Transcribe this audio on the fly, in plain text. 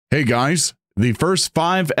Hey guys, the first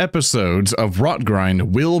 5 episodes of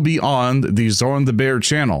Rotgrind will be on the ZoranTheBear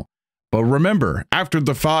channel. But remember, after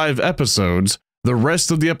the 5 episodes, the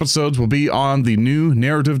rest of the episodes will be on the new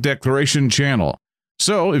Narrative Declaration channel.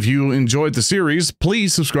 So if you enjoyed the series,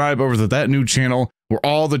 please subscribe over to that new channel where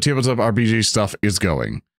all the tabletop RPG stuff is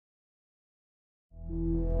going.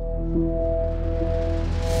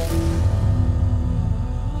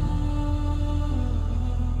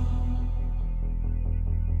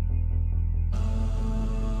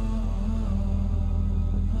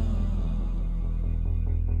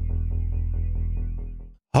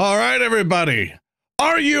 All right, everybody.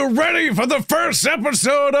 Are you ready for the first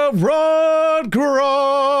episode of Rotgrind?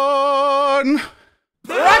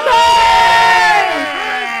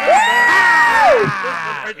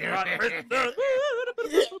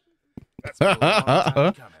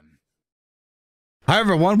 Hi,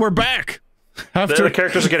 everyone. We're back. After the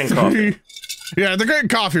characters are getting coffee. Yeah, they're getting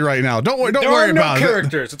coffee right now. Don't worry about it.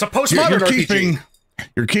 Characters. It's a postmodern RPG.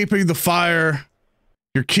 You're keeping the fire.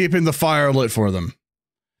 You're keeping the fire lit for them.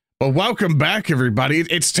 Well, welcome back, everybody.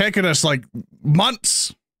 It's taken us like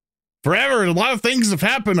months, forever. A lot of things have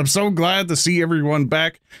happened. I'm so glad to see everyone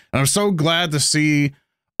back, and I'm so glad to see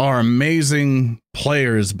our amazing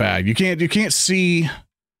players back. You can't see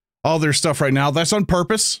all their stuff right now. That's on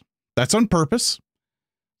purpose. That's on purpose.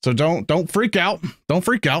 So don't freak out. Don't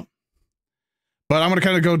freak out. But I'm gonna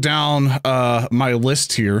kind of go down my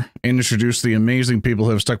list here and introduce the amazing people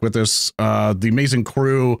who have stuck with us. The amazing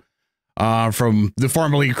crew. From the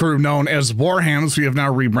formerly crew known as Warhams, we have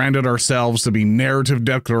now rebranded ourselves to be Narrative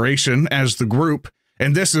Declaration as the group,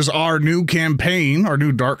 and this is our new campaign, our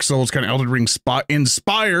new Dark Souls kind of Elden Ring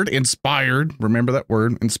inspired, remember that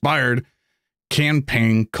word, inspired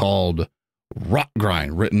campaign called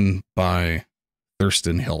Rotgrind, written by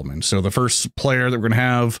Thurston Hillman. So the first player that we're going to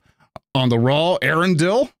have on the roll,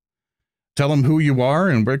 Earndil. Tell them who you are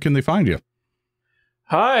and where can they find you.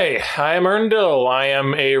 Hi, I'm Earndil. I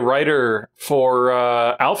am a writer for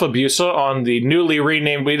Alphabusa on the newly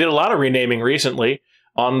renamed, we did a lot of renaming recently,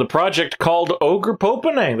 on the project called Ogre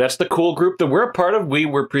Popenang. That's the cool group that we're a part of. We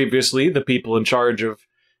were previously the people in charge of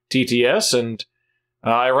TTS, and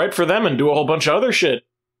I write for them and do a whole bunch of other shit.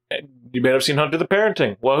 You may have seen Hunter the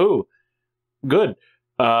Parenting. Wahoo. Good.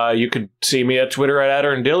 You could see me at Twitter at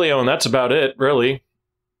Earndilio, and that's about it, really.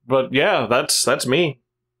 But yeah, that's me.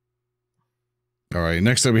 All right,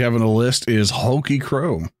 next up we have on the list is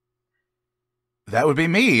HulkyKrow. That would be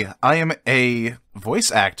me. I am a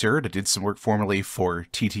voice actor that did some work formerly for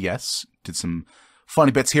TTS, did some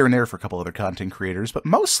funny bits here and there for a couple other content creators, but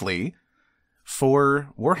mostly for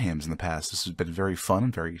Warhams in the past. This has been very fun.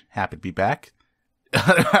 I'm very happy to be back.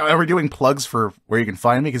 Are we doing plugs for where you can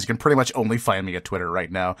find me? Because you can pretty much only find me at Twitter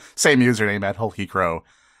right now. Same username at HulkyKrow.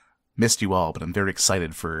 Missed you all, but I'm very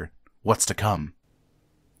excited for what's to come.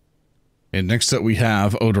 And next up we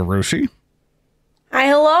have Odoroshi. Hi,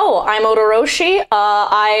 hello. I'm Odoroshi.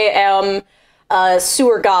 I am a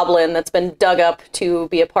sewer goblin that's been dug up to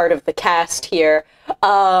be a part of the cast here.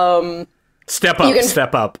 Step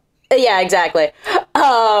up. Yeah, exactly.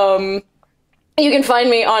 You can find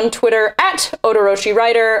me on Twitter at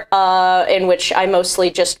Odoroshirider, in which I mostly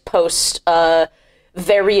just post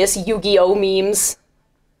various Yu-Gi-Oh memes.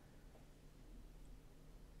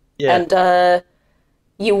 Yeah. And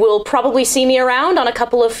you will probably see me around on a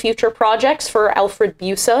couple of future projects for Alfred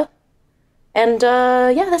Busa. And,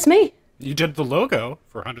 yeah, that's me. You did the logo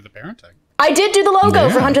for Hunter the Parenting. I did do the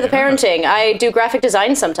logo for Hunter the Parenting. I do graphic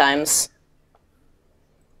design sometimes.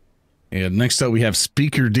 And next up we have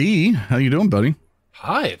Speaker D. How you doing, buddy?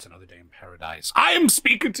 Hi, it's another day in paradise. I am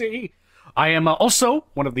Speaker D. I am also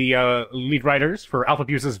one of the lead writers for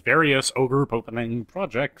Alphabusa's various Ogre Popenang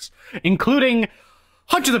projects, including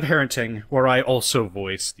Hunter the Parenting, where I also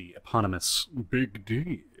voice the eponymous Big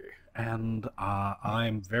D, and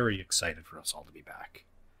I'm very excited for us all to be back.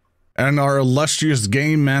 And our illustrious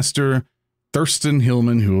game master, Thurston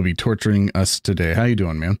Hillman, who will be torturing us today. How you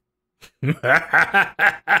doing, man?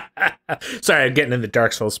 Sorry, I'm getting in the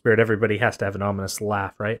Dark Souls spirit. Everybody has to have an ominous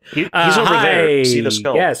laugh, right? He's over there. See the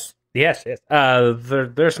skull. Yes.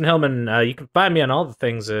 Thurston Hillman, you can find me on all the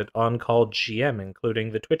things at On Call GM,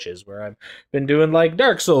 including the Twitches, where I've been doing like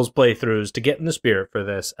Dark Souls playthroughs to get in the spirit for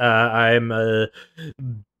this. I'm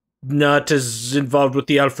not as involved with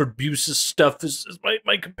the Alfred Busa stuff as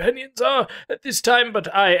my companions are at this time,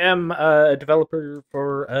 but I am a developer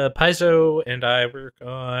for Paizo, and I work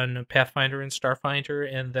on Pathfinder and Starfinder,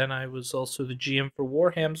 and then I was also the GM for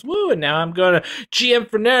Warhams. Woo! And now I'm going to GM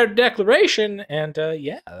for Narrative Declaration, and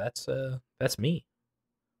yeah, that's me.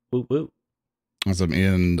 Woo woo. Awesome,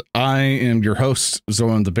 and I am your host,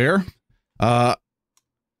 ZoranTheBear.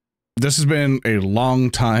 this has been a long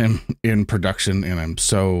time in production, and I'm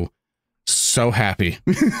so happy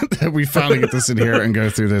that we finally get this in here and go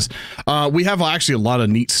through this. We have actually a lot of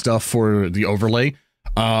neat stuff for the overlay.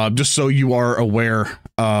 Just so you are aware,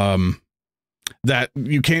 that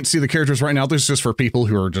you can't see the characters right now. This is just for people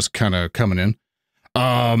who are just kind of coming in.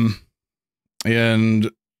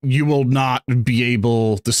 And you will not be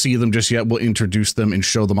able to see them just yet. We'll introduce them and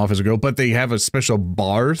show them off as we go, but they have a special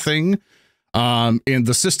bar thing. In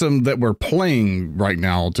the system that we're playing right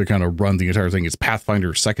now to kind of run the entire thing is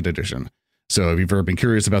Pathfinder 2nd edition. So if you've ever been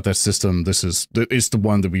curious about that system, this is the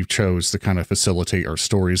one that we've chose to kind of facilitate our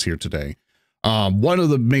stories here today. One of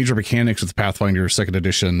the major mechanics with Pathfinder 2nd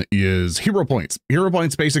edition is hero points. Hero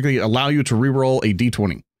points basically allow you to reroll a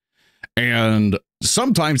d20. And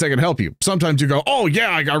sometimes that can help you. Sometimes you go, oh yeah,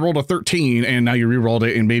 I rolled a 13 and now you rerolled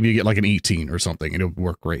it and maybe you get like an 18 or something and it'll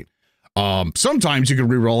work great. Sometimes you can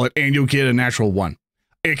reroll it and you'll get a natural 1.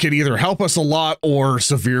 It can either help us a lot or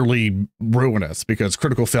severely ruin us because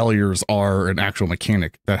critical failures are an actual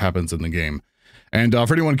mechanic that happens in the game. And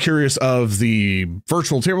for anyone curious of the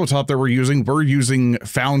virtual tabletop that we're using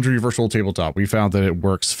Foundry Virtual Tabletop. We found that it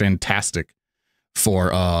works fantastic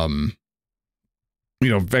for,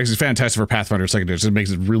 actually fantastic for Pathfinder 2nd edition. It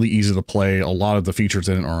makes it really easy to play. A lot of the features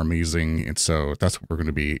in it are amazing. And so that's what we're going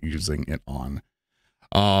to be using it on.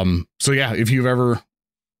 So yeah, if you've ever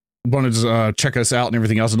wanted to check us out and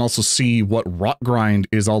everything else and also see what Rotgrind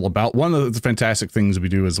is all about, one of the fantastic things we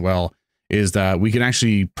do as well is that we can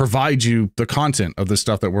actually provide you the content of the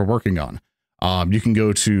stuff that we're working on. You can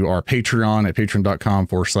go to our Patreon at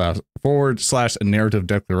patreon.com/narrative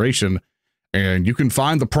declaration, and you can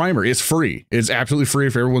find the primer. It's free. It's absolutely free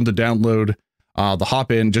for everyone to download, the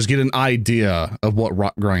hop in, just get an idea of what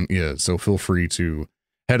Rotgrind is. So feel free to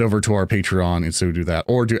head over to our Patreon and so do that,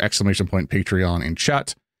 or do !Patreon in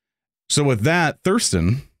chat. So with that,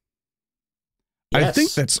 Thurston, yes, I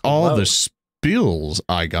think that's all the spills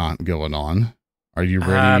I got going on. Are you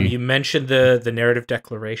ready? You mentioned the narrative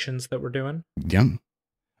declarations that we're doing. Yeah.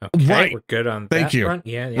 Okay, right. We're good on Thank that you. front.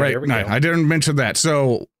 Yeah, right. There we go. I didn't mention that.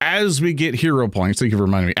 So as we get hero points, thank you for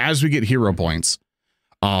reminding me. As we get hero points,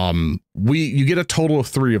 you get a total of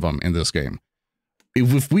 3 of them in this game.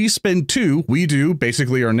 If we spend 2, we do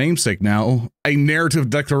basically our namesake now, a narrative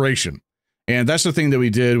declaration. And that's the thing that we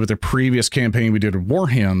did with the previous campaign we did with War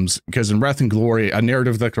Hymns, because in Wrath and Glory, a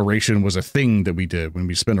narrative declaration was a thing that we did when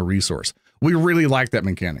we spent a resource. We really liked that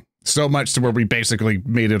mechanic so much to where we basically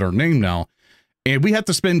made it our name now. And we had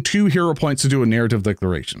to spend 2 hero points to do a narrative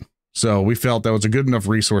declaration. So we felt that was a good enough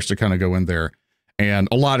resource to kind of go in there, and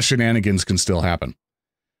a lot of shenanigans can still happen.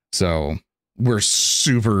 So we're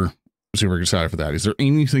super excited for that. Is there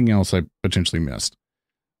anything else I potentially missed?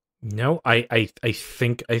 No, I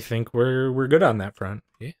think we're good on that front.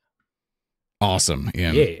 Yeah. Awesome.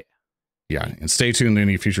 And yeah. And stay tuned to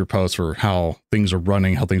any future posts for how things are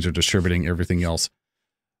running, how things are distributing, everything else.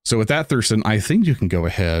 So with that, Thurston, I think you can go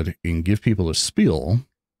ahead and give people a spiel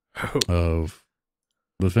of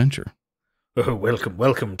the adventure. Oh,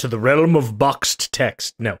 welcome to the realm of boxed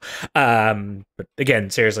text. No. But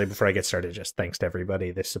again, seriously, before I get started, just thanks to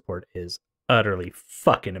everybody. This support is utterly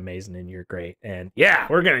fucking amazing and you're great. And yeah,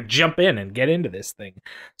 we're going to jump in and get into this thing.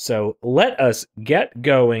 So let us get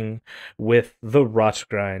going with the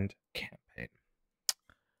Rotgrind campaign.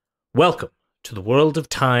 Welcome to the world of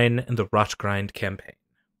Tyne and the Rotgrind campaign.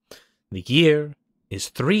 The year is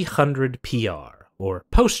 300 PR, or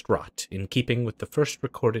post-rot, in keeping with the first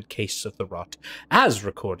recorded case of the rot, as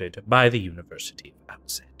recorded by the University of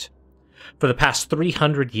Outset. For the past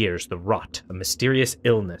 300 years, the rot, a mysterious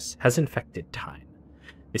illness, has infected Tyne.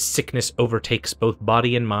 This sickness overtakes both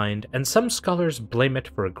body and mind, and some scholars blame it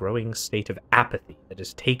for a growing state of apathy that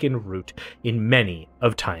has taken root in many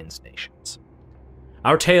of Tyne's nations.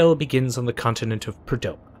 Our tale begins on the continent of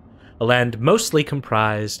Perdoma, a land mostly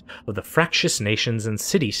comprised of the fractious nations and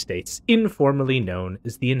city-states informally known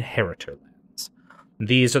as the Inheritor Lands.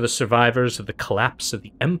 These are the survivors of the collapse of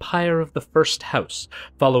the Empire of the First House,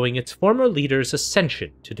 following its former leader's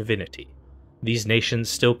ascension to divinity. These nations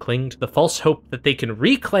still cling to the false hope that they can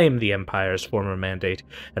reclaim the Empire's former mandate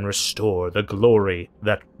and restore the glory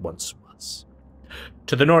that once was.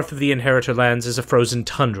 To the north of the Inheritor Lands is a frozen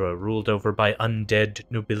tundra ruled over by undead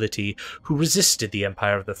nobility who resisted the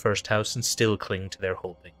Empire of the First House and still cling to their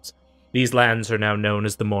holdings. These lands are now known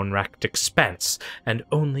as the Mornracht Expanse, and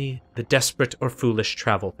only the desperate or foolish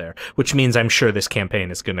travel there, which means I'm sure this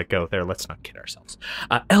campaign is going to go there, let's not kid ourselves.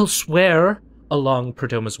 Elsewhere, along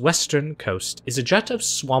Perdoma's western coast, is a jut of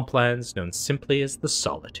swamplands known simply as the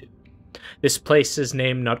Solitude. This place is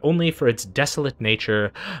named not only for its desolate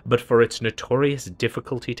nature, but for its notorious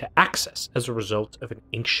difficulty to access as a result of an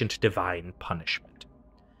ancient divine punishment.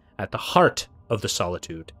 At the heart of the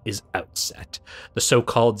Solitude is Outset, the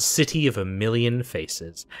so-called City of a Million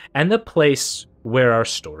Faces, and the place where our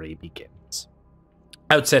story begins.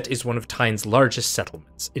 Outset is one of Tyne's largest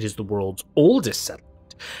settlements. It is the world's oldest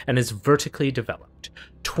settlement, and is vertically developed.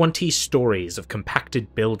 20 stories of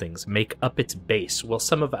compacted buildings make up its base, while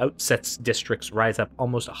some of Outset's districts rise up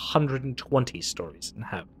almost 120 stories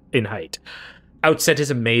in height. Outset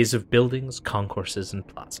is a maze of buildings, concourses, and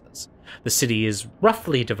plazas. The city is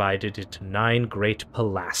roughly divided into 9 great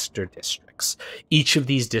pilaster districts. Each of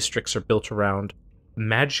these districts are built around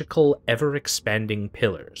magical, ever-expanding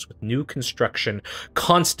pillars, with new construction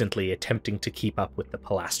constantly attempting to keep up with the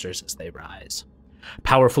pilasters as they rise.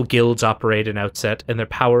 Powerful guilds operate in Outset, and their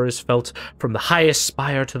power is felt from the highest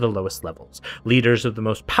spire to the lowest levels. Leaders of the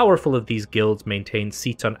most powerful of these guilds maintain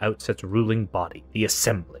seats on Outset's ruling body, the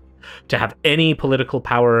Assembly. To have any political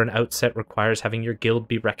power in Outset requires having your guild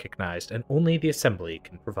be recognized, and only the Assembly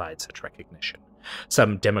can provide such recognition.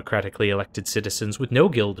 Some democratically elected citizens with no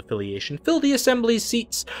guild affiliation fill the Assembly's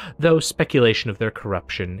seats, though speculation of their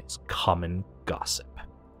corruption is common gossip.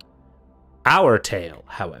 Our tale,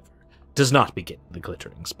 however, does not begin in the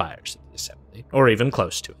glittering spires of the Assembly, or even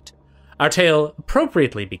close to it. Our tale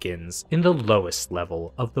appropriately begins in the lowest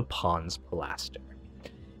level of the Pons Pilaster.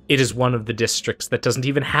 It is one of the districts that doesn't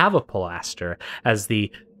even have a pilaster, as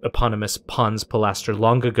the eponymous Pons Pilaster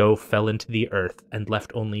long ago fell into the earth and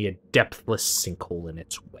left only a depthless sinkhole in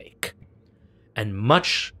its wake. And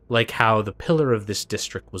much like how the pillar of this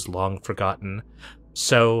district was long forgotten,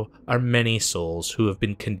 so are many souls who have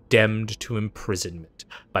been condemned to imprisonment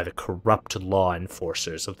by the corrupt law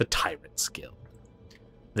enforcers of the Tyrant's Guild.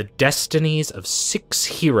 The destinies of 6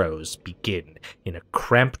 heroes begin in a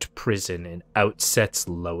cramped prison in Outset's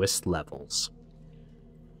lowest levels.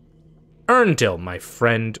 Earndil, my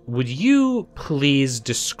friend, would you please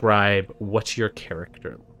describe what your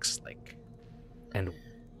character looks like, and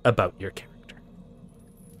about your character?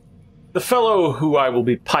 The fellow who I will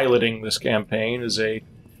be piloting this campaign is a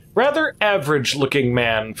rather average-looking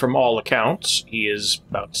man from all accounts. He is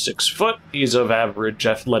about 6 foot, he's of average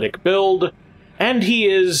athletic build, and he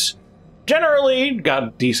is generally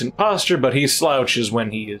got decent posture, but he slouches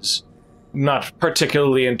when he is not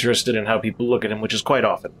particularly interested in how people look at him, which is quite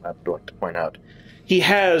often, I'm going to point out. He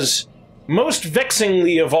has, most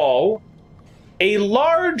vexingly of all, a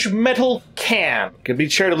large metal can, can be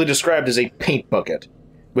charitably described as a paint bucket,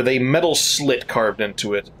 with a metal slit carved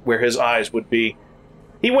into it, where his eyes would be.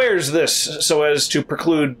 He wears this so as to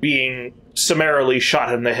preclude being summarily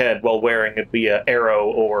shot in the head while wearing it via arrow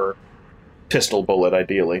or pistol bullet,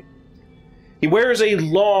 ideally. He wears a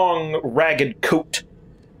long, ragged coat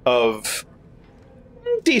of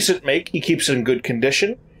decent make. He keeps it in good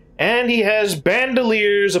condition. And he has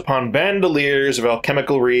bandoliers upon bandoliers of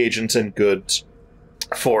alchemical reagents and goods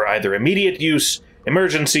for either immediate use,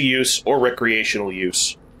 emergency use, or recreational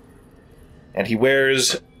use. And he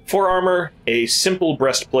wears, for armor, a simple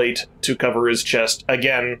breastplate to cover his chest,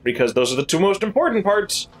 again, because those are the 2 most important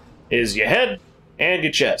parts, is your head and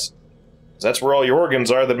your chest. That's where all your organs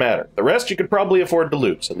are that matter. The rest you could probably afford to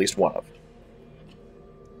lose, at least one of.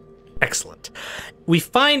 Excellent. We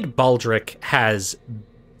find Baldric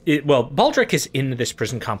Baldric is in this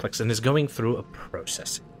prison complex and is going through a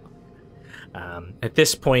processing. At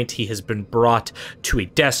this point, he has been brought to a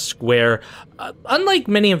desk where, unlike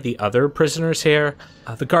many of the other prisoners here,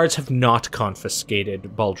 the guards have not confiscated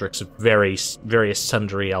Baldric's various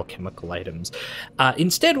sundry alchemical items.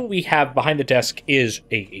 Instead, what we have behind the desk is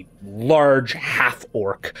a large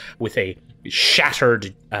half-orc with a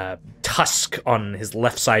shattered tusk on his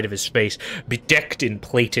left side of his face, bedecked in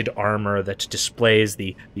plated armor that displays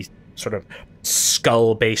the sort of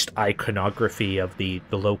skull-based iconography of the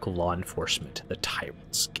local law enforcement, the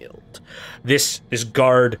Tyrant's Guild. This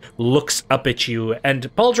guard looks up at you,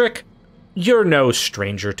 and Baldric, you're no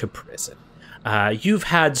stranger to prison. You've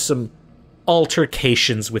had some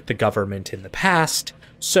altercations with the government in the past,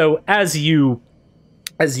 so as you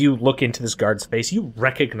look into this guard's face, you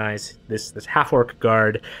recognize this half-orc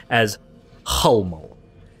guard as Hulmel.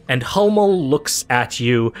 And Hulmel looks at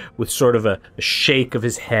you with sort of a shake of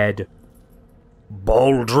his head.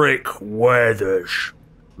 Baldric Weathers.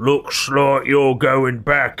 Looks like you're going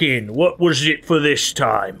back in. What was it for this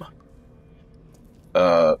time?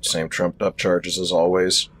 Same trumped-up charges as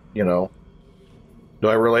always, you know. Do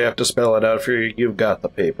I really have to spell it out for you? You've got the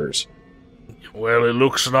papers. Well, it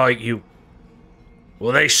looks like you...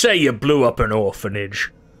 Well, they say you blew up an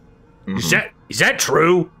orphanage. Mm-hmm. Is that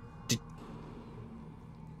true?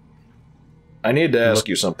 I need to ask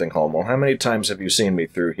you something, Holmo. How many times have you seen me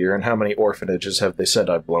through here, and how many orphanages have they said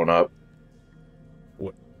I've blown up?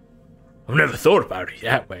 What? I've never thought about it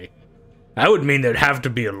that way. That would mean there'd have to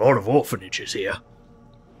be a lot of orphanages here.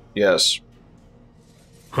 Yes.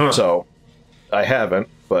 Huh. So, I haven't,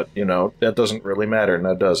 but, you know, that doesn't really matter,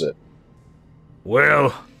 now does it?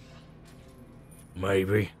 Well,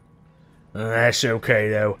 maybe. That's okay,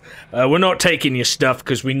 though. We're not taking your stuff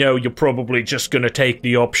because we know you're probably just going to take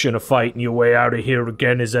the option of fighting your way out of here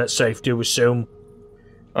again. Is that safe to assume?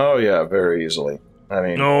 Oh, yeah, very easily. I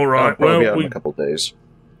mean, all right. I'll be out in a couple days.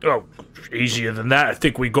 Oh, easier than that. I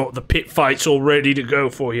think we got the pit fights all ready to go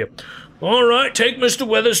for you. All right, take Mr.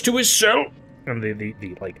 Weathers to his cell. And the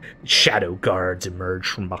shadow guards emerge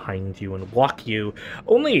from behind you and walk you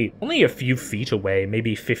only a few feet away,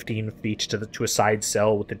 maybe 15 feet to a side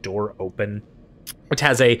cell with the door open. It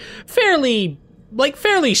has a fairly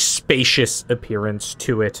spacious appearance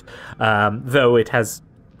to it, though it has,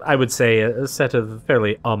 I would say, a set of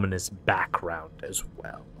fairly ominous background as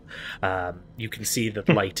well. You can see that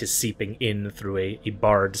light is seeping in through a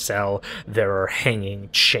barred cell. There are hanging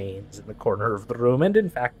chains in the corner of the room, and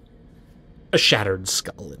in fact, a shattered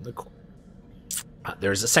skull in the corner.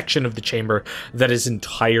 There's a section of the chamber that is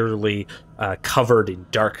entirely covered in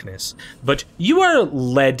darkness, but you are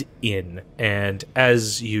led in, and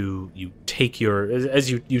as you take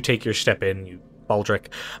your step in, Baldric,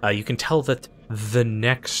 you can tell that the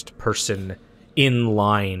next person in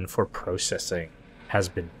line for processing has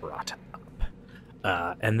been brought up,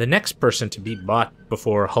 and the next person to be brought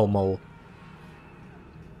before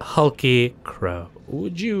HulkyKrow.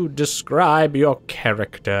 Would you describe your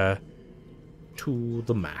character to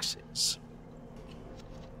the masses?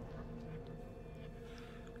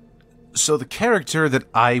 So the character that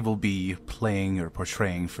I will be playing or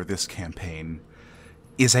portraying for this campaign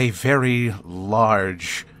is a very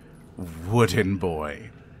large wooden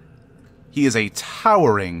boy. He is a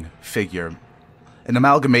towering figure, an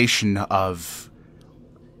amalgamation of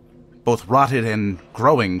both rotted and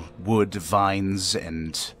growing wood, vines,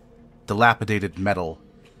 and dilapidated metal.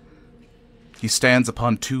 He stands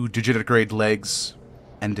upon two digitigrade legs,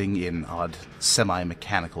 ending in odd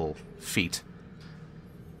semi-mechanical feet.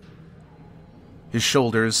 His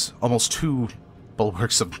shoulders, almost two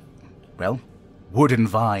bulwarks of, well, wood and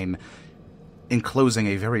vine, enclosing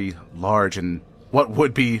a very large and what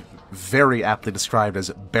would be very aptly described as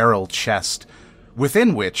barrel chest,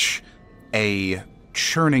 within which a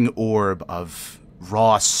churning orb of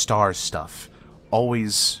raw star stuff,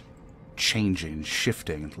 always changing,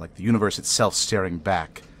 shifting, like the universe itself staring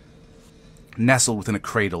back, nestled within a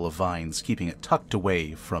cradle of vines, keeping it tucked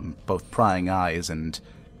away from both prying eyes and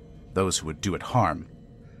those who would do it harm.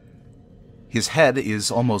 His head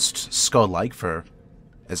is almost skull-like, for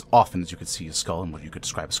as often as you could see a skull, and what you could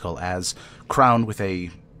describe a skull as, crowned with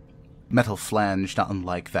a metal flange not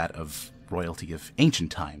unlike that of royalty of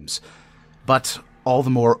ancient times, but all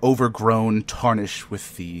the more overgrown, tarnished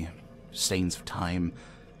with the stains of time,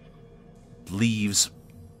 leaves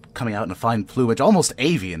coming out in a fine plumage, almost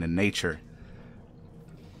avian in nature.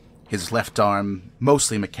 His left arm,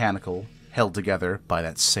 mostly mechanical, held together by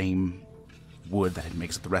that same wood that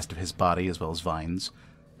makes up the rest of his body, as well as vines.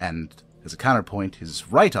 And as a counterpoint,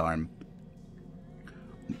 his right arm,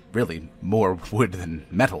 really more wood than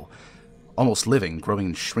metal, almost living, growing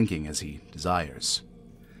and shrinking as he desires.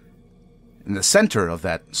 In the center of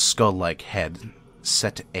that skull-like head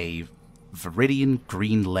set a viridian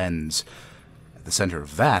green lens. At the center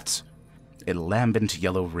of that, a lambent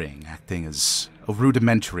yellow ring, acting as a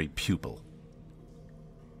rudimentary pupil.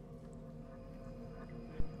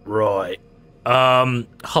 Right.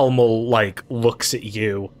 Hummel, looks at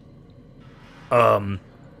you. The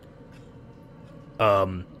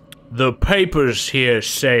papers here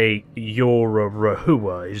say you're a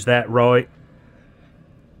Rehua, is that right?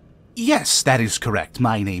 Yes, that is correct.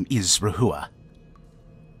 My name is Rehua.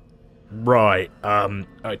 Right.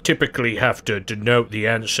 I typically have to denote the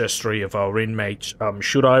ancestry of our inmates.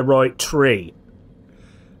 Should I write tree?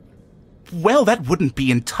 Well, that wouldn't be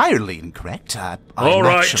entirely incorrect. All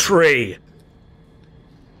right, tree.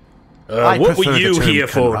 What were you here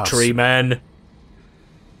for, tree man?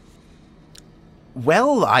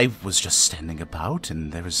 Well, I was just standing about,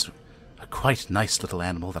 and there was a quite nice little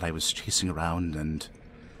animal that I was chasing around, and...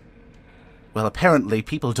 well, apparently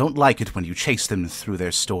people don't like it when you chase them through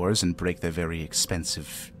their stores and break their very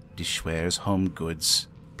expensive dishwares, home goods,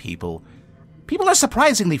 people. People are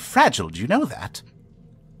surprisingly fragile, do you know that?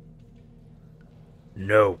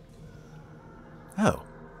 No. Oh.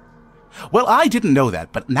 Well, I didn't know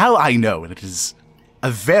that, but now I know, and it is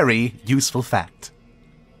a very useful fact.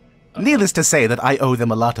 Needless to say that I owe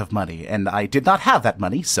them a lot of money, and I did not have that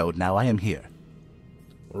money, so now I am here.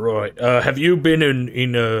 Right. Have you been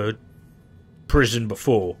in a prison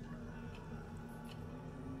before?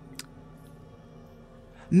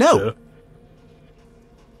 No. Sir?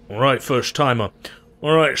 Alright, first timer.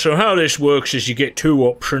 Alright, so how this works is you get two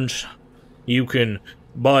options. You can,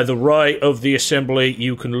 by the right of the assembly,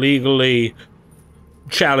 you can legally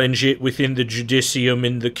challenge it within the judicium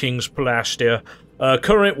in the King's Palace there.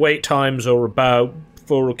 Current wait times are about,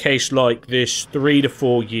 for a case like this, 3 to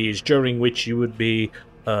 4 years, during which you would be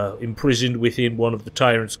imprisoned within one of the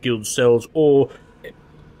Tyrant's Guild cells, or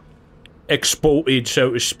exported,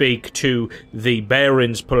 so to speak, to the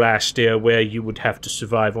Baron's Palace there, where you would have to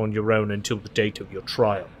survive on your own until the date of your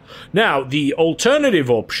trial. Now, the alternative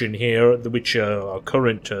option here, which our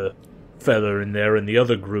current fella in there and the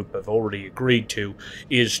other group have already agreed to,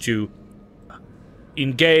 is to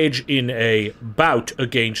engage in a bout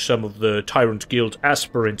against some of the Tyrant Guild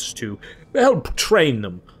aspirants to help train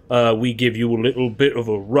them. We give you a little bit of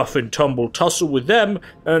a rough and tumble tussle with them,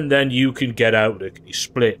 and then you can get out lickety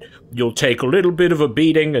split. You'll take a little bit of a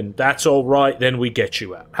beating, and that's alright, then we get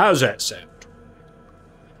you out. How's that sound?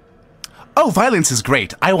 Oh, violence is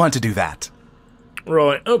great. I want to do that.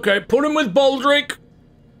 Right, okay, put him with Baldric.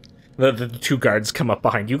 The two guards come up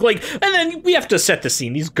behind you, like, and then we have to set the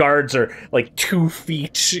scene. These guards are, like, 2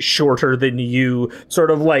 feet shorter than you, sort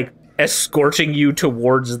of, like, escorting you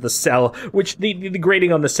towards the cell, which the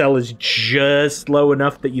grating on the cell is just low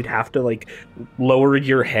enough that you'd have to, like, lower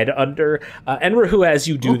your head under. And Rehua, as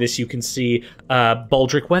you do this, you can see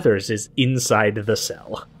Baldric Weathers is inside the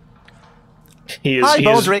cell. Hi,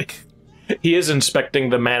 Baldric. He is inspecting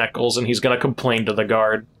the manacles, and he's going to complain to the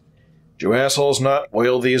guard. Did you assholes not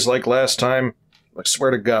oil these like last time? I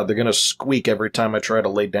swear to God, they're going to squeak every time I try to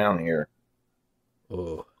lay down here.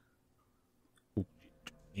 Oh.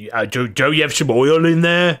 Do you have some oil in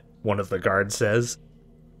there? One of the guards says.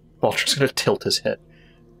 Baldric's going to tilt his head.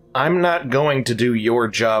 I'm not going to do your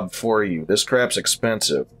job for you. This crap's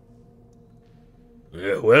expensive.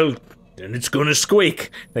 Yeah, well, then it's gonna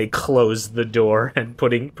squeak. They close the door and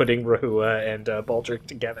putting Rehua and Baldric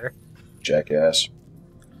together. Jackass.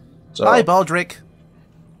 So, Hi, Baldric.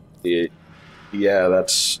 Yeah,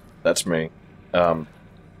 that's me.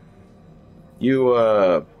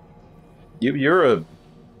 You're a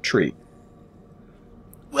tree.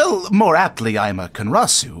 Well, more aptly, I'm a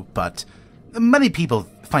Konrasu, but many people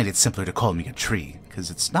find it simpler to call me a tree, because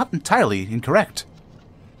it's not entirely incorrect.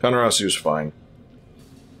 Konrasu's fine.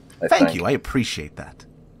 Thank you, I appreciate that.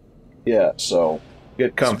 Yeah, so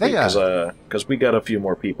get comfy, So because we got a few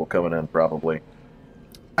more people coming in, probably.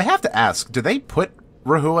 I have to ask, do they put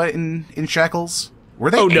Rehua in shackles? Were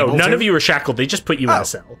they Oh no, able none to? of you are shackled. They just put you in a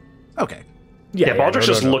cell. Okay. Yeah, Baldric's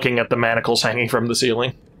just looking at the manacles hanging from the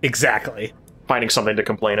ceiling, Exactly. finding something to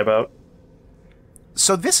complain about.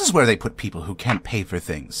 So this is where they put people who can't pay for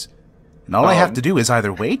things. And all I have to do is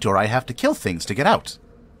either wait or I have to kill things to get out.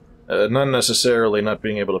 Not necessarily not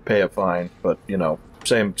being able to pay a fine, but, you know,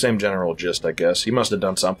 same general gist, I guess. He must have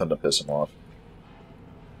done something to piss him off.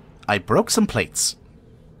 I broke some plates.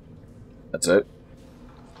 That's it?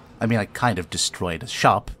 I mean, I kind of destroyed a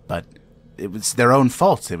shop, but it was their own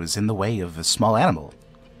fault. It was in the way of a small animal.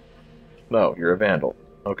 No, you're a vandal.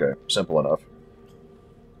 Okay, simple enough.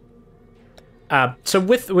 So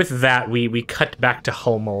with that, we cut back to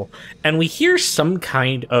Hummel, and we hear some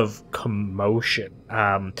kind of commotion,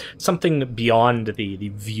 something beyond the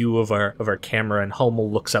view of our camera. And Hummel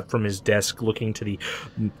looks up from his desk, looking to the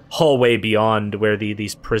hallway beyond where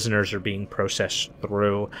these prisoners are being processed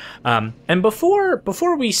through. And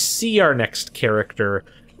before we see our next character,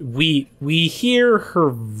 we hear her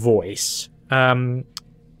voice.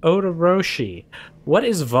 Odoroshi, what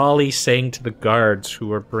is Valli saying to the guards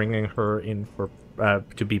who are bringing her in for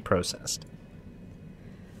to be processed?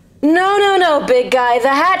 No, big guy. The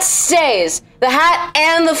hat stays. The hat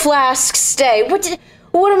and the flask stay. What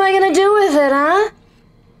am I gonna do with it, huh?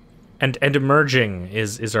 And emerging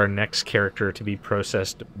is our next character to be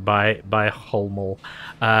processed by Hummel.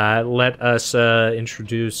 Let us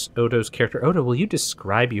introduce Odo's character. Odo, will you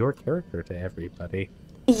describe your character to everybody?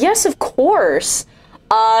 Yes, of course.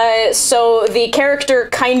 So the character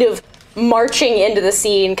kind of marching into the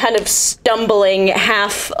scene, kind of stumbling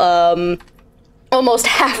almost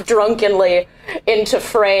half drunkenly into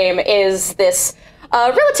frame, is this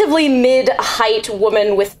relatively mid-height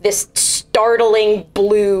woman with this startling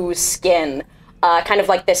blue skin, kind of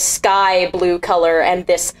like this sky blue color, and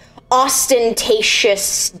this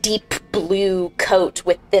ostentatious deep blue coat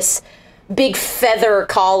with this big feather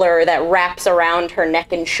collar that wraps around her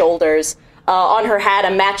neck and shoulders. On her hat,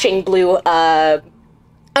 a matching blue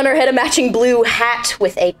On her head, a matching blue hat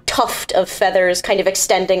with a tuft of feathers kind of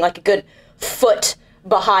extending like a good foot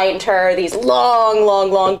behind her. These long,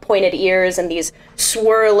 long, long pointed ears and these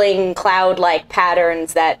swirling cloud-like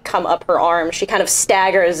patterns that come up her arms. She kind of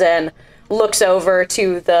staggers in, looks over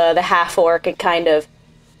to the half-orc and kind of...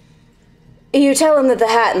 You tell him that the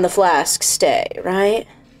hat and the flask stay, right?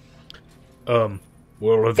 Well,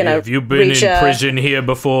 have you been in prison here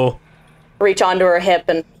before? Reach onto her hip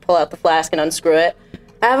and pull out the flask and unscrew it.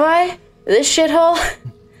 Have I? This shithole?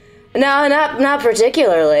 No, not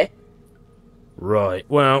particularly. Right.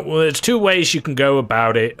 Well, there's two ways you can go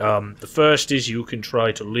about it. The first is you can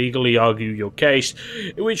try to legally argue your case,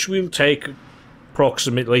 which will take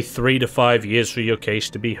approximately 3 to 5 years for your case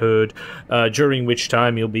to be heard, during which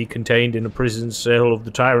time you'll be contained in a prison cell of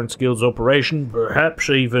the Tyrant's Guild's operation, perhaps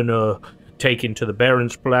even taken to the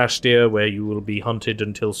Baron's Plastier, where you will be hunted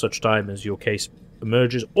until such time as your case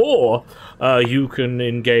emerges, or you can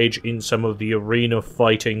engage in some of the arena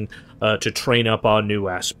fighting to train up our new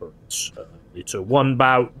aspirants. It's a one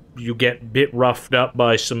bout, you get a bit roughed up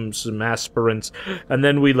by some aspirants, and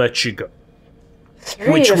then we let you go.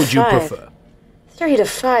 Which would you prefer? 3 to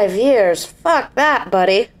 5 years. Fuck that,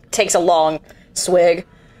 buddy. Takes a long swig.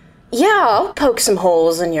 Yeah, I'll poke some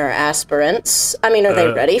holes in your aspirants. I mean, are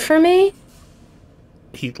they ready for me?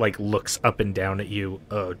 He, looks up and down at you.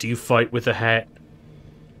 Do you fight with a hat?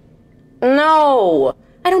 No!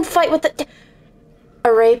 I don't fight with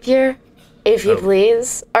a rapier, if you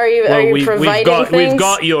please. Are you providing things? We've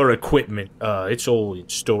got your equipment. It's all in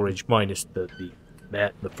storage, minus the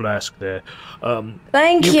hat and the flask there.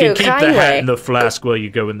 Thank you, You can keep kindly. the hat and the flask while you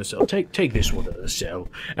go in the cell. Take this one to the cell.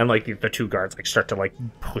 And, the two guards, start to,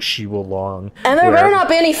 push you along. And there better not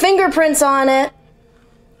be any fingerprints on it.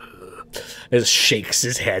 As shakes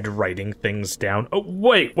his head, writing things down. Oh,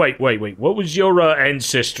 wait. What was your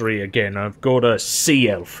ancestry again? I've got a sea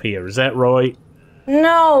elf here, is that right?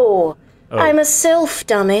 No. Oh. I'm a sylph,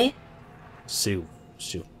 dummy. Sylph.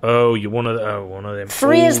 Oh, you're one of them.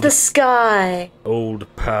 Free as the sky.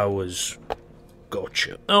 Old powers.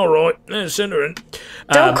 Gotcha. Alright, send her in.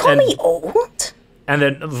 Don't call me old. And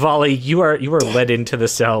then, Valli, you are led into the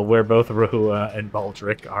cell where both Rehua and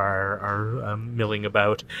Baldric are milling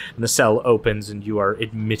about. And the cell opens and you are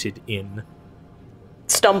admitted in.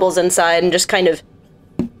 Stumbles inside and just kind of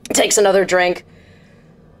takes another drink.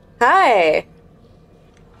 Hi.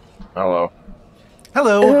 Hello.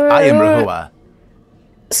 Hello, I am Rehua.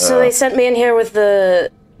 So they sent me in here with the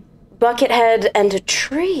bucket head and a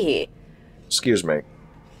tree. Excuse me.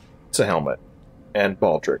 It's a helmet. And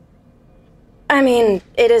Baldric. I mean,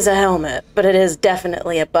 it is a helmet, but it is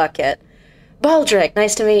definitely a bucket. Baldric,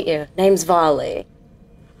 nice to meet you. Name's Valli.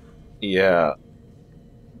 Yeah.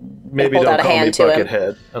 Maybe don't call me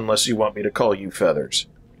Buckethead, unless you want me to call you Feathers.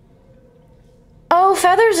 Oh,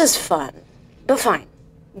 Feathers is fun. But fine.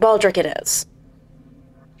 Baldric it is.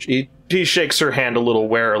 He shakes her hand a little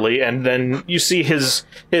warily, and then you see his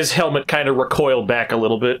helmet kind of recoil back a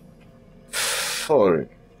little bit. Oh,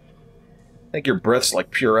 I think your breath's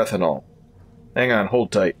like pure ethanol. Hang on,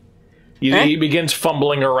 hold tight. He begins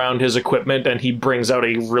fumbling around his equipment, and he brings out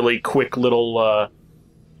a really quick little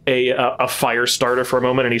a fire starter for a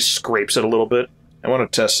moment, and he scrapes it a little bit. I want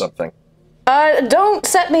to test something. Don't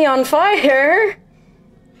set me on fire.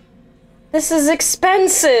 This is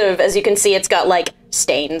expensive. As you can see, it's got,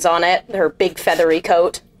 stains on it. Her big feathery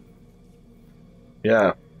coat.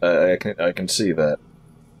 Yeah, I can see that.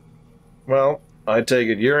 Well, I take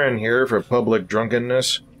it you're in here for public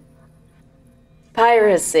drunkenness?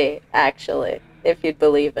 Piracy, actually, if you'd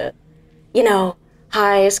believe it. You know,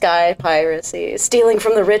 high sky piracy, stealing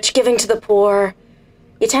from the rich, giving to the poor.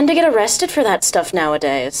 You tend to get arrested for that stuff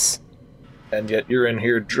nowadays. And yet you're in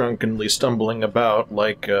here drunkenly stumbling about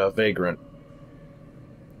like a vagrant.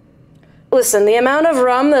 Listen, the amount of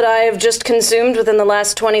rum that I have just consumed within the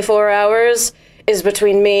last 24 hours is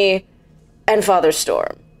between me and Father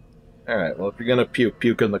Storm. Alright, well, if you're gonna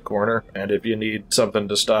puke in the corner, and if you need something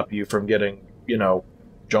to stop you from getting,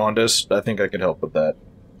 jaundice, I think I could help with that.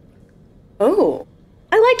 Oh,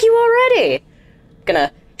 I like you already.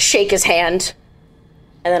 Gonna shake his hand,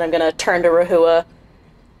 and then I'm gonna turn to Rehua.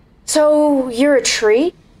 So, you're a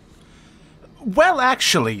tree? Well,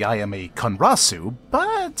 actually, I am a Konrasu,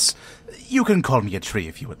 but you can call me a tree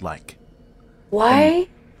if you would like. Why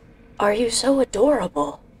are you so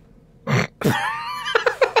adorable?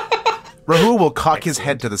 Rehua will cock his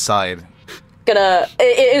head to the side.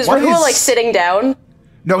 Is Rehua, sitting down?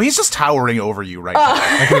 No, he's just towering over you right now.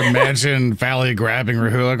 I can imagine Valli grabbing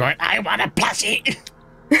Rehua going, I want a plushie!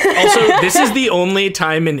 Also, this is the only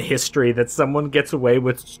time in history that someone gets away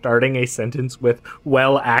with starting a sentence with,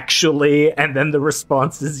 well, actually, and then the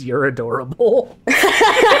response is, you're adorable.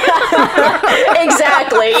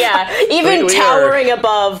 Exactly, yeah. Even We towering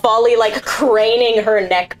above, Valli, like, craning her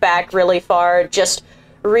neck back really far, just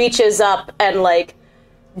reaches up and, like,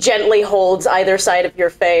 gently holds either side of your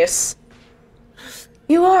face.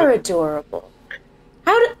 You are adorable.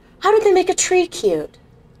 How did they make a tree cute?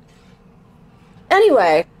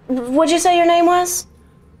 Anyway, what'd you say your name was?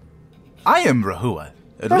 I am Rehua.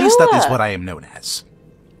 At least that is what I am known as.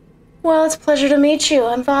 Well, it's a pleasure to meet you.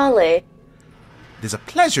 I'm Valli. It is a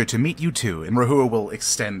pleasure to meet you too. And Rehua will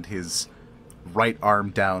extend his right arm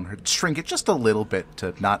down, shrink it just a little bit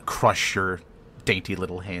to not crush your dainty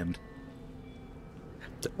little hand.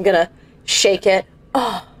 I'm gonna shake it.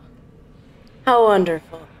 Oh, how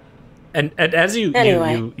wonderful. And as you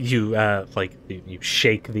Anyway. you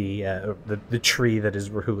shake the tree that is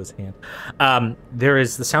Rehua's hand, there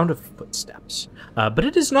is the sound of footsteps, but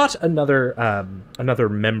it is not another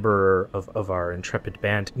member of our intrepid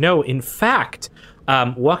band. No, in fact,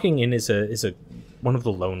 walking in is one of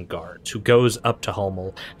the lone guards who goes up to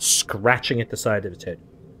Hummel, scratching at the side of his head.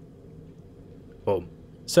 Oh,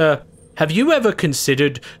 sir, have you ever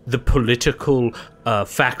considered the political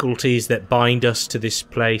faculties that bind us to this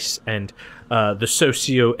place and the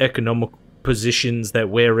socio-economic positions that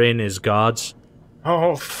we're in as guards?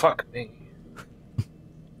 Oh, fuck me.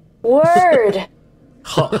 Word.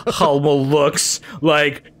 Hummel looks,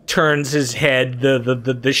 like, turns his head,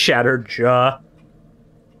 the shattered jaw.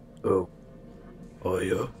 Oh,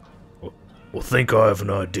 I think I have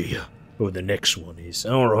an idea who the next one is.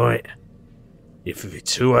 All right. If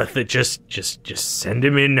it's who I think, just send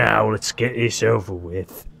him in now. Let's get this over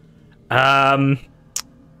with.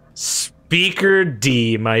 Speaker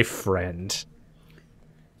D, my friend.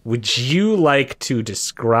 Would you like to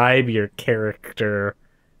describe your character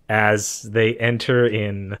as they enter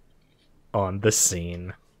in on the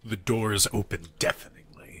scene? The doors open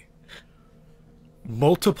deafeningly.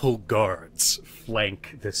 Multiple guards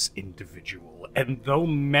flank this individual, and though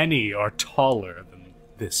many are taller than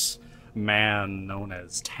this man known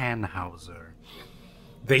as Tannhauser,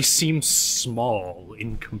 they seem small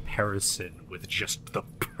in comparison with just the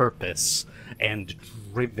purpose and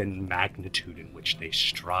driven magnitude in which they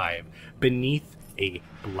strive. Beneath a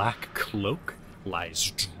black cloak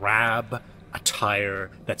lies drab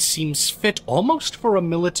attire that seems fit almost for a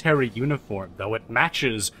military uniform, though it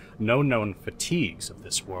matches no known fatigues of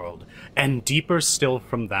this world. And deeper still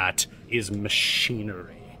from that is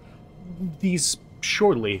machinery. These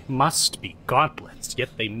surely must be gauntlets, yet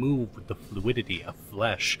they move with the fluidity of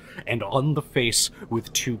flesh, and on the face,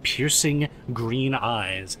 with two piercing green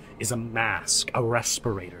eyes, is a mask, a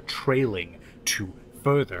respirator, trailing to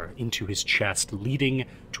further into his chest, leading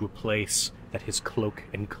to a place that his cloak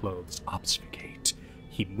and clothes obfuscate.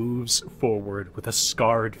 He moves forward with a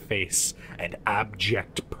scarred face and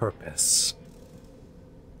abject purpose.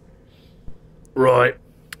 Right.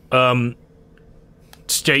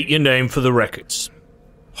 State your name for the records.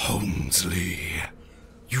 Holmesley,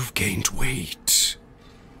 you've gained weight.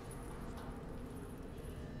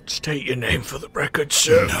 State your name for the records,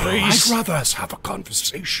 sir, No, please. I'd rather us have a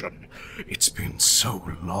conversation. It's been so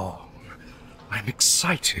long. I'm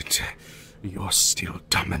excited. You're still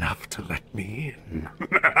dumb enough to let me in.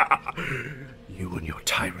 You and your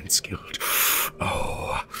Tyrant's Guild.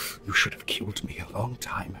 Oh, you should have killed me a long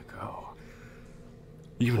time ago.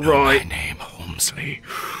 You know my name, Holmesley.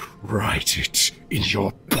 Write it in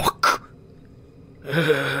your book.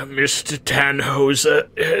 Mr. Tannhauser,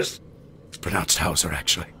 yes. It's pronounced Hauser,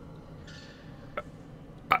 actually.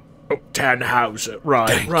 Tannhauser, right,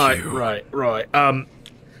 Thank you. right.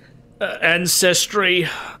 Ancestry.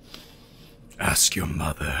 Ask your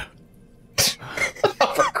mother.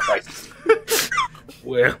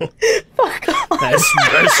 Well,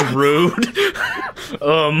 that's rude.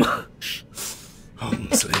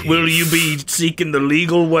 Holmesley. Will you be seeking the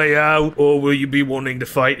legal way out, or will you be wanting to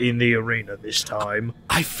fight in the arena this time?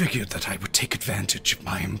 I figured that I would take advantage of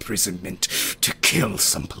my imprisonment to kill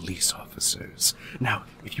some police officers. Now,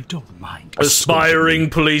 if you don't mind...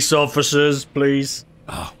 Aspiring police officers, please.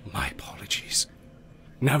 Oh, my apologies.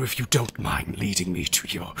 Now, if you don't mind leading me to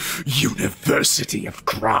your University of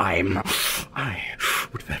Crime, I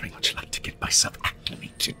would very much like to get myself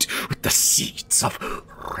acclimated with the seeds of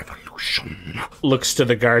revolution. Looks to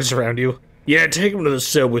the guards around you. Yeah, take him to the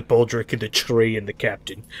cell with Baldric and the tree and the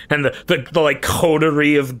captain. And the like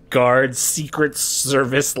coterie of guards, Secret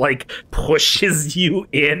Service, like, pushes you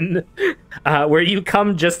in. Where you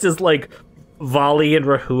come just as, like, Valli and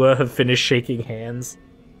Rehua have finished shaking hands.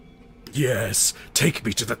 Yes, take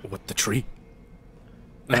me to the tree.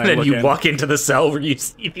 And then you walk into the cell where you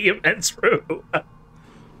see the immense Rehua.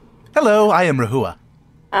 Hello, I am Rehua.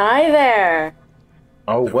 Hi there.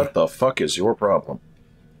 Oh, what the fuck is your problem?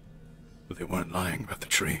 They weren't lying about the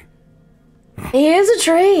tree. He is a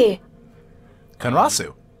tree.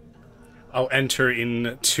 Kanrasu. I'll enter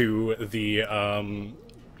into the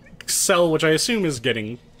cell, which I assume is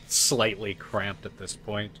getting slightly cramped at this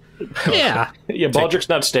point. Yeah. Yeah, Baldric's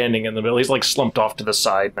not standing in the middle. He's like slumped off to the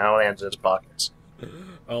side now, hands in his pockets.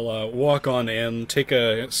 I'll walk on in, take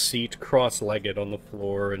a seat cross-legged on the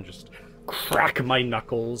floor, and just crack my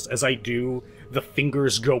knuckles. As I do, the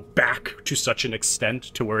fingers go back to such an extent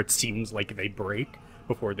to where it seems like they break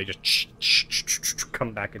before they just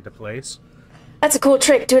come back into place. That's a cool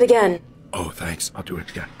trick. Do it again. Oh, thanks. I'll do it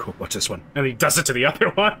again. Cool. What's this one? And he does it to the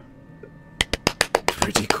other one.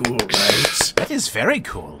 Pretty cool, right? That is very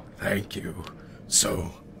cool. Thank you.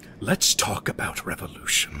 So, let's talk about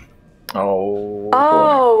revolution. Oh.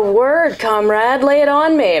 Oh, word, comrade. Lay it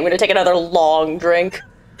on me. I'm going to take another long drink.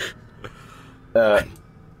 Wait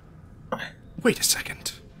a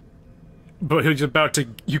second. But he's about to...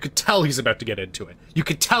 You could tell he's about to get into it. You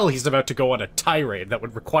could tell he's about to go on a tirade that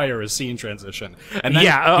would require a scene transition. And then he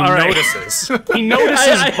notices. He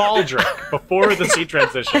notices Baldric before the scene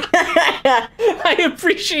transition. I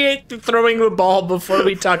appreciate throwing the ball before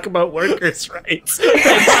we talk about workers' rights. So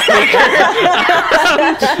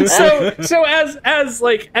as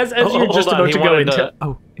you're just about to go into...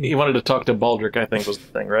 He wanted to talk to Baldric, I think was the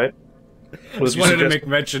thing, right? Just wanted to make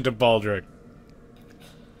mention to Baldric.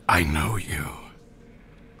 I know you.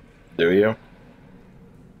 Do you?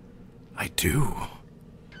 I do.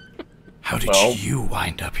 How did you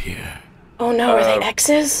wind up here? Oh no, are they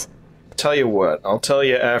exes? Tell you what, I'll tell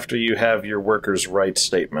you after you have your workers' rights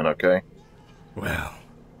statement, okay? Well,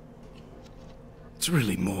 it's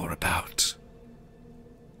really more about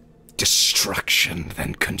destruction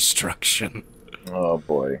than construction. Oh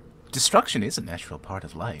boy. Destruction is a natural part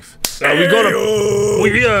of life. we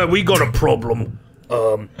got a problem.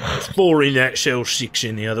 4 in that cell, 6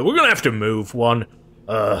 in the other. We're gonna have to move one.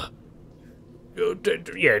 Take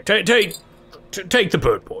the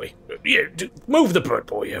bird boy. Yeah, move the bird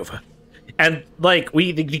boy over. And like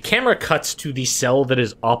the camera cuts to the cell that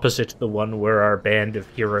is opposite the one where our band of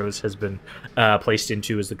heroes has been placed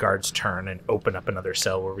into as the guards turn and open up another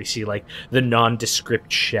cell where we see like the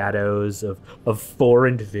nondescript shadows of 4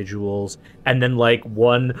 individuals, and then like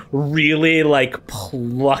one really like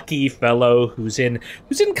plucky fellow who's in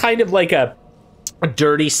kind of like a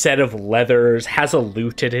dirty set of leathers, has a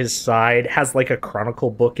lute at his side, has like a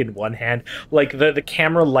chronicle book in one hand. Like the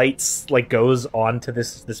camera lights like goes on to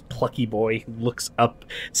this plucky boy who looks up,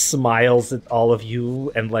 smiles at all of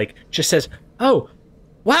you, and like just says, "Oh,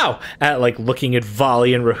 wow!" Like looking at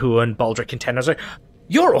Valli and Rehua and Baldric and Tannhauser.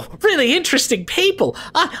 You're all really interesting people.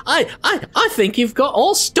 I think you've got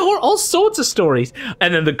all sorts of stories.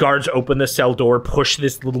 And then the guards open the cell door, push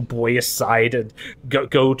this little boy aside, and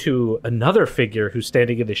go to another figure who's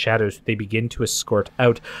standing in the shadows. They begin to escort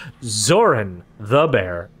out.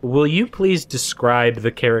 ZoranTheBear, will you please describe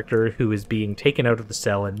the character who is being taken out of the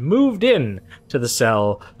cell and moved in to the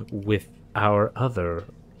cell with our other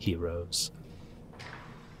heroes?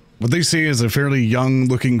 What they see is a fairly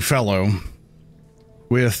young-looking fellow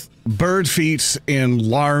with bird feet and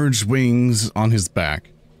large wings on his back.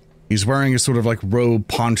 He's wearing a sort of like robe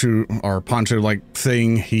poncho-like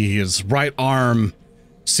thing. His right arm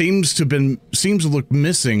seems to look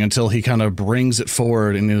missing until he kind of brings it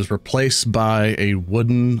forward and is replaced by a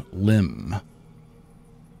wooden limb.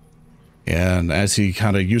 And as he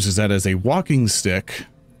kind of uses that as a walking stick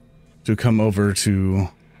to come over to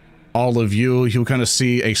all of you, you'll kind of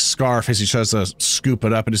see a scarf as he tries to scoop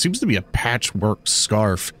it up, and it seems to be a patchwork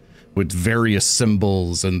scarf with various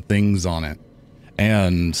symbols and things on it.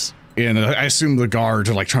 And I assume the guards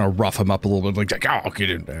are like trying to rough him up a little bit, like, "Oh, get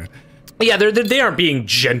in there." Yeah, they aren't being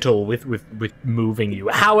gentle with moving you.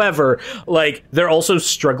 However, like they're also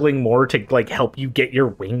struggling more to like help you get your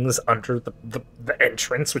wings under the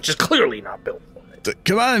entrance, which is clearly not built for it.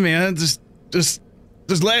 Come on, man, just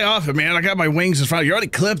lay off it, man. I got my wings in front of you. You already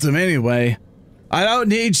clipped them anyway. I don't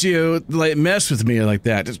need you to like mess with me like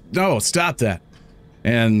that. No, stop that.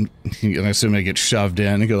 And I assume I get shoved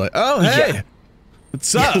in and go like, "Oh, hey, yeah.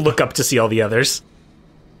 What's up?" Look up to see all the others.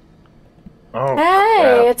 Oh,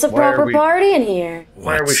 Hey, it's a proper party in here.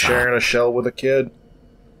 Why are we sharing a shell with a kid?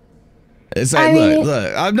 It's like,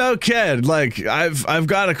 look, I'm no kid. Like, I've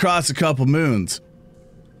got across a couple moons.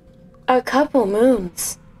 A couple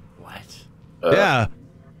moons. What? Yeah.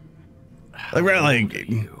 Like, we're like,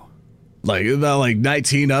 Like about like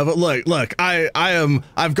 19 of it. Look,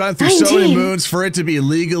 I've gone through so many moons for it to be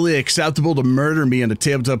legally acceptable to murder me in a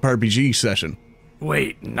tabletop RPG session.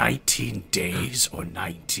 Wait, 19 days or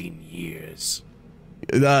 19 years?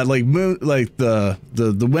 Like moon, like the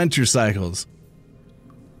winter cycles.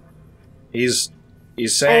 He's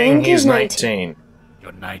saying he's 19.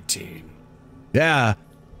 You're 19. Yeah.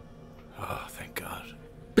 Oh, thank God.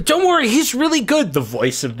 But don't worry, he's really good. The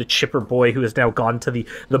voice of the chipper boy who has now gone to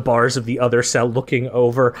the bars of the other cell looking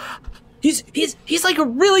over. He's like a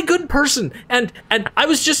really good person. And I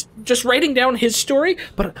was just writing down his story,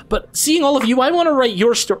 but seeing all of you, I want to write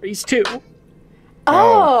your stories too.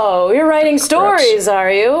 Oh, you're writing stories,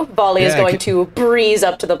 are you? Valli is going to breeze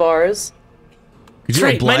up to the bars. Could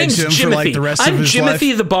you My name's him Jimothy. for like the rest I'm of his Jimothy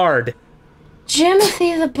life? the Bard.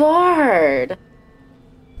 Jimothy the Bard.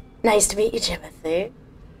 Nice to meet you, Jimothy.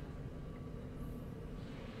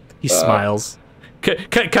 He smiles,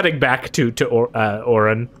 cutting back to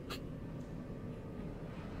Oran.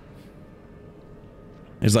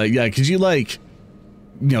 He's like, yeah, could you like,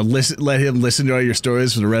 let him listen to all your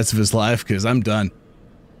stories for the rest of his life? Because I'm done.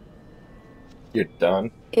 You're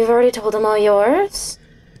done? You've already told him all yours?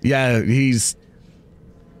 Yeah,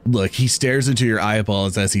 look, he stares into your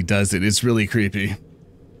eyeballs as he does it. It's really creepy.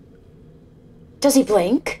 Does he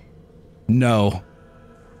blink? No.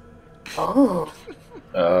 Oh.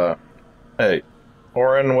 Hey,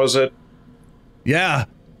 Oran, was it? Yeah.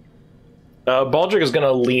 Baldric is going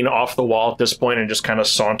to lean off the wall at this point and just kind of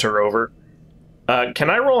saunter over. Can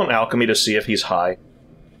I roll an alchemy to see if he's high?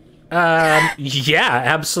 Yeah,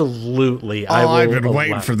 absolutely. I've been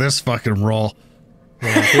waiting for this fucking roll.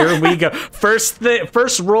 Yeah, here we go. First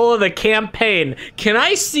roll of the campaign. Can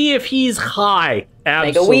I see if he's high?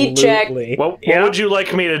 Absolutely. Make a weed check. What would you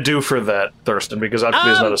like me to do for that, Thurston? Because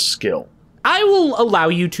alchemy is not a skill. I will allow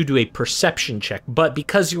you to do a perception check, but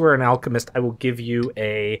because you are an alchemist, I will give you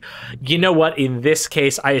a... You know what? In this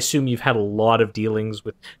case, I assume you've had a lot of dealings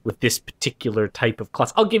with this particular type of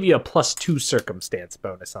class. I'll give you a +2 circumstance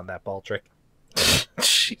bonus on that, Baldric.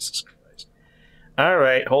 Jesus Christ. All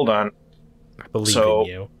right, hold on. I believe in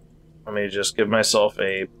you. Let me just give myself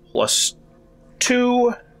a +2.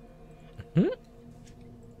 Mm-hmm.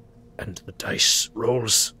 And the dice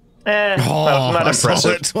rolls. Not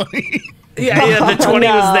impressive. 20. Yeah, the 20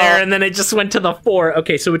 was there, and then it just went to the 4.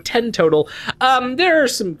 Okay, so a 10 total. There are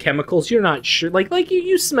some chemicals. You're not sure. Like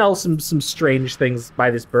you smell some strange things by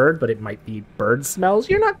this bird, but it might be bird smells.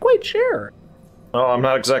 You're not quite sure. Oh, I'm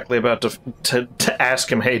not exactly about to ask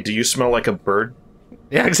him, hey, do you smell like a bird?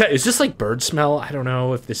 Yeah, exactly. Is this like bird smell? I don't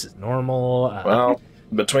know if this is normal. Well,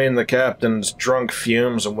 between the captain's drunk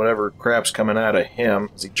fumes and whatever crap's coming out of him,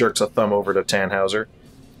 as he jerks a thumb over to Tannhauser,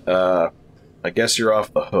 I guess you're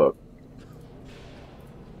off the hook.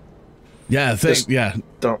 Yeah,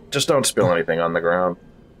 Don't spill anything on the ground.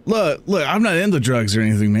 Look, I'm not into drugs or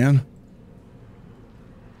anything, man.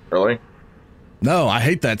 Really? No, I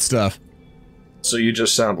hate that stuff. So you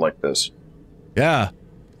just sound like this. Yeah. Is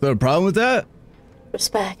there a problem with that?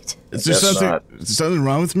 Respect. Is there something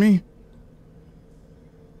wrong with me?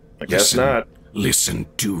 I guess not. Listen,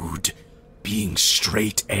 dude. Being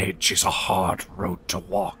straight edge is a hard road to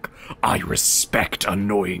walk. I respect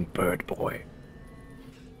annoying bird boy.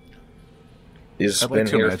 He's been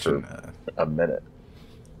here for a minute.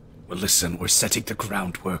 Well, listen, we're setting the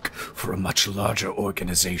groundwork for a much larger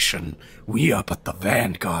organization. We are but the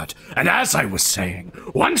vanguard. And as I was saying,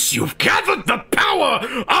 once you've gathered the power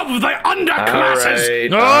of the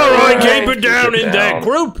underclasses... All right, keep it down in there.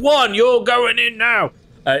 Group 1, you're going in now.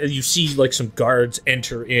 You see, like, some guards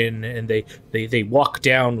enter in, and they walk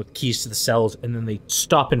down with keys to the cells, and then they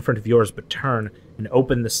stop in front of yours, but turn and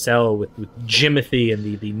open the cell with Jimothy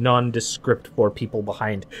and the nondescript 4 people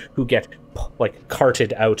behind who get, like,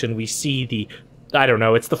 carted out, and we see I don't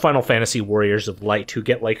know, it's the Final Fantasy Warriors of Light who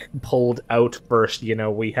get, like, pulled out first. You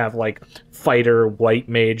know, we have, like, Fighter, White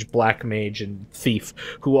Mage, Black Mage, and Thief,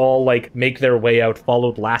 who all, like, make their way out,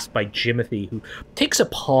 followed last by Jimothy, who takes a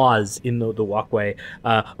pause in the walkway,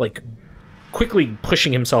 like, quickly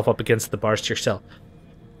pushing himself up against the bars to your cell.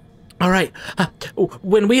 All right,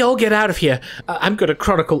 when we all get out of here, I'm gonna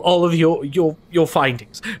chronicle all of your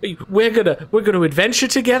findings. We're gonna adventure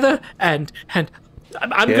together, and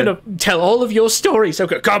I'm gonna tell all of your stories.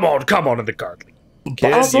 Okay, come on, in the guard.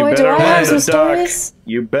 Kid, oh boy, do I have some stories?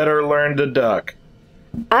 You better learn to duck.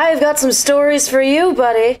 I've got some stories for you,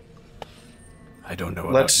 buddy. I don't know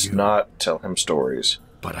about Let's you, not tell him stories.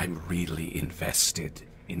 but I'm really invested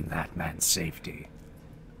in that man's safety.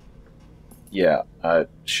 Yeah,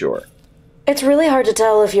 sure. It's really hard to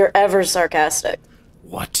tell if you're ever sarcastic.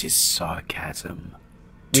 What is sarcasm?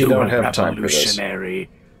 We To don't a have time for this. revolutionary.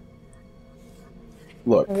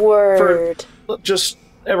 Look. Word. Just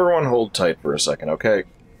everyone hold tight for a second, okay?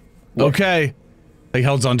 Look. Okay. He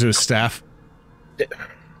holds onto his staff.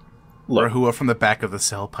 Look. Rehua from the back of the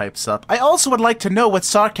cell pipes up. I also would like to know what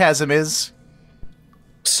sarcasm is.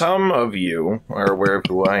 Some of you are aware of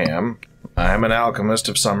who I am. I'm an alchemist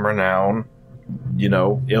of some renown. You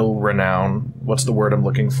know, ill renown. What's the word I'm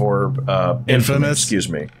looking for? Infamous. Excuse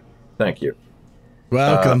me. Thank you.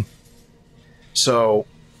 Welcome. So,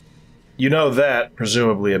 you know that,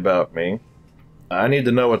 presumably, about me. I need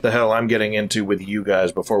to know what the hell I'm getting into with you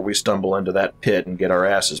guys before we stumble into that pit and get our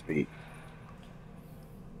asses beat.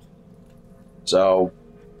 So,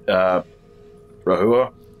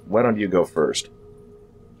 Rehua, why don't you go first?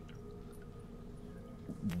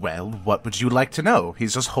 Well, what would you like to know?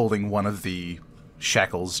 He's just holding one of the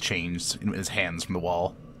shackles chains in his hands from the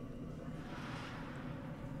wall.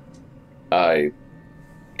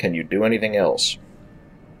 Can you do anything else?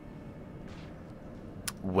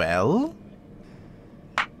 Well,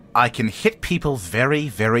 I can hit people very,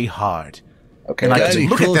 very hard. Okay. And I Got can any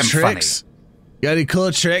look cool at them tricks? Got any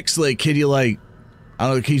cool tricks? Like, can you, like, I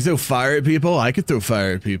don't know, can you throw fire at people? I could throw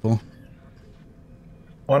fire at people.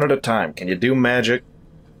 One at a time. Can you do magic?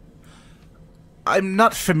 I'm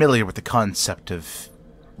not familiar with the concept of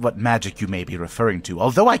what magic you may be referring to,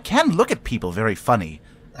 although I can look at people very funny,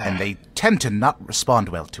 and they tend to not respond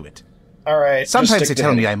well to it. Alright. Sometimes they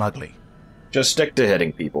tell me I'm ugly. Just stick to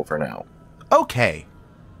hitting people for now. Okay.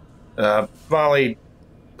 Valli,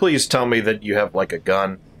 please tell me that you have, like, a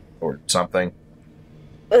gun or something.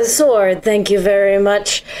 A sword, thank you very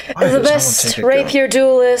much. Why The does no best one take a rapier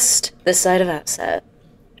duelist this side of Outset.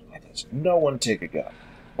 Why does no one take a gun?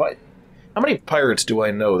 What? How many pirates do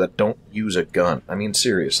I know that don't use a gun? I mean,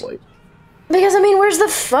 seriously. Because, I mean, where's the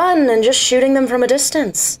fun in just shooting them from a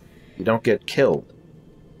distance? You don't get killed.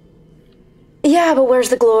 Yeah, but where's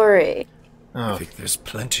the glory? I think there's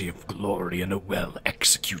plenty of glory in a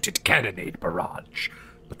well-executed cannonade barrage,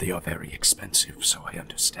 but they are very expensive, so I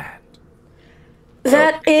understand.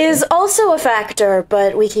 That is also a factor,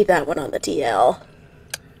 but we keep that one on the DL.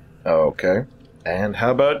 Okay. And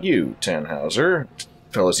how about you, Tannhauser?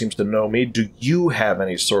 Fella seems to know me. Do you have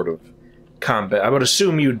any sort of combat? I would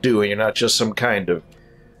assume you do, and you're not just some kind of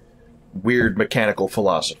weird mechanical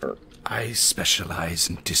philosopher. I specialize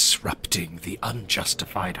in disrupting the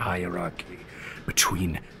unjustified hierarchy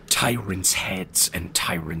between tyrants' heads and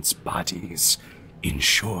tyrants' bodies. In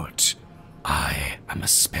short, I am a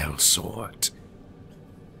spell sword.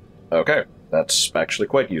 Okay, that's actually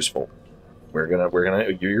quite useful. You're gonna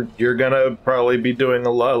probably be doing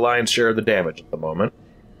a lion's share of the damage at the moment.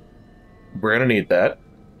 We're gonna need that.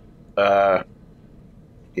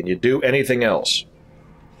 Can you do anything else?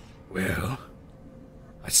 Well,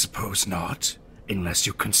 I suppose not, unless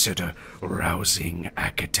you consider rousing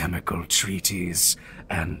academical treaties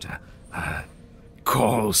and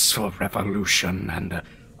calls for revolution, and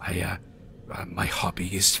my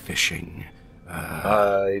hobby is fishing.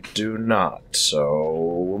 I do not, so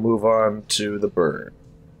we'll move on to the bird.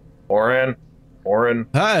 Oran?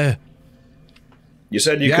 Hi. You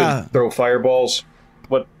said you could throw fireballs?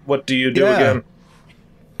 What do you do again?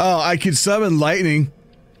 Oh, I could summon lightning.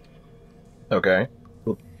 Okay.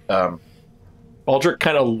 Baldric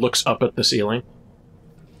kind of looks up at the ceiling.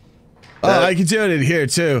 Oh, I can do it in here,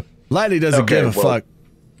 too. Lightning doesn't give a fuck.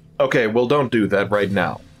 Okay, well, don't do that right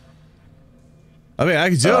now. I mean, I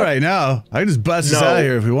can do it right now. I can just bust us out of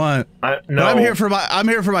here if we want. No. But I'm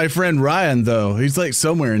here for my friend Ryan, though. He's like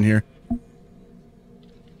somewhere in here.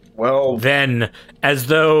 Well, Then, as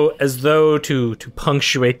though to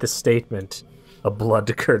punctuate the statement, a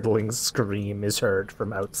blood-curdling scream is heard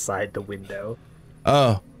from outside the window.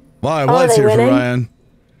 Oh, well, I was here winning? for Ryan.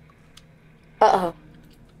 Uh-oh.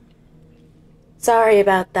 Sorry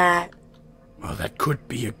about that. Well, that could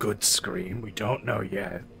be a good scream. We don't know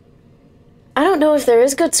yet. I don't know if there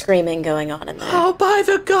is good screaming going on in there. Oh, by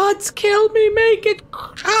the gods, kill me, make it...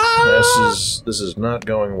 this is not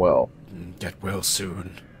going well. Get well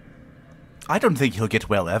soon. I don't think he'll get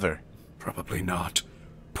well ever. Probably not.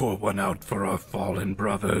 Pour one out for our fallen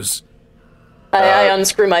brothers. I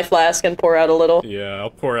unscrew my flask and pour out a little. Yeah, I'll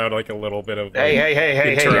pour out like a little bit of. Hey!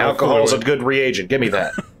 Alcohol's a good reagent. Give me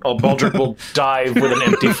that. Oh, Baldric will dive with an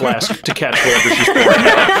empty flask to catch whatever she's pouring.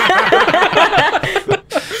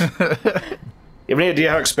 You have any idea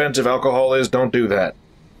how expensive alcohol is? Don't do that.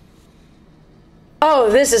 Oh,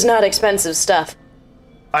 this is not expensive stuff.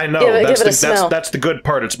 I know. Give it a smell. That's the good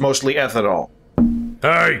part. It's mostly ethanol.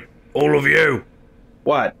 Hey, all of you!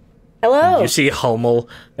 What? Hello. You see Hummel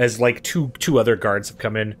as like two other guards have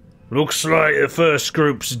come in. Looks like the first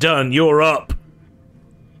group's done. You're up.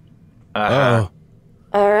 Oh.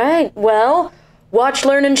 All right. Well, Watch,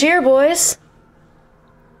 learn, and cheer, boys.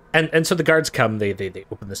 And so the guards come, they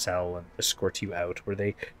open the cell and escort you out, where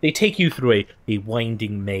they take you through a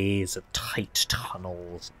winding maze of tight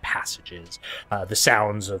tunnels, passages. The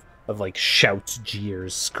sounds of like shouts,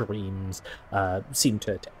 jeers, screams seem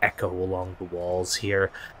to echo along the walls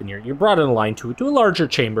here. And you're brought in a line to a larger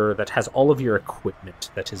chamber that has all of your equipment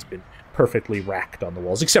that has been perfectly racked on the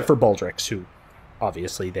walls, except for Baldric's, who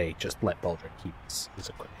obviously they just let Baldric keep his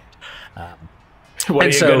equipment. What are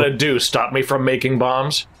you gonna do? Stop me from making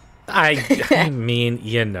bombs? I mean,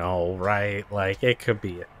 you know, right? Like, it could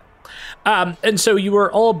be. And so you were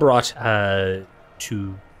all brought to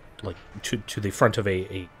the front of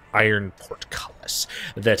a iron portcullis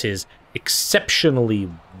that is exceptionally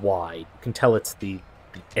wide. You can tell it's the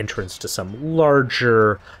entrance to some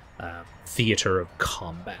larger theater of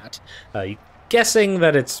combat. Guessing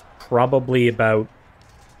that it's probably about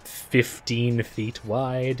 15 feet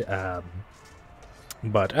wide.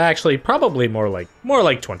 But actually, probably more like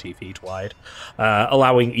 20 feet wide,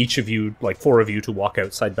 allowing each of you, like 4 of you, to walk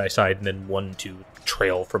out side by side, and then 1 to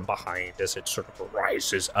trail from behind as it sort of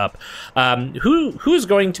rises up. Who's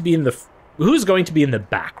going to be in the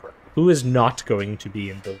back row? Who is not going to be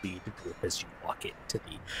in the lead group as you walk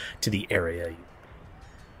into the area you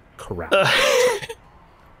corral?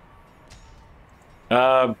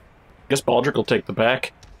 Guess Baldric will take the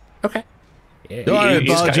back. Okay. All right,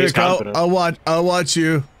 Baldric, I'll watch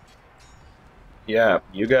you. Yeah,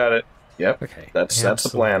 you got it. Yep. Okay. That's the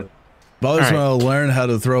plan. Baldric's want to learn how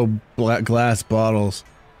to throw glass bottles.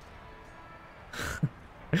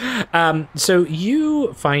 So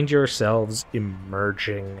you find yourselves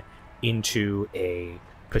emerging into a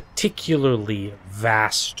particularly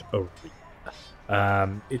vast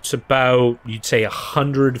arena. It's about, you'd say,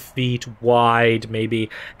 100 feet wide, maybe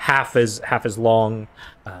half as long,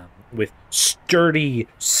 with sturdy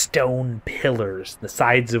stone pillars, the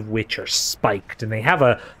sides of which are spiked, and they have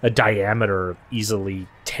a diameter of easily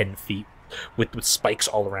 10 feet with spikes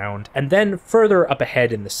all around. And then further up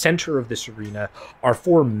ahead in the center of this arena are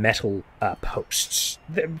 4 metal posts.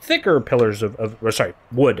 Thicker pillars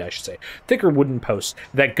wood, I should say. Thicker wooden posts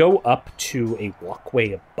that go up to a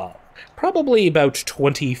walkway above. Probably about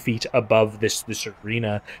 20 feet above this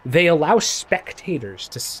arena. They allow spectators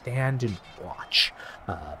to stand and watch.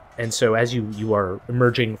 And so as you are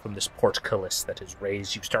emerging from this portcullis that is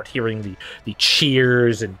raised, you start hearing the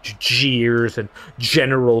cheers and jeers and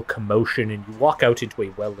general commotion, and you walk out into a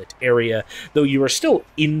well-lit area, though you are still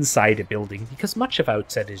inside a building, because much of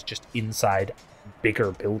Outset is just inside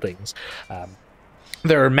bigger buildings.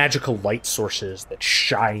 There are magical light sources that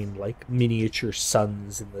shine like miniature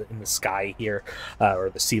suns in the sky here,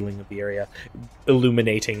 or the ceiling of the area,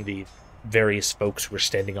 illuminating the various folks who are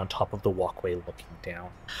standing on top of the walkway looking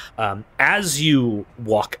down. As you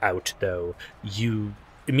walk out, though, you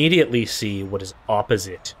immediately see what is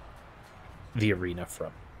opposite the arena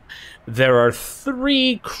from. There are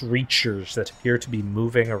 3 creatures that appear to be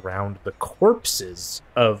moving around the corpses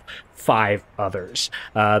of 5 others.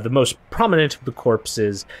 The most prominent of the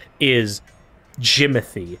corpses is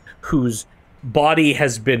Jimothy, whose body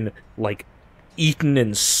has been, like, eaten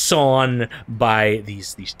and sawn by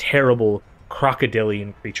these terrible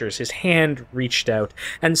crocodilian creatures. His hand reached out,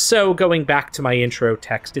 and so, going back to my intro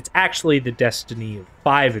text, it's actually the destiny of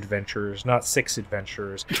 5 adventurers, not 6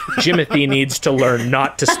 adventurers. Jimothy needs to learn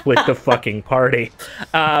not to split the fucking party.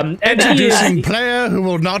 Introducing player who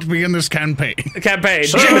will not be in this campaign.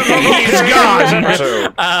 Jimothy is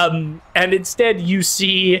gone! And instead you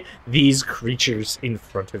see these creatures in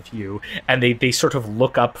front of you, and they sort of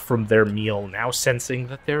look up from their meal, now sensing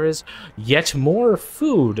that there is yet more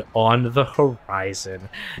food on the horizon.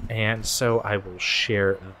 And so I will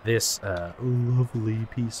share this lovely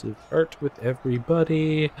piece of art with everybody.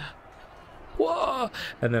 Whoa.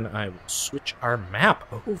 And then I will switch our map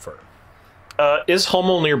over. Is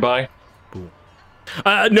Hummel nearby? Boom.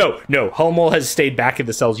 No. Hummel has stayed back in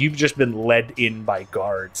the cells. You've just been led in by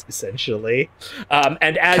guards, essentially.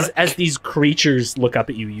 And as these creatures look up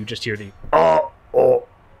at you, you just hear the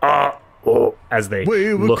as they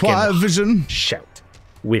we look require and vision. Shout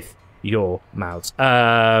with your mouths.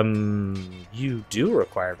 You do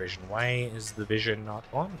require vision. Why is the vision not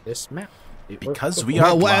on this map? Because we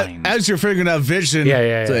are blind. As you're figuring out vision,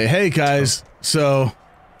 say, hey guys, so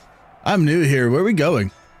I'm new here. Where are we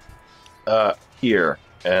going? Here.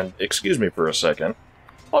 And excuse me for a second.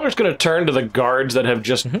 I'm just going to turn to the guards that have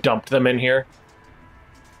just dumped them in here.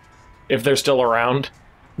 If they're still around.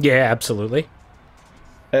 Yeah, absolutely.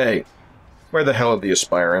 Hey, where the hell are the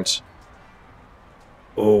aspirants?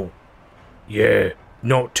 Oh, yeah,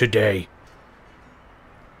 not today.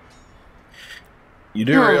 You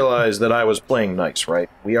do realize that I was playing nice, right?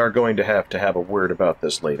 We are going to have a word about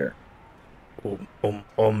this later.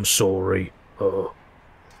 I'm sorry.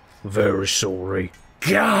 Very sorry.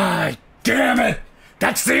 God damn it!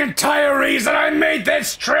 That's the entire reason I made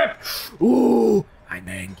this trip! Ooh, I'm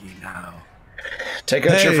angry now. Take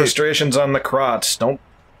out your frustrations on the Krots. Don't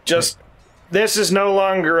just... This is no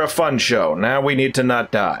longer a fun show. Now we need to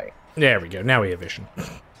not die. There we go. Now we have vision.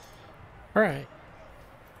 All right.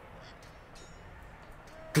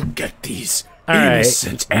 To get these right.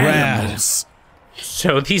 innocent animals.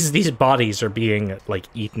 So these bodies are being like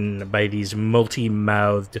eaten by these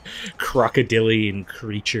multi-mouthed crocodilian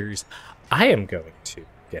creatures. I am going to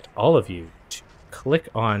get all of you to click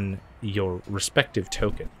on your respective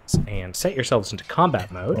tokens and set yourselves into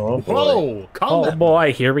combat mode. Whoa! Combat. Oh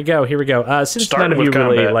boy, here we go. Since Starting none of you with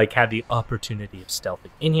really combat. like had the opportunity of stealthing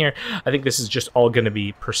in here, I think this is just all going to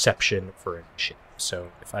be perception for initiative.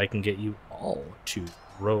 So if I can get you all to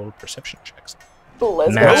roll perception checks.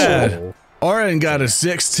 Let's Now, Oran got a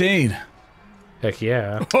 16. heck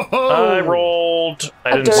yeah. I rolled. I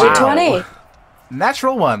A didn't dirty see 20.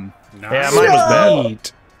 Natural one. Yeah, mine was bad.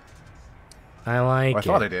 Sweet. I like Oh, I it.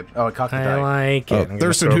 thought I did. Oh, I cocked the I die. like it. Oh, I'm gonna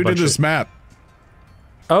Thurston, throw a who did bunch this of- map?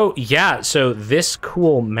 Oh, yeah. So this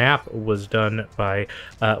cool map was done by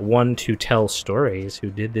One to Tell Stories, who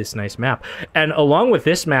did this nice map. And along with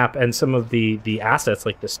this map and some of the assets,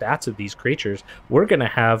 like the stats of these creatures, we're going to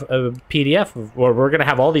have a PDF, or we're going to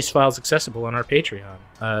have all these files accessible on our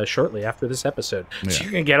Patreon shortly after this episode. So Yeah.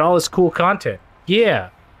 you're going to get all this cool content.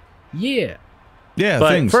 Yeah. Yeah, But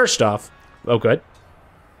things. first off, oh, good.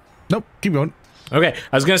 Nope, keep going. Okay,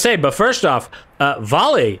 I was gonna say, but first off,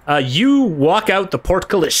 Valli, you walk out, the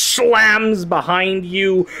portcullis slams behind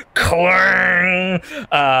you, clang,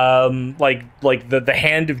 like the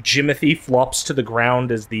hand of Jimothy flops to the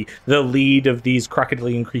ground as the lead of these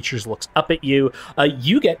crocodilian creatures looks up at you.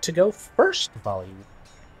 You get to go first, Valli.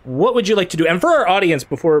 What would you like to do? And for our audience,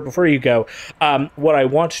 before you go, what I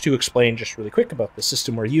want to explain just really quick about the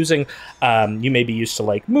system we're using, you may be used to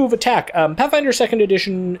like move, attack. Pathfinder 2nd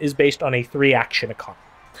Edition is based on a 3-action economy.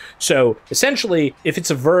 So essentially, if it's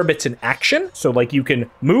a verb, it's an action. So like you can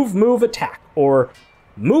move, attack, or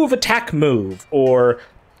move, attack, move, or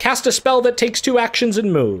cast a spell that takes 2 actions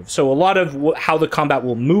and move. So a lot of how the combat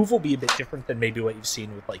will move will be a bit different than maybe what you've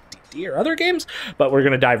seen with like D&D or other games, but we're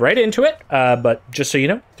going to dive right into it. But just so you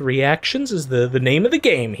know, 3 actions is the name of the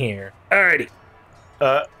game here. Alrighty.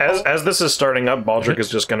 As this is starting up, Baldric is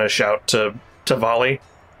just going to shout to Valli.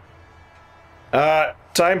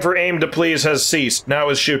 Time for aim to please has ceased. Now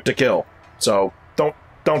is shoot to kill. So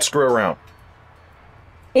don't screw around.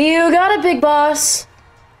 You got it, big boss.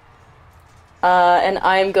 And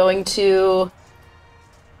I'm going to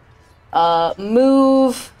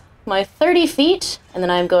move my 30 feet, and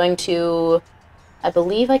then I'm going to, I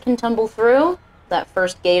believe I can tumble through that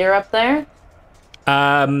first gator up there.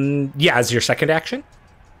 Yeah, as your second action?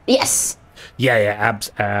 Yes. Yeah,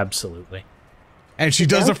 absolutely. And she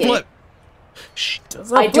does a Okay. flip. She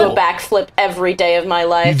does I do a backflip every day of my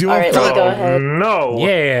life. You do a All right, flip? let's go ahead. No.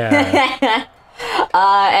 Yeah.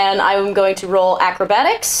 And I'm going to roll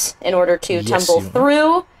acrobatics in order to Yes, tumble you are.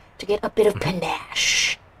 through to get a bit of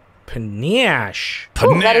panache. Panache.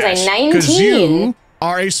 Ooh, that is a 19. Because you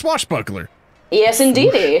are a swashbuckler. Yes,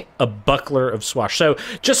 indeedy. A buckler of swash. So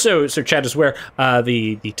just so Chad is aware,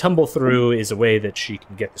 the tumble through is a way that she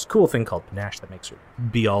can get this cool thing called panache that makes her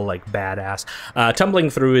be all like badass. Tumbling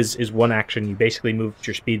through is one action. You basically move at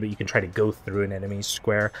your speed, but you can try to go through an enemy's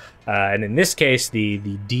square. And in this case, the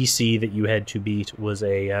DC that you had to beat was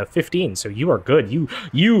a 15. So you are good.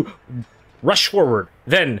 You rush forward,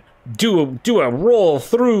 then do a roll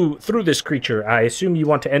through this creature. I assume you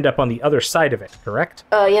want to end up on the other side of it, correct?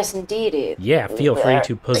 Yes, indeedy. Yeah, feel free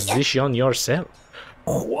to position yourself.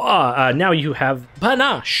 Now you have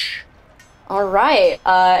panache. All right,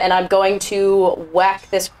 and I'm going to whack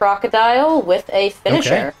this crocodile with a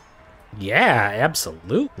finisher. Okay. Yeah,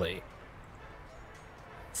 absolutely.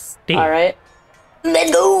 Steve. All right.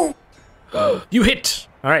 Let's go. You hit.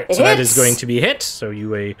 All right, It so that hits. is going to be a hit. So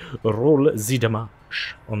you roll the damage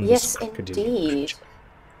on Yes, this crocodile. indeed.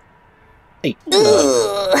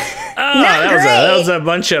 That was a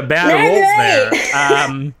bunch of bad Not rolls great.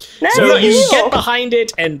 there. So Not you cool. get behind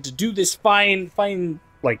it and do this fine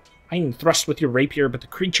thrust with your rapier, but the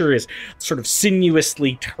creature is sort of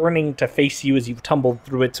sinuously turning to face you as you've tumbled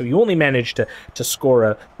through it. So you only manage to score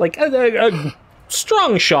a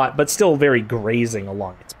strong shot, but still very grazing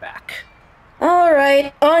along its back. All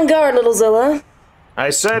right, on guard, little Zilla.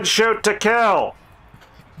 I said shoot to kill.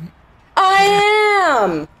 I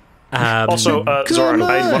am. Also, Zoran,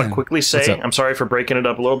 I want to quickly What's say, up? I'm sorry for breaking it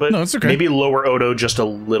up a little bit. No, it's okay. Maybe lower Odo just a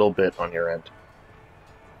little bit on your end.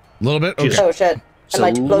 A little bit? Okay. Oh shit. It's Am I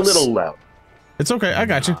a too close? little loud. It's okay. I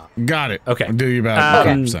got you. Got it. Okay. I'll do you about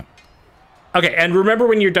 100%. Okay, and remember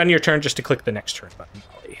when you're done your turn, just to click the next turn button,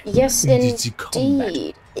 Valli. Yes,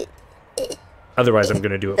 indeed. Otherwise, I'm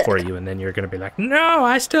going to do it for you, and then you're going to be like, "No,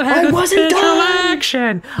 I still have I a wasn't special done!"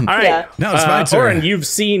 action." All right, Yeah. Now it's my turn. Oran, you've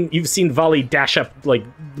seen Valli dash up, like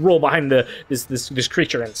roll behind this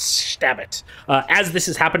creature and stab it. As this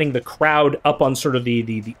is happening, the crowd up on sort of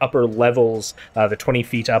the upper levels, the 20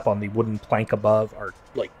 feet up on the wooden plank above, are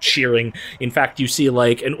like cheering. In fact, you see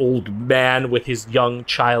like an old man with his young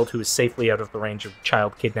child who is safely out of the range of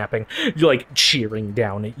child kidnapping, like cheering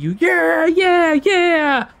down at you. Yeah, yeah,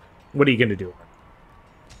 yeah. What are you gonna do?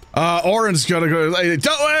 Oran's gonna go, like,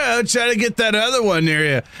 don't worry, I'll try to get that other one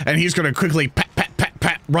near you. And he's gonna quickly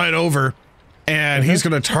pat right over. And he's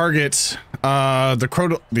gonna target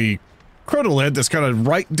the Crotolid that's kind of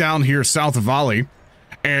right down here south of Valli.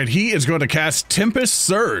 And he is going to cast Tempest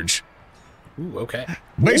Surge. Ooh, okay.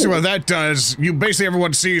 Basically what that does,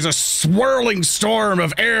 everyone sees a swirling storm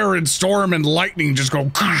of air and storm and lightning just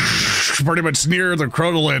go pretty much near the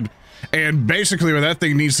Crotolid. And basically what that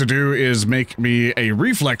thing needs to do is make me a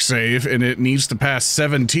reflex save, and it needs to pass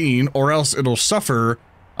 17, or else it'll suffer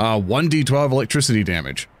 1d12 electricity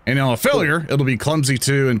damage. And on a failure, it'll be clumsy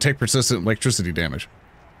 2 and take persistent electricity damage.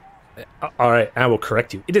 All right, I will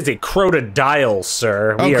correct you. It is a crocodile,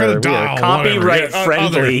 sir. Oh, We are crocodile, copyright whatever.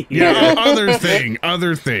 friendly.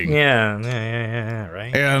 Other thing. Yeah,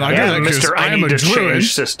 right. And I Yeah, do that because Mr. I I'm a need to druid.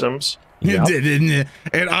 change systems. Yep.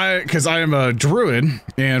 And because I am a druid,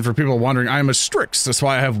 and for people wondering, I'm a Strix. That's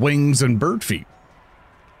why I have wings and bird feet.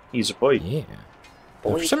 He's a boy. Yeah.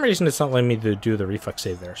 Well, for some reason, it's not letting me to do the reflex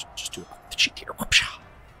save there, so I'll just do the cheat here. Whoopsha.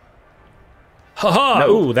 Ha-ha!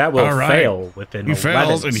 No. Ooh, that will All right. fail within He 11,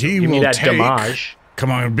 fails, and so he give me will that take- damage. Come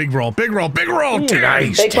on, big roll. Ooh, 10.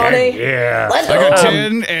 nice. Big 10, money. Yeah. Let's I got go.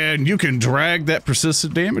 10, and you can drag that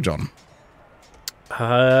persistent damage on him.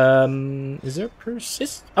 Is there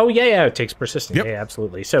persist? Oh yeah, it takes persistent. Yep. Yeah,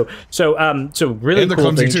 absolutely. So really And the cool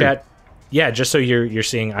clumsy thing, too. chat. Yeah, just so you're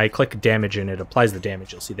seeing, I click damage and it applies the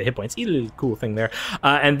damage. You'll see the hit points. Really cool thing there.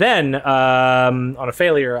 And then on a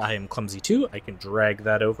failure, I am clumsy 2. I can drag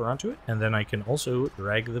that over onto it, and then I can also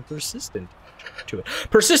drag the persistent to it.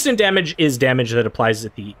 Persistent damage is damage that applies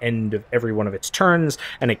at the end of every one of its turns,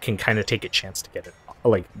 and it can kind of take a chance to get it,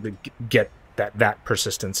 like get that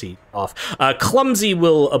persistency off. Clumsy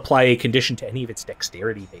will apply a condition to any of its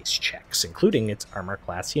dexterity-based checks, including its armor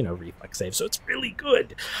class, reflex save. So it's really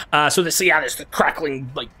good. So this, there's the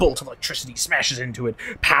crackling like bolt of electricity smashes into it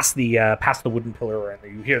past the wooden pillar,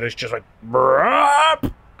 and you hear this just like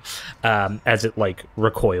brrrp, as it like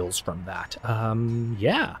recoils from that.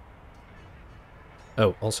 Yeah.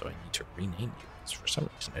 Oh, also I need to rename you, because for some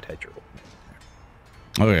reason it had your old name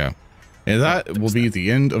there. Oh, yeah. And that will be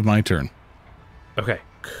the end of my turn. Okay.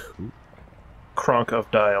 Kronk of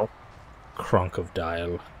Dial. Kronk of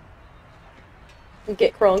Dial.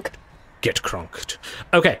 Get crunk. Get cronked.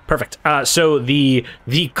 Okay, perfect. So the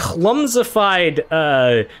clumsified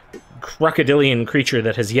crocodilian creature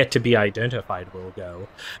that has yet to be identified will go.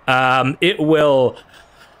 It will.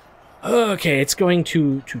 Okay, it's going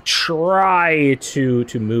to try to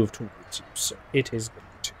move towards you. So it is going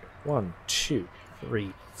to go 1, 2,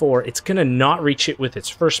 3, 4. It's going to not reach it with its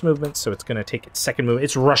first movement, so it's going to take its second movement.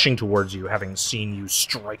 It's rushing towards you, having seen you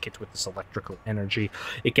strike it with this electrical energy.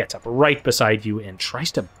 It gets up right beside you and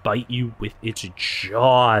tries to bite you with its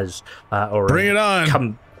jaws. Or Bring it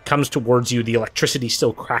on. Comes towards you, the electricity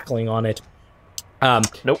still crackling on it.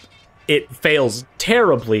 Nope. It fails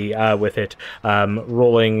terribly with it,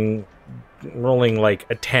 rolling like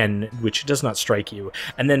a 10, which does not strike you.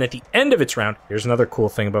 And then at the end of its round, here's another cool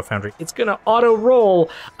thing about Foundry. It's going to auto roll.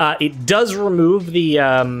 It does remove the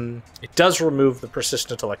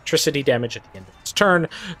persistent electricity damage at the end of its turn,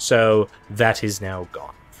 so that is now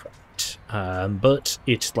gone from it. But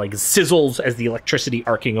it like sizzles as the electricity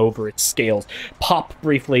arcing over its scales pop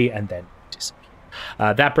briefly and then disappear.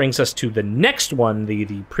 That brings us to the next one, the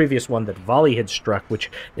previous one that Valli had struck, which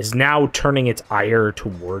is now turning its ire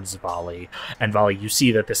towards Valli. And Valli, you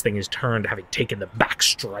see that this thing is turned, having taken the back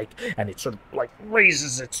strike, and it sort of like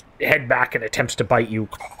raises its head back and attempts to bite you.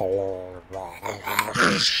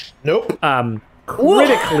 Nope.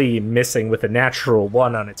 Critically missing with a natural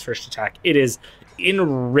 1 on its first attack. It is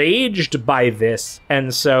enraged by this,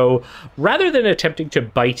 and so rather than attempting to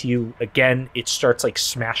bite you again, it starts like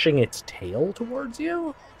smashing its tail towards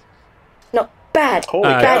you. No. Bad. Holy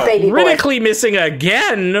bad cow. baby boy. Critically missing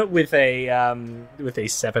again with a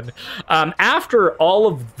 7. After all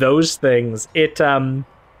of those things, it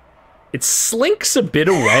slinks a bit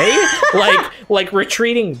away, like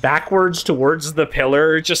retreating backwards towards the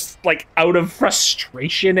pillar, just like out of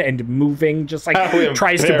frustration and moving, just like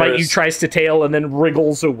tries to bite you, tries to tail, and then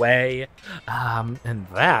wriggles away. And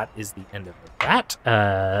that is the end of that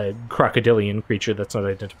crocodilian creature that's not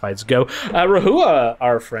identified. Go, Rehua,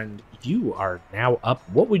 our friend. You are now up.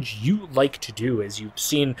 What would you like to do as you've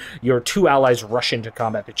seen your 2 allies rush into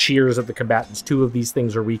combat? The cheers of the combatants. 2 of these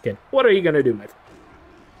things are weakened. What are you going to do, my friend?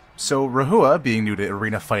 So Rehua, being new to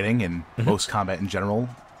arena fighting and most combat in general,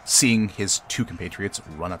 seeing his 2 compatriots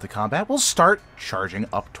run out to combat, will start charging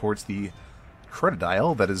up towards the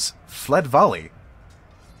crocodile that has fled Valli.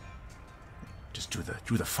 Just do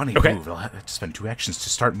the funny move. I'll have to spend 2 actions to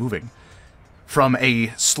start moving. From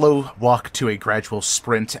a slow walk to a gradual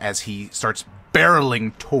sprint as he starts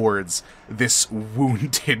barreling towards this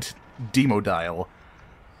wounded Demodile.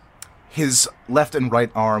 His left and right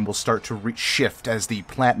arm will start to shift as the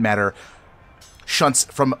plant matter shunts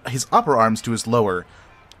from his upper arms to his lower,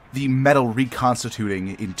 the metal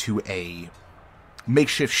reconstituting into a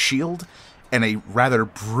makeshift shield and a rather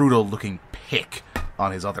brutal-looking pick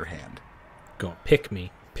on his other hand. Go pick me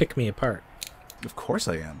apart. Of course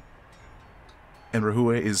I am. And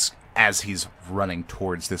Rehua is, as he's running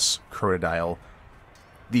towards this crocodile,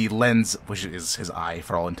 the lens, which is his eye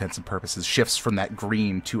for all intents and purposes, shifts from that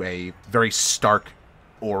green to a very stark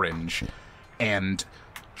orange and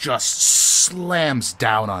just slams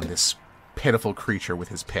down on this pitiful creature with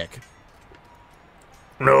his pick.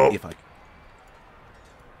 No. There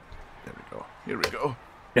we go. Here we go.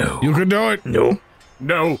 No. You can do it. No.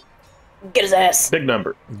 No. Get his ass. Big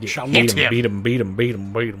number. Shall Beat not him.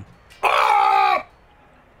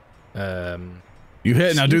 You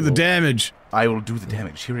hit, now do the damage. I will do the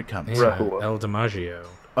damage. Here it comes. Rehua. El DiMaggio.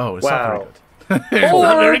 Oh, it's Wow. not very good. It's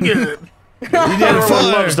not very good. You did Everyone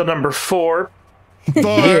fire. loves the number 4.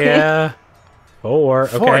 Yeah. 4.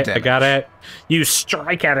 Four Okay, I damage. got it. You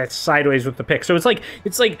strike at it sideways with the pick. So it's like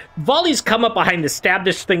Volley's come up behind this, stabbed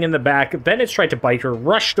this thing in the back, then it's tried to bite her,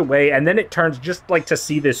 rushed away, and then it turns just like to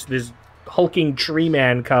see this hulking tree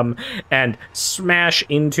man come and smash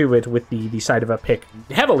into it with the side of a pick,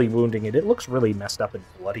 heavily wounding it. It looks really messed up and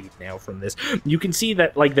bloodied now from this. You can see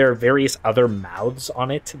that like there are various other mouths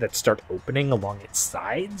on it that start opening along its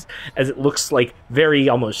sides as it looks like very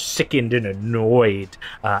almost sickened and annoyed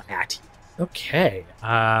at you. Okay,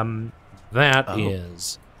 that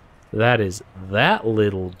is that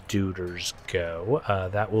little duder's go.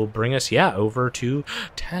 That will bring us over to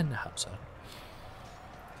Tannhauser.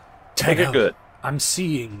 Take it good. I'm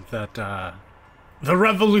seeing that the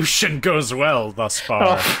revolution goes well thus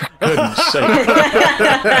far. For goodness sake.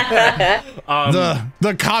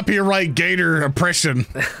 The copyright gator oppression.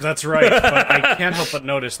 That's right, but I can't help but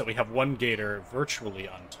notice that we have one gator virtually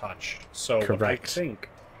untouched. So what I Correct. think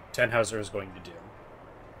Tannhauser is going to do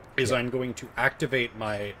is I'm going to activate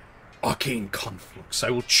my arcane conflux. I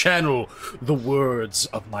will channel the words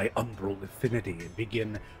of my umbral affinity and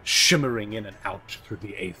begin shimmering in and out through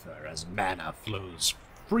the aether as mana flows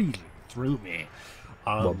freely through me.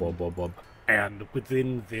 And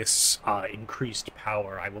within this increased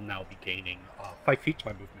power, I will now be gaining 5 feet to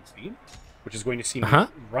my movement speed, which is going to see me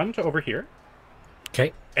run to over here.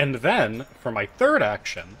 Okay. And then, for my third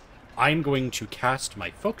action, I'm going to cast my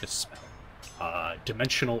focus spell,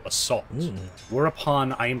 Dimensional Assault,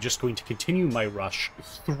 whereupon I am just going to continue my rush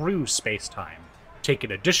through space-time, take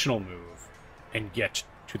an additional move, and get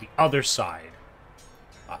to the other side.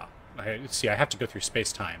 I have to go through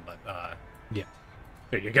space-time, but Yeah.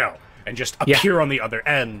 there you go. And just appear on the other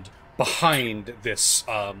end, behind this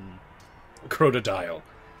crocodile.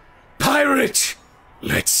 Pirate!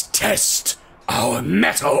 Let's test our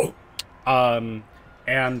metal!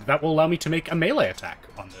 And that will allow me to make a melee attack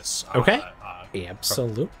on this.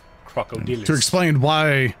 Absolute. Crocodilus. To explain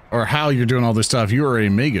why or how you're doing all this stuff, you are a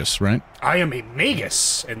Magus, right? I am a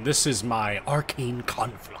Magus, and this is my arcane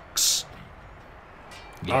conflux.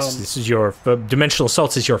 Yes, this is your Dimensional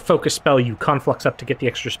Assault is your focus spell. You conflux up to get the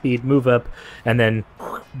extra speed, move up, and then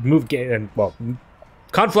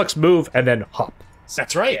conflux, move, and then hop.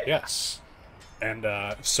 That's right. Yes. And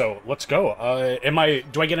so let's go.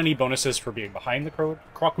 Do I get any bonuses for being behind the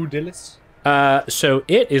crocodilus? So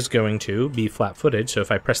it is going to be flat-footed. So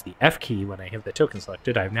if I press the F key when I have the token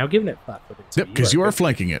selected, I've now given it flat-footed. So Yep, because you are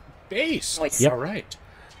flanking it. Base. Nice. Yep. All right.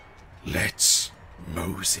 Let's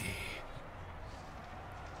mosey.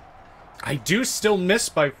 I do still miss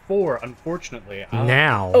by 4, unfortunately.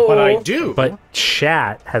 now. Oh. But I do. But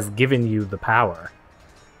chat has given you the power.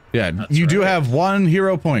 Yeah, That's you do right. have 1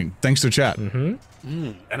 hero point, thanks to chat. And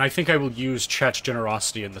I think I will use Chet's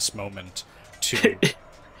generosity in this moment to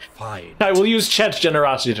fight. I will use Chet's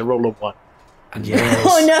generosity to roll a 1. Yes.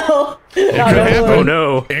 Oh no! It Not could a happen. one. Oh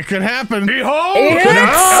no. It could happen. Behold!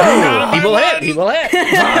 Yes! He will hit. He will hit.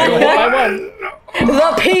 I won.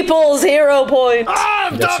 The people's hero point. Ah,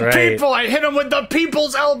 That's the right. people! I hit him with the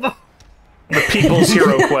people's elbow! The People's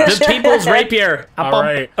Hero Quest. The people's rapier. Up, All up.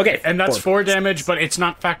 right. Okay. And that's 4. 4 damage, but it's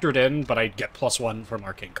not factored in, but I get +1 from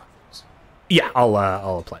Arcane Confidence. Yeah,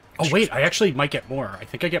 I'll apply. Oh, wait, I actually might get more. I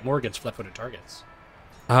think I get more against flat-footed targets.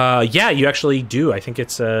 Yeah, you actually do. I think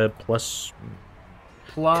it's a plus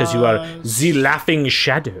because you are the laughing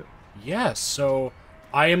shadow. Yes, so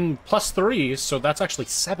I am +3, so that's actually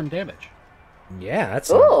 7 damage. Yeah,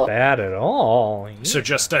 that's Ooh. not bad at all. So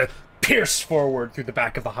just pierce forward through the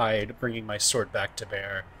back of the hide, bringing my sword back to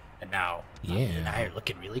bear, and now me and I are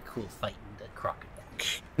looking really cool fighting the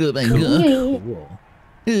crocodile. Cool.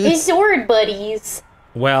 The sword buddies.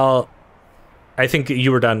 Well, I think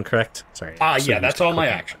you were done, correct? Sorry. Yeah, that's all my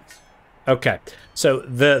actions. Okay, so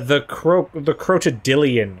the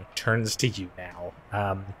crocodilian turns to you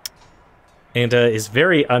now, and is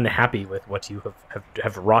very unhappy with what you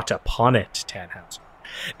have wrought upon it, Tannhauser.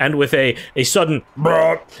 And with a sudden,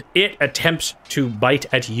 it attempts to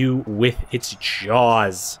bite at you with its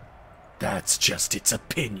jaws. That's just its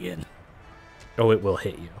opinion. Oh, it will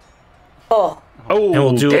hit you. Oh. Oh, And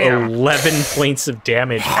will do damn. 11 points of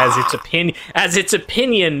damage as its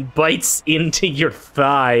opinion bites into your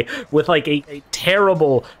thigh with like a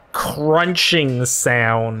terrible crunching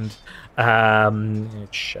sound.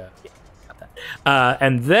 Which, yeah, got that.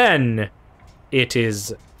 And then it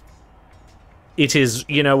is,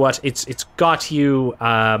 you know what? It's got you.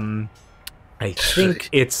 I think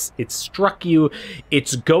it's struck you.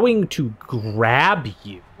 It's going to grab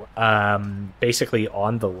you, basically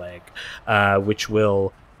on the leg, which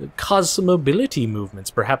will cause some mobility movements,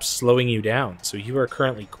 perhaps slowing you down. So you are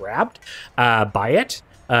currently grabbed by it,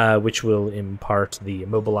 which will impart the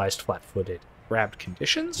immobilized, flat-footed, grabbed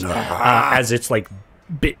conditions as it's like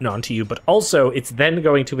bitten onto you. But also, it's then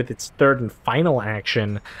going to, with its third and final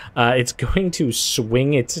action, it's going to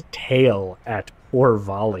swing its tail at poor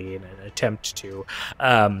Valli in an attempt to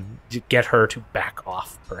get her to back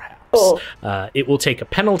off, perhaps. Oh. It will take a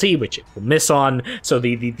penalty, which it will miss on, so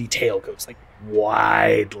the tail goes like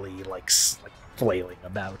widely, like flailing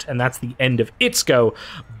about, and that's the end of its go.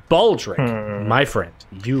 Baldric, my friend,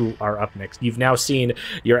 you are up next. You've now seen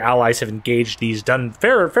your allies have engaged these, done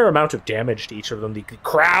fair amount of damage to each of them. The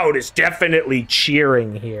crowd is definitely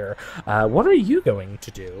cheering here. What are you going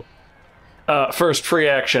to do? First free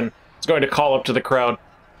action. It's going to call up to the crowd.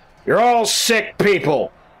 You're all sick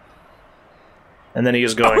people. And then he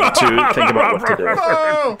is going to think about what to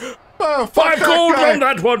do. Five gold on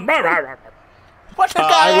that one.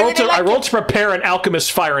 I rolled to prepare an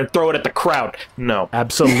alchemist fire and throw it at the crowd. No.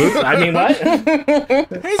 Absolutely. I mean, what?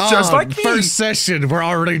 He's just like me. First session, we're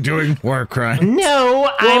already doing war crime. No,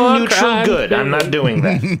 I'm War neutral crime good. I'm not doing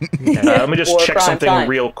that. Let me just War check crime something time.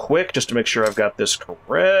 real quick just to make sure I've got this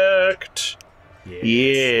correct.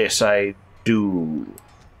 Yes, I do.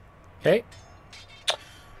 Okay.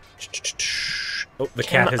 Oh, the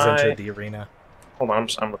cat has entered the arena. Hold on,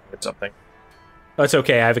 I'm looking at something. Oh, it's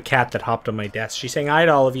okay. I have a cat that hopped on my desk. She's saying hi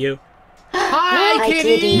to all of you. Hi,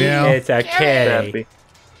 kitty. Meow. It's a kitty. Happy.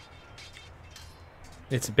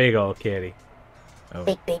 It's a big old kitty. Oh,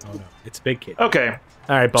 Big baby. oh no, it's a big kitty. Okay.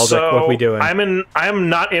 All right, Baldric, So what are we doing? I'm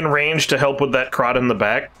not in range to help with that crowd in the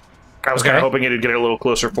back. I was kind of Okay. hoping it'd get a little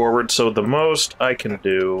closer forward, so the most I can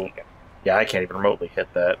do... Yeah, I can't even remotely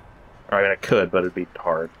hit that. Or, I mean, I could, but ituld be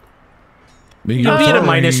hard. You'll be at a -2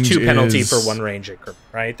 Range penalty is- for one range increment,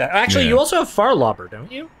 right? Actually, Yeah. you also have Far Lobber,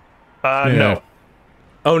 don't you? No.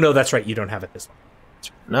 Oh, no, that's right. You don't have it this one.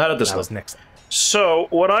 Not at this That was level. next. So,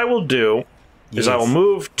 what I will do is I will Yes.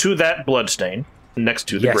 move to that bloodstain next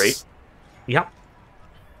to the Yes. grate, Yep.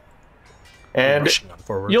 and Rushing on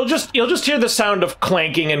forward. you'll just hear the sound of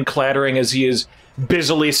clanking and clattering as he is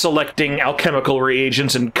busily selecting alchemical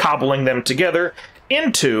reagents and cobbling them together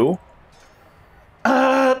into...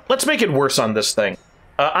 let's make it worse on this thing.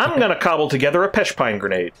 I'm gonna cobble together a peshpine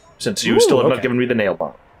grenade, since you Ooh, still have not okay. given me the nail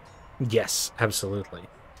bomb. Yes, absolutely.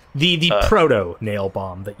 The proto nail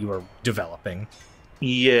bomb that you are developing.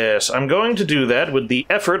 Yes, I'm going to do that with the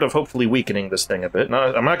effort of hopefully weakening this thing a bit.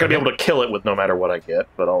 Now, I'm not going to be able to kill it with no matter what I get,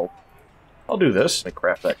 but I'll do this. Let me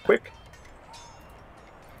craft that quick.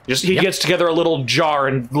 He gets together a little jar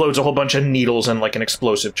and loads a whole bunch of needles and like an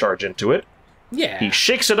explosive charge into it. Yeah. He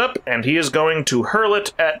shakes it up, and he is going to hurl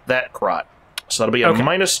it at that crot. So that'll be a Okay.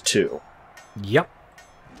 -2. Yep.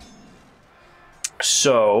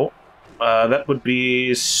 So, that would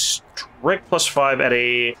be strength +5 at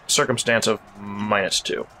a circumstance of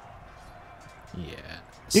 -2. Yeah.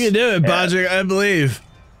 You can do it, Baldric, I believe.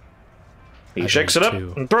 He shakes it up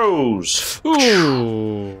and throws.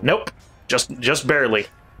 Ooh. Nope. Just barely.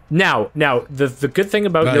 Now, the good thing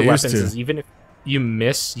about Not your used weapons to. is even if you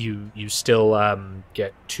miss, you still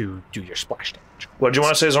get to do your splash damage. What do you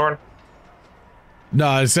want to say, Zoran?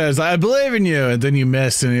 No, it says, I believe in you, and then you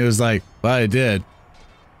missed, and he was like, well, I did.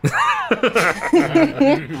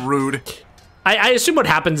 Rude. I assume what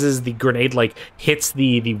happens is the grenade like hits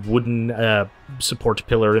the wooden support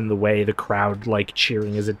pillar in the way, the crowd like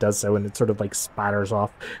cheering as it does so, and it sort of like spatters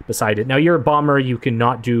off beside it. Now you're a bomber, you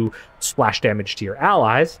cannot do splash damage to your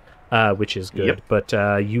allies, which is good, Yep. but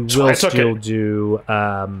you So will it's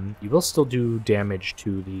still do damage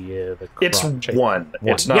to the It's crotch. one.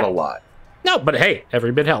 It's not Yeah. a lot. No, but hey,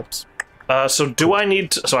 every bit helps. So do I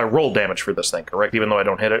need to... So I roll damage for this thing, correct? Even though I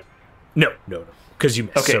don't hit it? No, because you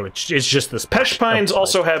missed. Okay. So it's just this. Pesh Pines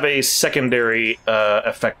also have a secondary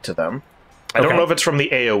effect to them. I don't Okay. know if it's from the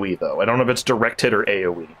AoE, though. I don't know if it's direct hit or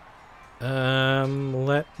AoE.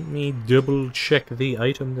 Let me double check the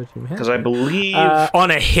item that you have. Because I believe...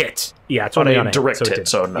 on a hit. Yeah, it's on only a on a direct hit, hit, it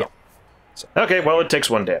so didn't. no. Yeah. Okay, well, it takes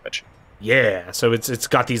 1 damage. Yeah, so it's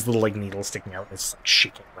got these little like needles sticking out. And it's like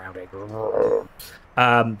shaking around it.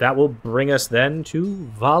 That will bring us then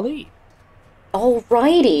to Valli.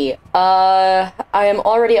 Alrighty. I am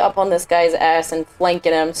already up on this guy's ass and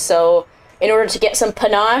flanking him, so in order to get some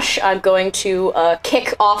panache, I'm going to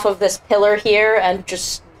kick off of this pillar here and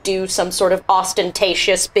just do some sort of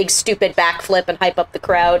ostentatious, big, stupid backflip and hype up the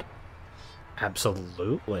crowd.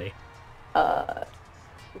 Absolutely.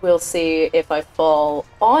 We'll see if I fall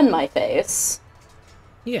on my face.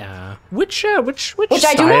 Yeah. Which I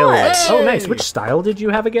style? do not. Oh, nice. Which style did you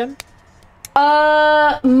have again?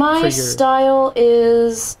 My For your- style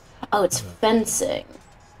is... Oh, it's fencing.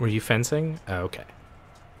 Were you fencing? Oh, okay.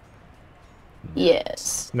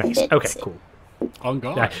 Yes. Nice. fencing. Okay, cool. On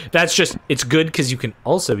guard. Yeah, that's just, it's good because you can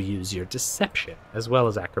also use your deception as well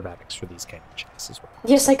as acrobatics for these kind of checks as well.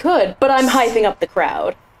 Yes, I could, but I'm hyping up the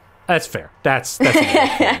crowd. That's fair. That's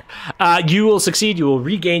fair. You will succeed. You will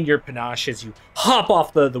regain your panache as you hop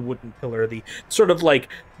off the wooden pillar. The sort of like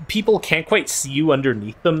people can't quite see you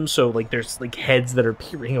underneath them, so like there's like heads that are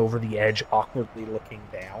peering over the edge, awkwardly looking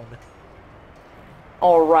down.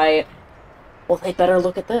 All right. Well, they better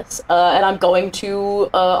look at this. And I'm going to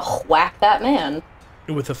whack that man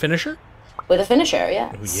With a finisher? with a finisher. Oh,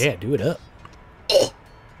 Yes. yeah, do it up.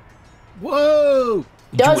 Whoa!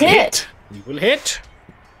 Does You will hit. You will hit.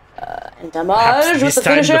 And Perhaps damage with this the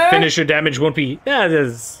time finisher. the finisher damage won't be.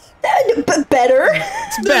 It's Better.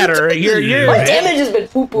 better. You're My damage has been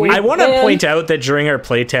poo-poo. I want to man. point out that during our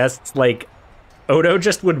playtests, like, Odo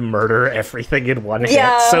just would murder everything in one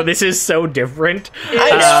Yeah. hit, so this is so different.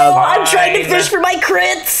 I know. I'm trying to fish for my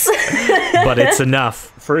crits. But it's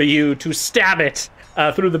enough for you to stab it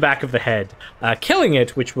through the back of the head, killing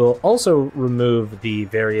it, which will also remove the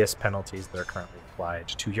various penalties that are currently applied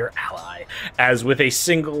to your ally, as with a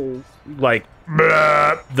single, like,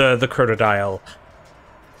 the crocodile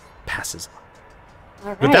passes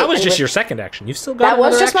on. But that was just your second action. You've still got That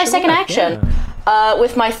was another just my second left. action. Yeah.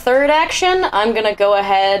 With my third action, I'm gonna go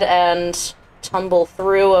ahead and tumble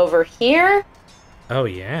through over here. Oh,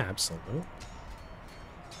 yeah, absolutely.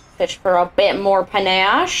 Fish for a bit more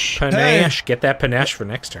panache. Panache. Get that panache for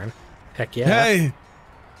next turn. Heck yeah. Hey,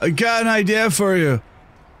 I got an idea for you.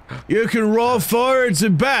 You can roll forwards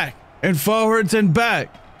and back, and forwards and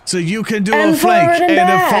back. So you can do And a flank forward and and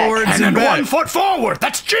a back. forwards And and then back. 1 foot forward!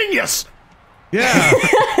 That's genius! Yeah.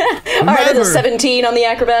 Alright, that's a Remember, 17 on the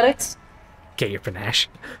acrobatics. Get your panache.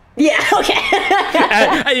 Yeah,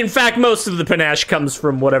 okay. In fact, most of the panache comes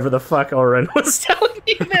from whatever the fuck Oran was telling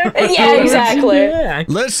you there. Yeah, exactly. Yeah.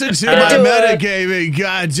 listen to do my it. metagaming,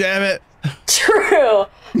 god damn it. True.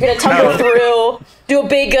 I'm gonna tumble through, do a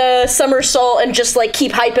big somersault, and just like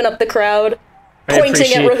keep hyping up the crowd.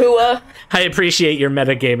 Pointing at Rehua. I appreciate your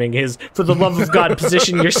metagaming. His, for the love of God,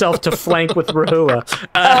 position yourself to flank with Rehua.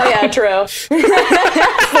 Oh yeah, true.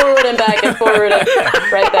 Forward and back and forward and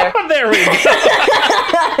right there. There we go.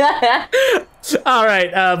 All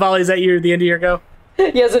right, Valli, is that the end of your go?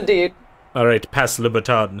 Yes, indeed. All right, pass le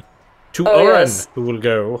baton to Oh, Oran, yes. who will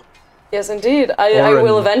go. Yes, indeed. I Oran,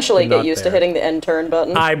 will eventually get not used there. to hitting the end turn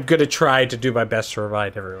button. I'm gonna try to do my best to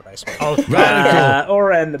remind everyone I speak. Radical.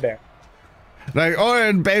 Oran the bear. Like,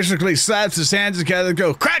 Oran basically slaps his hands together and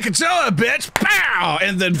go, Krakatoa, bitch! Pow!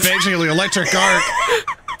 And then basically electric arc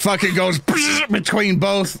fucking goes between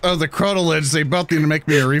both of the crotolids. They both need to make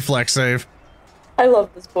me a reflex save. I love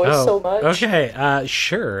this voice so much. Okay,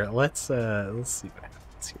 sure. Let's see what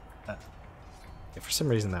happens here. Yeah, for some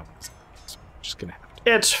reason that one's just gonna have to.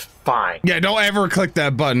 It's fine. Yeah, don't ever click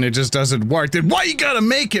that button. It just doesn't work. Then why you gotta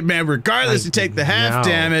make it, man? Regardless, you take the half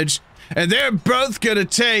damage, and they're both gonna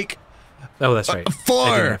take. Oh, that's right. 4.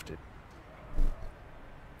 I didn't have to.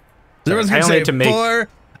 There was gonna say 4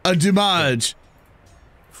 a damage.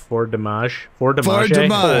 4 damage. 4 damage. 4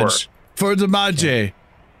 damage. 4 damage.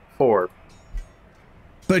 4.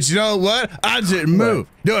 But you know what? I didn't move.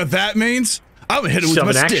 You know what that means? I'm gonna hit it with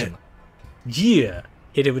my stick. Yeah,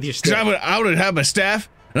 hit it with your stick. I would have my staff,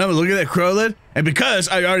 and I'm gonna look at that crowlet, and because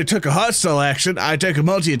I already took a hostile action, I take a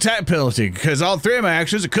multi-attack penalty, because all 3 of my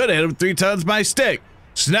actions, I could have hit him 3 times my stick.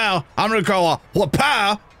 So now, I'm gonna call a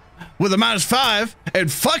wha-pow with a -5 and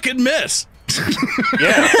fucking miss.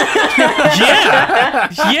 Yeah.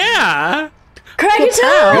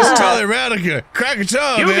 Krakatoa! It's totally radical.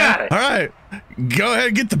 Krakatoa, You man. got it. All right. Go ahead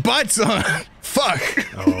and get the bites on. Fuck.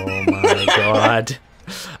 Oh my god.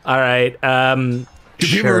 All right. Do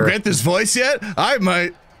people regret this voice yet? I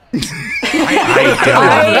might. I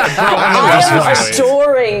am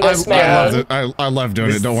adoring this man. I love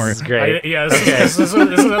doing it. Don't worry. This is great. This is in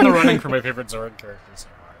the running for my favorite Zoran characters.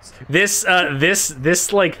 This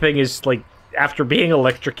like thing is like after being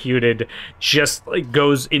electrocuted, just like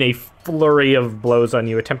goes in a flurry of blows on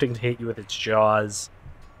you, attempting to hit you with its jaws,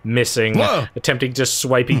 missing, attempting to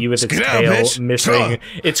swipe at you with its tail, missing.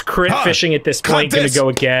 It's crit fishing at this point, gonna go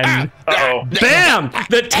again. Bam!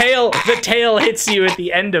 The tail hits you at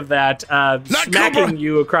the end of that, smacking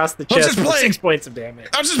you across the chest for 6 points of damage.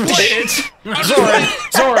 I'm just playing.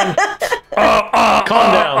 Zoran,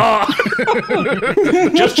 calm down.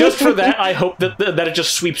 just for that, I hope that it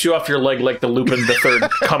just sweeps you off your leg like the Lupin the Third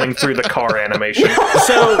coming through the car animation.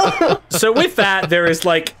 So with that, you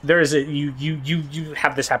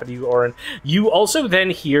have this happen to you, Oran. You also then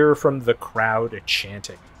hear from the crowd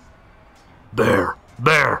chanting, "Bear,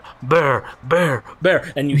 bear, bear, bear,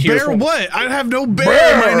 bear," and you hear Bear what? I have no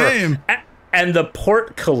bear in my name. And the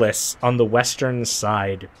portcullis on the western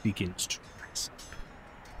side begins to rise up.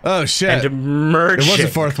 Oh shit! And emerging, it was the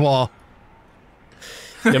fourth wall.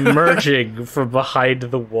 Emerging from behind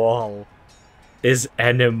the wall is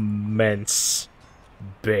an immense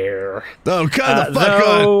bear. Oh, God, the fuck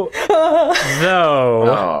on.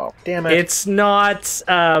 Though, damn it. It's not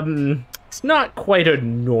quite a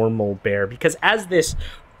normal bear, because as this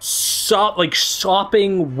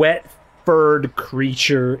sopping, wet-furred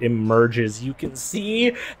creature emerges, you can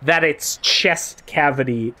see that its chest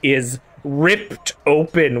cavity is ripped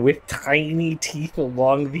open with tiny teeth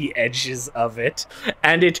along the edges of it,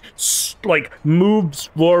 and it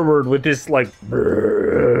moves forward with this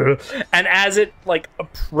brrr. And as it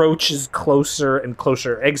approaches closer and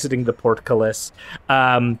closer, exiting the portcullis,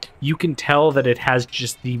 you can tell that it has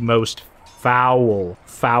just the most foul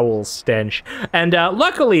stench. And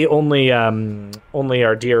luckily only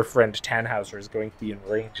our dear friend Tannhauser is going to be in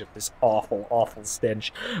range of this awful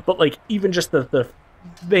stench, but even just the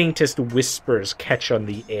faintest whispers catch on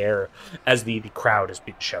the air as the crowd has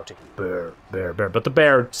been shouting "bear, bear, bear," but the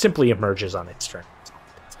bear simply emerges on its turn.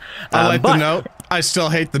 I like the note. I still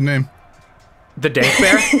hate the name. The Dank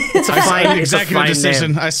Bear. It's a fine executive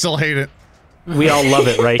decision. Name. I still hate it. We all love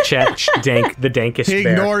it, right, chat? Dank, the dankest He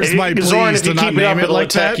bear. ignores my pleas to not name it like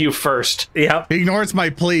that. You first. Yeah. He ignores my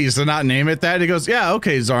pleas to not name it that. He goes, "Yeah,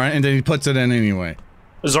 okay, Zoran," and then he puts it in anyway.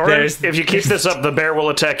 Zoran, if you keep this up, the bear will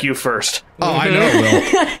attack you first. Oh, I know it will.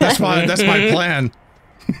 That's my plan.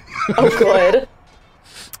 Oh, good.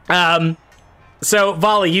 So,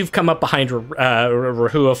 Valli, you've come up behind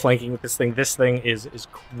Rehua, flanking with this thing. This thing is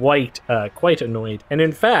quite annoyed, and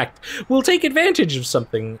in fact, will take advantage of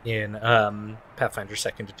something in Pathfinder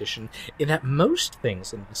 2nd Edition, in that most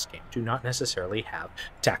things in this game do not necessarily have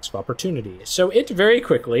attacks of opportunity. So it very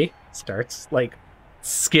quickly starts,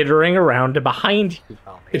 skittering around behind you,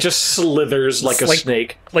 Valli. It just slithers like a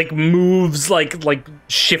snake. Moves,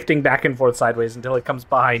 shifting back and forth sideways until it comes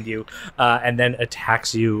behind you, and then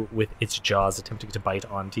attacks you with its jaws, attempting to bite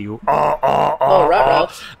onto you.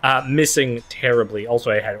 Missing terribly. Also,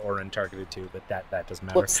 I had Oran targeted too, but that doesn't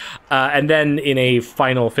matter. And then, in a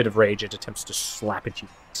final fit of rage, it attempts to slap at you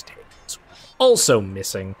with its tail. Also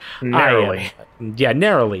missing narrowly.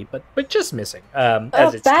 Narrowly, but just missing.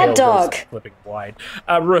 As its bad tail dog. goes flipping wide.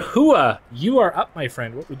 Rehua, you are up, my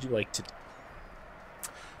friend. What would you like to do?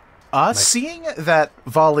 Seeing that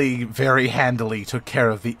Valli very handily took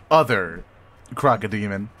care of the other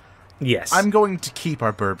crocodemon, yes, I'm going to keep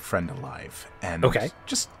our bird friend alive, and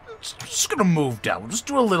just gonna move down. Just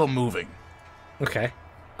do a little moving. Okay.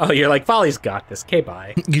 Oh, you're like, Valli's got this. Okay,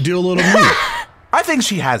 bye. You do a little move. I think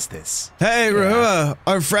she has this. Hey, Rehua,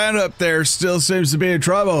 our friend up there still seems to be in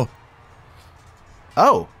trouble.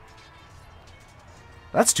 Oh.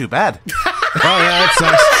 That's too bad. Oh, yeah, that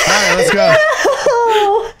sucks. All right, let's go.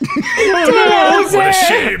 What a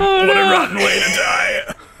shame. What a rotten way to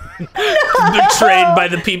die. Betrayed by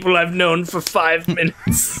the people I've known for 5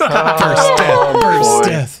 minutes.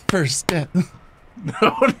 First death.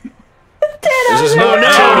 This is not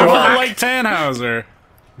Like Tannhauser.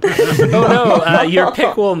 Oh no, your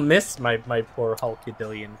pick will miss my poor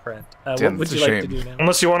Hulkydillion friend. What Damn, would it's you a like to shame. do now?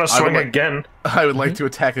 Unless you want to swing like- again. I would like to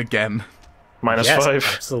attack again. Minus Yes, 5.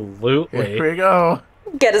 absolutely. Here we go.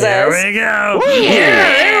 Get his There ass. we go.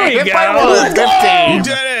 Yeah, there we go. You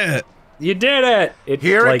did it. You did it.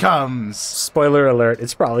 Here like, it comes. Spoiler alert,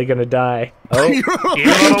 it's probably gonna die. Oh,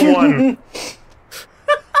 Even on a 1.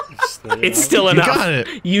 it's still You enough. got it.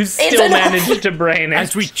 You still enough. managed to brain it.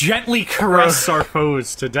 As we gently caress our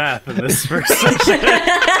foes to death in this first session.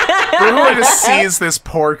 Rehua just sees this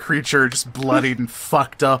poor creature just bloodied and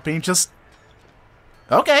fucked up, and he just...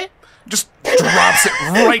 Okay. Just drops it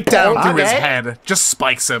right down through his Okay. head. Just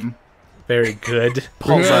spikes him. Very good.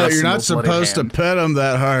 Pulls out a You're not single bloody supposed to hand. pet him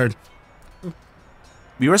that hard.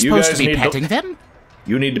 You were supposed to guys be need to- petting them?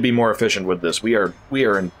 You need to be more efficient with this. We are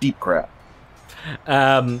in deep crap.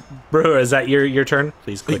 Brewer, is that your turn?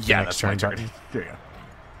 Please click the Yeah, next that's my turn. turn. There you go.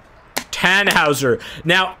 Tannhauser.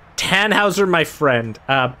 Now, Tannhauser, my friend,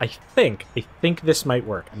 I think this might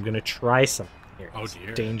work. I'm gonna try something here. Oh, It's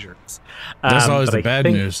dear. dangerous. That's always but the I bad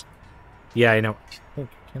think- news. Yeah, I know.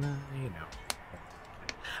 Can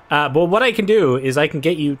I? But what I can do is I can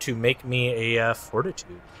get you to make me a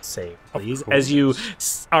fortitude save, please, as you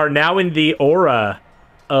are now in the aura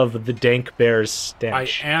of the dank bear's I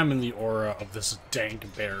stench. am in the aura of this dank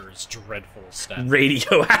bear's dreadful stench.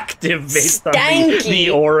 Radioactive based on the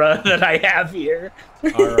Stanky. aura that I have here.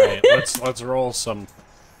 All right, let's roll some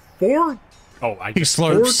 4. Oh, I He just,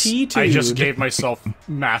 slurps. I just gave myself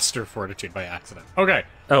master fortitude by accident. Okay.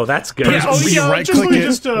 Oh, that's good. Yeah, Oh, you yeah, right-click it.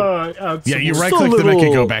 just, Yeah, you Just right a click to make it go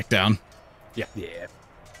little- back down. Yeah.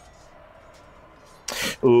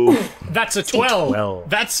 Ooh. That's a 12. 12.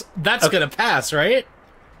 That's gonna pass, right?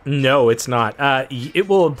 No, it's not. It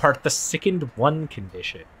will impart the sickened 1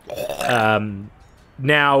 condition.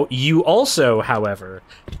 Now, you also, however...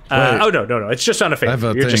 Wait. oh, no. It's just on a I favor. have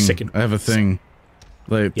a You're just thing. sickened. I have a thing.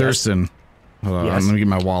 Like, Yes. Thurston. Hold on, Yes. I'm gonna get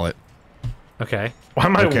my wallet. Okay. Why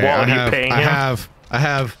am I Okay, wallet I paying have, him? I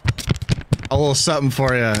have a little something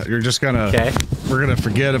for you. You're just gonna, Okay. we're gonna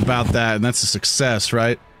forget about that, and that's a success,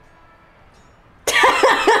 right?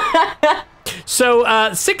 So,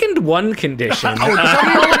 sickened 1 condition.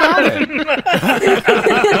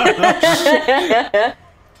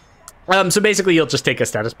 So basically, you'll just take a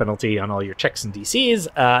status penalty on all your checks and DCs,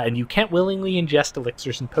 and you can't willingly ingest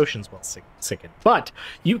elixirs and potions while sickened. But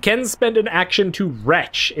you can spend an action to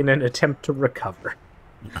retch in an attempt to recover,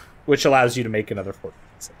 which allows you to make another fortitude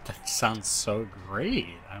save. That sounds so great.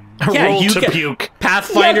 Yeah, Roll you to can- puke.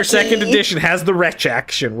 Pathfinder Yucky. 2nd Edition has the retch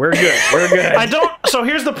action. We're good. We're good. I don't. So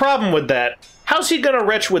here's the problem with that. How's he gonna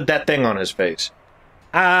retch with that thing on his face?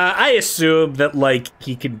 I assume that, like,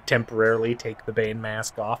 he can temporarily take the Bane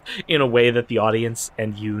mask off in a way that the audience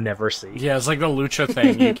and you never see. Yeah, it's like the Lucha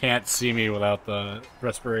thing. You can't see me without the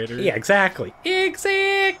respirator. Yeah, exactly.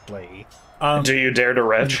 Exactly. Do you dare to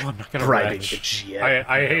retch? No, I'm not gonna Bribing retch. the GM.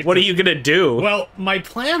 I hate What are this. you gonna do? Well, my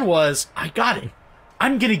plan was, I got it.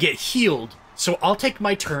 I'm gonna get healed, so I'll take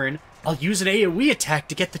my turn, I'll use an AoE attack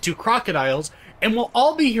to get the 2 crocodiles, and we'll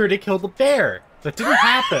all be here to kill the bear. That didn't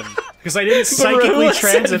happen, because I didn't psychically Rehua said,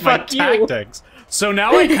 transit my "Fuck you." tactics. So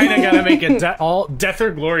now I kinda gotta make a all death or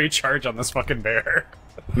glory charge on this fucking bear.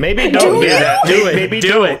 Maybe don't do that. Do it. Maybe do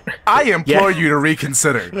don't. it. I implore you to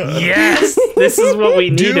reconsider. Yes, this is what we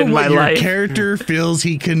need Do in my what your life. character feels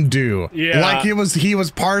he can do. Yeah. Like he was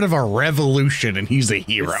part of a revolution, and he's a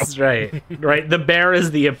hero. That's right. Right. The bear is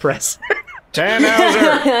the oppressor.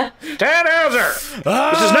 Tannhauser! Tannhauser!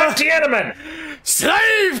 This is not Tiananmen!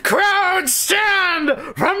 Slave crowd, stand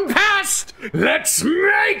from past! Let's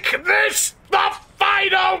make this the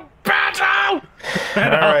final battle!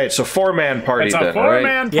 Alright, so 4-man party It's a then, right?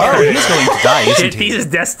 4-man Yeah. Oh, he's going to die, isn't he? These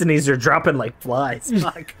destinies are dropping like flies.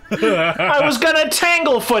 Fuck. I was gonna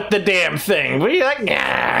tanglefoot the damn thing. We like,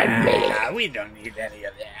 nah. we don't need any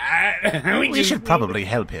of that. We should probably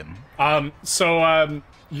help him. So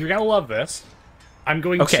you're gonna love this. I'm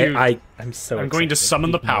going Okay, to I'm so. I'm going to excited.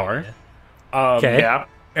 summon the Keep me power. on it. Okay. Yeah.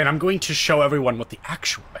 And I'm going to show everyone what the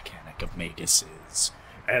actual mechanic of Magus is.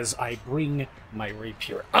 As I bring my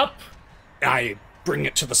rapier up, I bring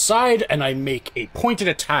it to the side, and I make a pointed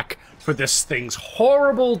attack for this thing's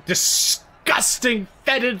horrible, disgusting,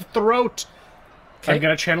 fetid throat. I'm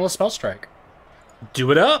gonna channel a spell strike.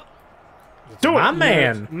 Do it up. Do My it.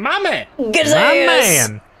 man. My man. Get his My ass.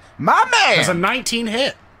 man. My That's a man! 19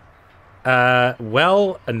 hit.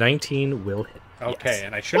 Well, a 19 will hit. Okay, Yes.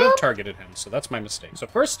 and I should have targeted him, so that's my mistake. So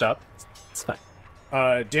first up, It's fine.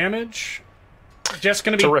 damage. Just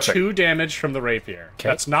gonna be Terrific. 2 damage from the rapier. Okay.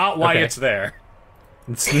 That's not why Okay. it's there.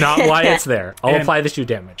 It's not why it's there. I'll And- apply the 2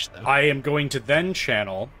 damage, though. I am going to then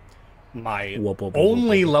channel my Whoop, whoop, whoop,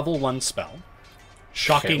 only whoop. level 1 spell,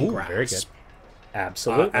 Shocking Ooh, Grasp. very good.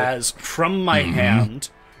 Absolutely. As from my hand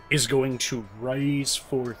is going to rise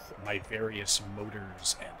forth my various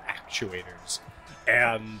motors and actuators,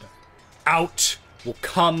 and out will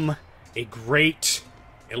come a great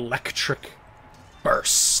electric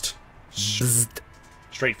burst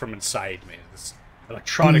straight from inside me. This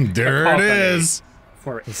electronic There it cacophony is.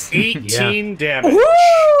 for 18 damage.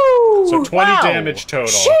 Woo! So 20 Wow. damage total.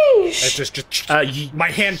 Sheesh. It's just my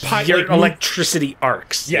hand Your like, electricity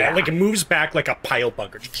arcs. yeah, like it moves back like a pile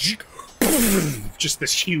bugger. Just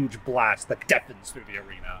this huge blast that deafens through the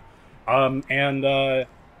arena. And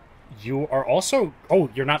you are also... Oh,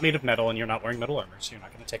 you're not made of metal and you're not wearing metal armor, so you're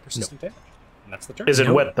not going to take resistant damage. And that's the turn. Is it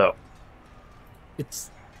wet though? It's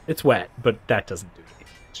wet, but that doesn't do anything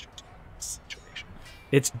extra to the situation.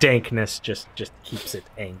 Its dankness just keeps it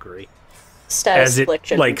angry. Status As it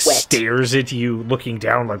affliction, like wet. stares at you, looking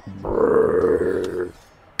down like.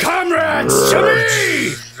 Comrades, to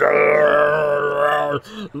me!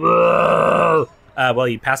 Well,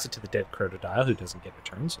 you pass it to the dead crocodile, who doesn't get a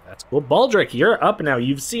turn, so that's cool. Baldric, you're up now.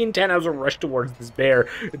 You've seen Tannhauser rush towards this bear.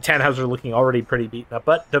 Tannhauser looking already pretty beaten up,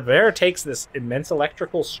 but the bear takes this immense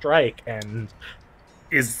electrical strike and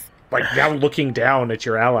is like now looking down at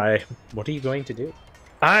your ally. What are you going to do?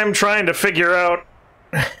 I'm trying to figure out.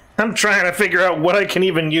 I'm trying to figure out what I can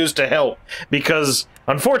even use to help because,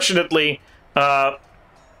 unfortunately,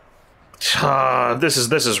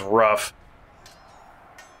 this is rough.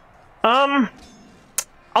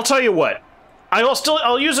 I'll tell you what.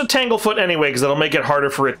 I'll use a Tanglefoot anyway because that'll make it harder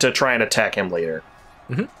for it to try and attack him later.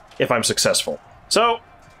 If I'm successful. So,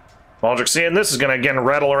 Baldric seeing this is going to again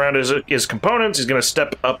rattle around his components. He's going to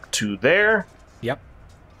step up to there. Yep.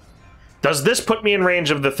 Does this put me in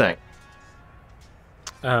range of the thing?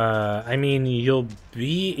 I mean, you'll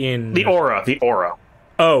be in The aura.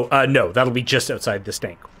 Oh, no, that'll be just outside the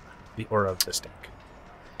stank. The aura of the stank.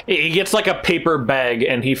 He gets like a paper bag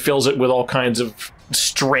and he fills it with all kinds of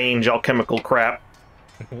strange alchemical crap.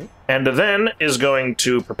 And then is going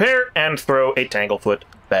to prepare and throw a Tanglefoot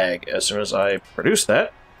bag as soon as I produce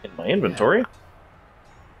that in my inventory.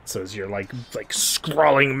 So as you're like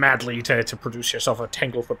scrawling madly to produce yourself a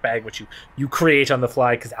Tanglefoot bag, which you create on the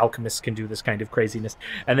fly because alchemists can do this kind of craziness,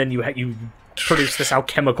 and then you produce this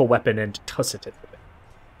alchemical weapon and toss it at the bear.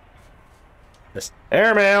 This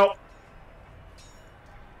Airmail!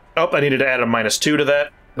 Oh, I needed to add a -2 to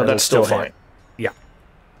that, but That'll that's still still fine. hit.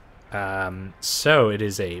 So it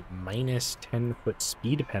is a -10-foot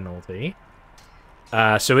speed penalty.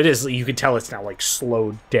 So it is, you can tell it's now like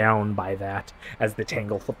slowed down by that as the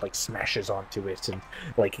Tanglefoot like smashes onto it and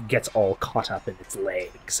like gets all caught up in its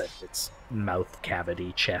legs and its mouth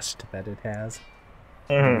cavity chest that it has.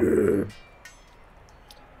 I'm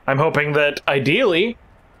hoping that ideally,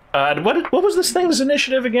 what was this thing's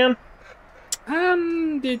initiative again?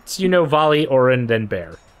 It's Valli, Oran, then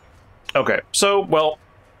Bear. Okay, so well,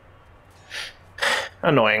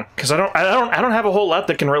 annoying because I don't have a whole lot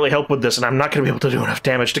that can really help with this, and I'm not going to be able to do enough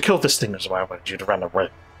damage to kill this thing. That's why I wanted you to run away.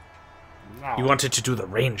 You wanted to do the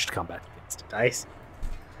ranged combat against it, I see.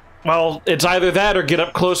 Well, it's either that or get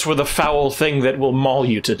up close with a foul thing that will maul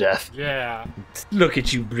you to death. Yeah. Look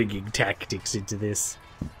at you bringing tactics into this.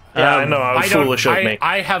 Yeah, I know. I was foolish of me.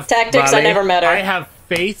 I have Tactics, I Valli, never met her. I have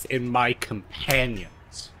faith in my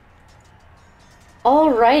companions.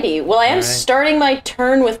 Alrighty. Well, I am Alright. starting my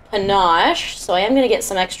turn with Panache, so I am going to get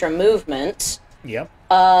some extra movement. Yep.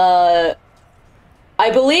 I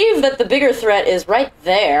believe that the bigger threat is right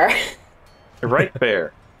there. Right,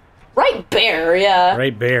 Bear. Right there, yeah.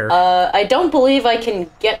 Right, Bear. I don't believe I can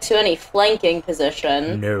get to any flanking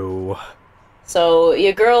position. No. So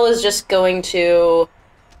your girl is just going to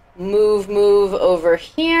move over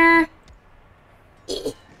here.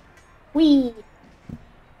 Wee.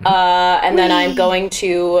 And then I'm going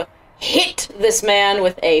to hit this man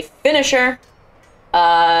with a finisher.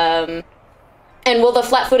 And will the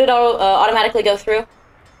flat-footed automatically go through?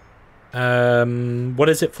 What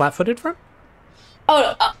is it flat-footed from?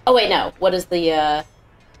 Oh, wait, no. What is the,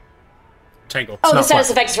 Tangle. Oh, the not status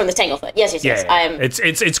flat. effects from the Tanglefoot. Yes. I am.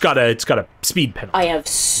 It's got a speed penalty. I have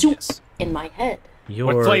soup Yes. in my head.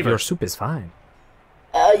 What flavor? Your soup is fine.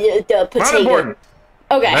 The potato. Not important.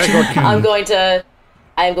 Okay. I'm going to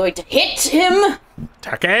I'm going to hit him.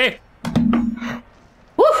 Okay.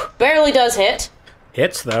 Woo! Barely does hit.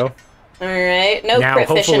 Hits, though. Alright, no Now, crit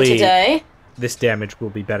vision hopefully- today. This damage will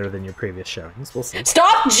be better than your previous showings. We'll see.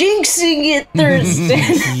 Stop jinxing it, Thurston!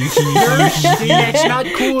 That's not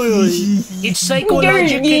cool. It's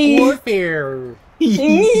psychological warfare. There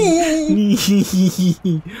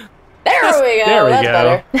we go. There we That's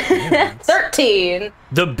go. better. 13.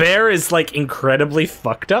 The bear is, like, incredibly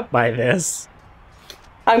fucked up by this.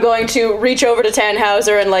 I'm going to reach over to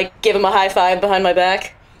Tannhauser and, like, give him a high five behind my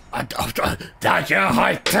back. Yeah,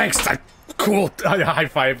 hi, thanks. Cool. High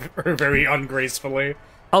five very ungracefully.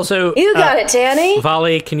 Also, You got it, Tanny.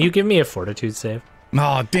 Valli, can you give me a fortitude save?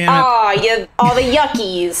 Oh, damn it. Aw, all the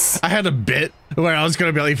yuckies. I had a bit where I was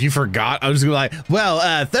gonna be like, if you forgot, I was gonna be like,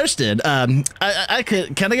 well, Thurston, can I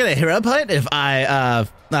get a hero point if I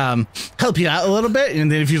help you out a little bit? And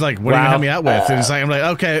then if you're like, what are you gonna help me out with? And it's like, I'm like,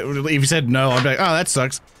 okay. If you said no, I'm like, oh, that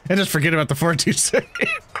sucks, and just forget about the fortitude save.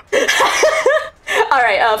 All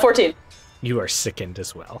right, 14. You are sickened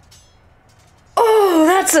as well. Oh,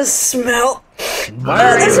 that's a smell. Why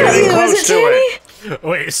are you getting close to it?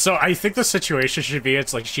 Wait, so I think the situation should be,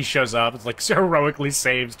 it's like she shows up, it's like heroically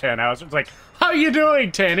saves Tannhauser. It's like, how you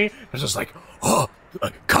doing, Tanny? It's just like, oh,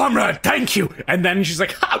 comrade, thank you. And then she's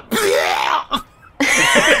like, and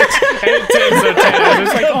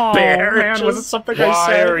it's like, oh, Bear, man, was it something I Why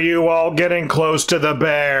said? are you all getting close to the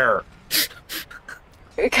bear?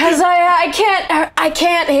 Because I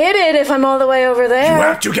can't hit it if I'm all the way over You there.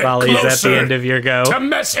 have to get Valli's at closer the end of your go. to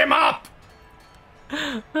mess him up.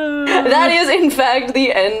 That is, in fact,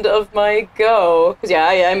 the end of my go. Because, yeah,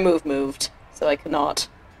 I moved. So I cannot,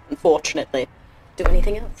 unfortunately, do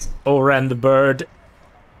anything else. Oran the bird.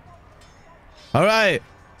 All right.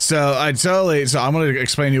 So I'm going to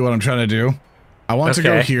explain to you what I'm trying to do. I want to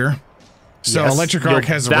go Okay. here. So Yes. electric arc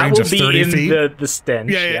has a range of 30 feet. The stench.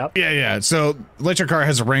 Yep. Yeah. So electric arc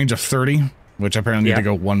has a range of 30, which apparently need to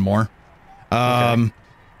go one more.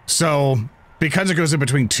 So because it goes in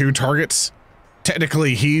between two targets,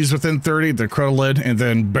 technically he's within 30, the Crotolid, and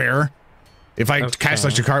then Bear. If I cast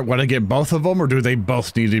electric arc, would I get both of them, or do they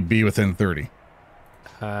both need to be within 30?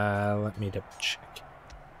 Let me double check.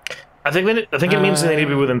 I think it means they need to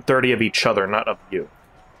be within 30 of each other, not of you.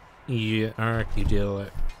 Yeah, arc, you deal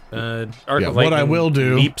it. Arc Yeah, of what lightning I will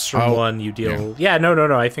do- leaps from I'll- one, you deal. Yeah,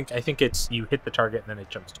 no. I think it's you hit the target and then it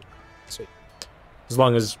jumps to you. Sweet. As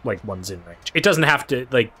long as like one's in range, it doesn't have to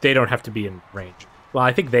like they don't have to be in range. Well,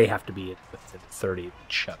 I think they have to be within 30 of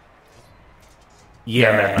each other.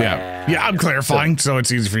 Yeah, I'm clarifying, so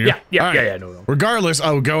it's easy for you. Yeah, All right. yeah. No. Regardless,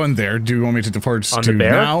 I'll go in there. Do you want me to forge On to the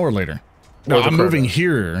bear? now or later? No, the I'm moving Crota?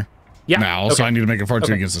 here Yeah. now, so okay. I need to make a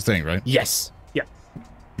fortitude Okay. against this thing, right? Yes. Yeah.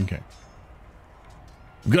 Okay.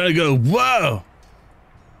 I'm gonna go, whoa!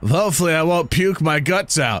 Hopefully I won't puke my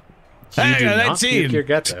guts out. You Hey, do I not seen. puke your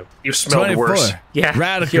guts out. You smelled 24. worse. Yeah.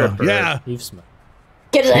 Radical. You're a bird. Yeah. You've smelled.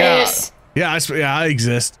 Get his Yeah. ass. Yeah, I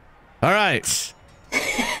exist. All right.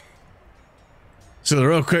 So the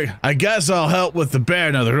real quick, I guess I'll help with the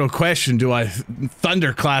bear. Now the real question, do I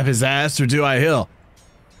thunderclap his ass or do I heal?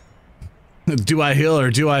 Do I heal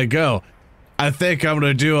or do I go? I think I'm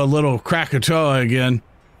gonna do a little Krakatoa again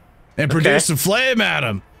and produce some flame at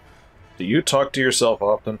him. Do you talk to yourself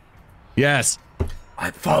often? Yes.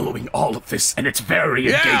 I'm following all of this, and it's very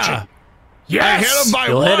Yeah. engaging. I Yes! hit him by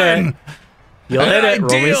You'll one. hit it. You'll and hit I it. Roll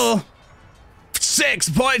me. deal 6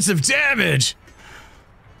 points of damage.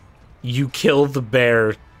 You kill the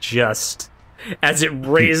bear just as it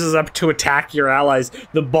raises up to attack your allies.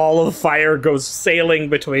 The ball of fire goes sailing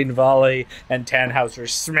between Valli and Tannhauser,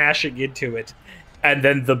 smashing into it, and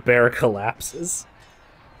then the bear collapses.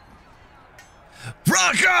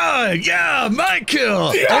 Rock on! Yeah, my kill!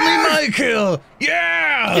 Only my kill!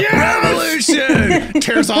 Yeah! Revolution!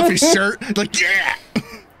 Tears off his shirt, like, yeah!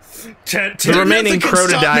 The remaining nothing can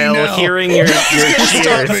stop me crocodile, now. hearing your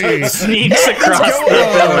Stop me. cheers, sneaks across Go the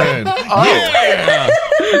villain. on! Yeah!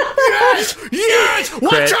 Yes!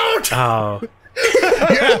 Watch Crit. out! Oh,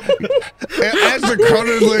 Yeah! As the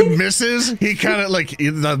crocodile misses, he kind of, like,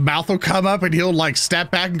 the mouth will come up and he'll, like, step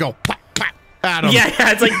back and go, pop, pop, at him. yeah,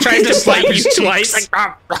 it's like trying to Just bite slap you his twice. cheeks.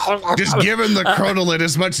 Like, Just giving the crocodile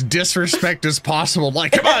as much disrespect as possible.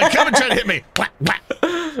 Like, come on, come and try to hit me. Whack, whack.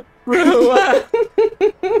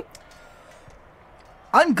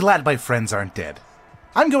 I'm glad my friends aren't dead.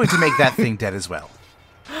 I'm going to make that thing dead as well.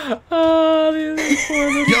 oh, this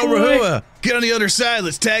poor little Yo, boy. Rehua, get on the other side.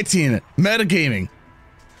 Let's tag team it. Metagaming.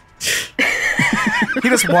 He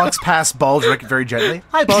just walks past Baldric very gently.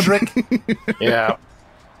 Hi, Baldric. Yeah.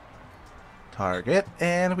 Target,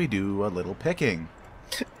 and we do a little picking.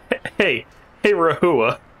 Hey,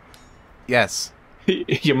 Rehua. Yes.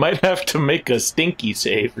 You might have to make a stinky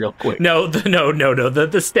save real quick. No.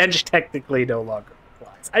 The stench technically no longer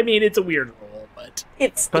applies. I mean, it's a weird rule, but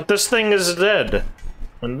But this thing is dead.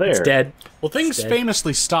 And there. it's dead. Well, things Dead.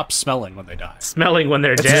 famously stop smelling when they die. Smelling when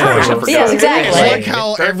they're true. dead. Yes, exactly. It's like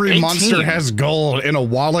how They're every 18. monster has gold in a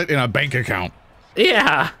wallet in a bank account.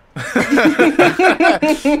 Yeah.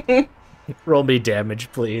 Roll me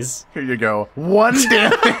damage, please. Here you go. 1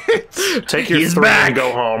 damage. Take your He's 3 back. and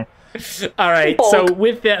go home. All right. So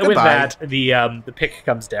with that, Goodbye. the pick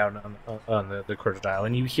comes down on the crocodile,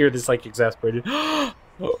 and you hear this like exasperated, oh,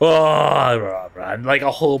 like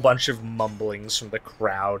a whole bunch of mumblings from the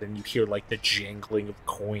crowd, and you hear like the jangling of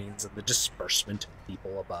coins and the disbursement of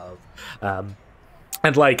people above.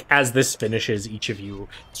 And like as this finishes, each of you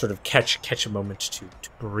sort of catch a moment to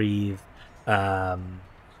breathe.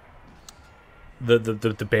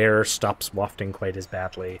 The bear stops wafting quite as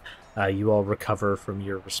badly. You all recover from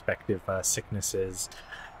your respective sicknesses,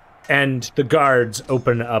 and the guards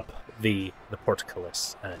open up the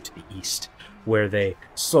portcullis to the east, where they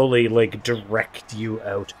slowly like direct you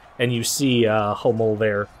out, and you see Hummel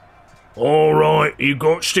there. All right, you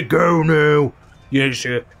got to go now. Yes,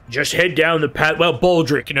 just head down the path. Well,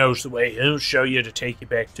 Baldric knows the way. He'll show you to take you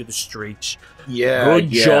back to the streets. Yeah, Good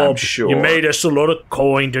job. I'm sure. You made us a lot of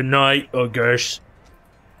coin tonight, I guess.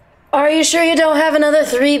 Are you sure you don't have another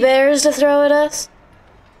 3 bears to throw at us?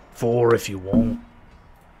 4 if you want.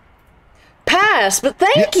 Pass, but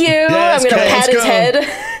thank you. yeah, I'm gonna pat his head.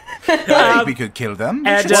 I think we could kill them.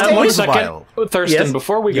 and, Just stay One a second, while. Thurston, Yes.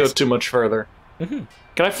 before we Yes. go too much further, can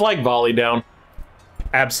I flag Valli down?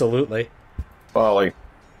 Absolutely. Valli,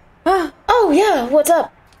 Oh yeah, what's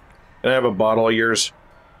up? can I have a bottle of yours?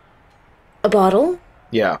 A bottle?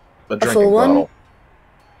 Yeah, a drinking full one? bottle.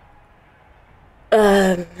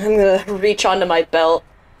 I'm gonna reach onto my belt,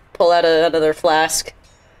 pull out another flask.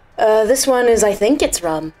 This one is, I think it's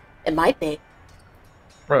rum. It might be.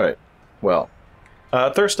 Right. Well,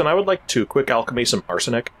 Thurston, I would like to quick alchemy some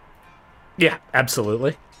arsenic. Yeah,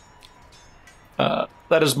 absolutely.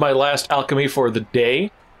 That is my last alchemy for the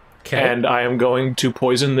day, Okay. and I am going to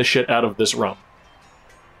poison the shit out of this rum.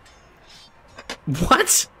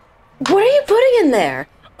 What? What are you putting in there?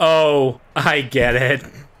 Oh, I get it.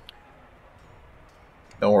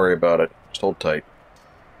 Don't worry about it. Just hold tight.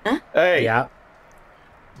 Huh? Hey, Yeah.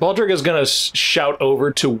 Baldric is gonna shout over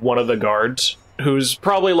to one of the guards, who's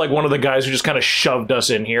probably like one of the guys who just kind of shoved us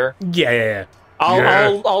in here. Yeah.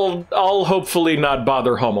 I'll hopefully not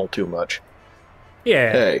bother Hummel too much.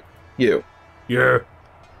 Yeah. Hey, you. Yeah.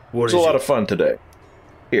 What It's is a lot it? of fun today.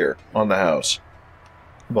 Here, on the house.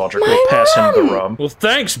 Baldric will pass him the rum. Well,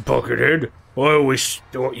 thanks, Buckethead. I always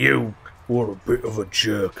thought you were a bit of a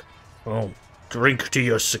jerk. Oh, drink to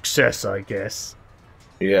your success, I guess.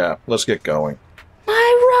 Yeah, let's get going.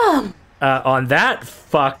 My rum. On that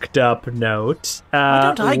fucked up note,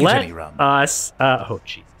 don't I get let any rum? us. Oh,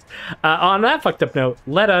 jeez. On that fucked up note,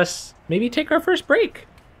 let us maybe take our first break.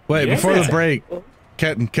 Wait, Yeah. before the break,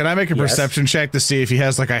 can I make a Yes. perception check to see if he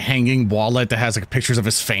has like a hanging wallet that has like pictures of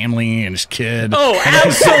his family and his kid? Oh,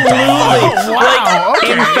 absolutely! Like,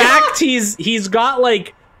 in fact, he's got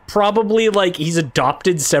like probably like he's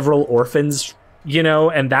adopted several orphans, you know,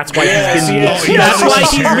 and that's why he's been yes, that's yes. why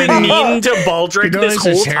he's been mean to Baldric this donates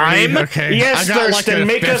his whole charity? time. Okay. Yes, I got, like, Thurston, a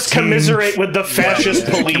make us 15. commiserate with the fascist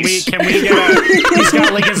police. Can we get a, he's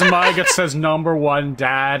got like his mug that says #1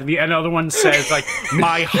 dad. The another one says like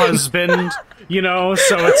my husband, you know,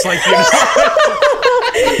 so it's like, you know,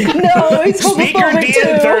 No, he's Speaker homophobic Dean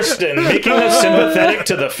too. Thurston, making us sympathetic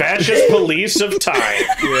to the fascist police of time.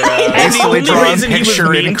 And the Hastily only drawn reason he was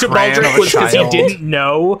picture in mean to crayon Baldric of a was because he child. didn't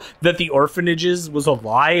know that the orphanages was a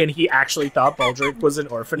lie, and he actually thought Baldric was an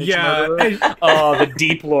orphanage Yeah, murderer. and- Oh, the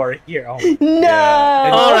deep lore here. Oh. No.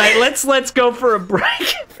 All right, let's go for a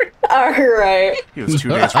break. All right. He was 2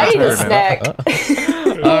 days I from need a retirement.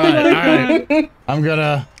 snack. All right. I'm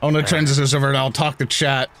gonna transition this over and I'll talk to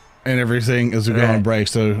chat and everything as we go on break.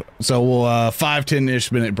 So we'll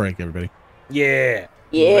 5-10-ish minute break, everybody. Yeah,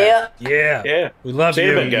 Yeah. Yeah. we love See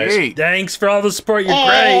you, you. guys. Hey, Thanks for all the support. You're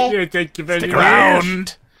Hey. great. yeah, thank you very stick much.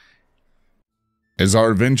 around. As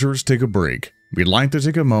our adventurers take a break, we'd like to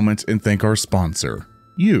take a moment and thank our sponsor,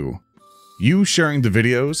 you. You sharing the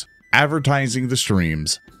videos, advertising the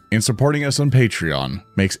streams, and supporting us on Patreon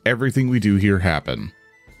makes everything we do here happen.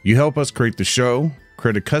 You help us create the show,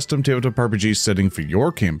 create a custom tabletop RPG setting for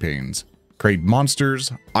your campaigns, create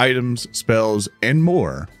monsters, items, spells, and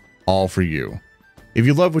more, all for you. If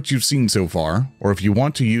you love what you've seen so far, or if you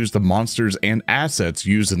want to use the monsters and assets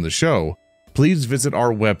used in the show, please visit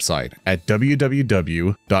our website at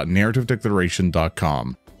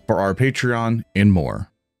www.narrativedeclaration.com for our Patreon and more.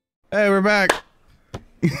 Hey, we're back.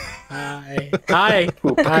 Hi. Hi,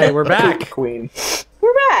 we're back. Queen.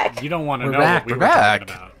 We're back. You don't want to We're know back. what we We're were back.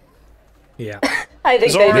 talking about. Yeah. I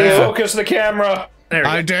think Zoran, they do. focus the camera. There we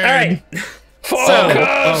I go. did. All right.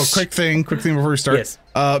 Focus. Quick thing before we start. Yes.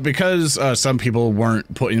 Because some people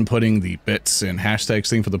weren't putting the bits and hashtags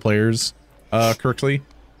thing for the players correctly,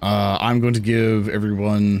 I'm going to give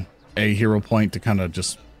everyone a hero point to kind of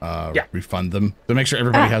just refund them to make sure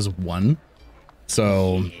everybody has one.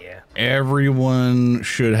 So everyone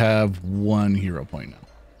should have one hero point now.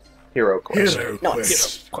 Hero quest.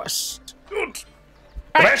 Nice. Quest.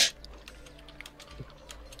 Quest.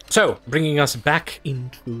 So, bringing us back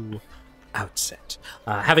into Outset.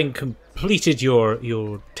 Having completed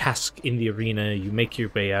your task in the arena, you make your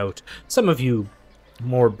way out. Some of you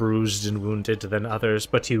more bruised and wounded than others,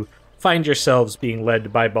 but you find yourselves being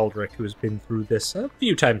led by Baldric, who has been through this a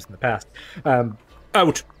few times in the past,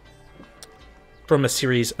 out from a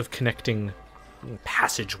series of connecting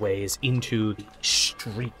passageways into the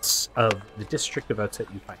streets of the district of Outset.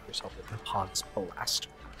 You find yourself in Hans Palaster.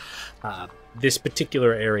 This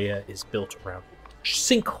particular area is built around a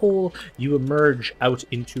sinkhole. You emerge out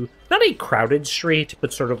into not a crowded street,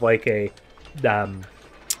 but sort of like a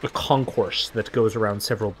concourse that goes around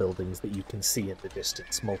several buildings that you can see in the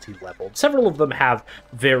distance, multi-leveled. Several of them have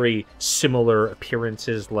very similar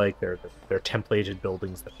appearances, like they're templated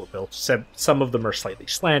buildings that were built. Some of them are slightly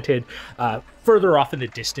slanted. Further off in the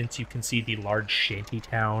distance, you can see the large shanty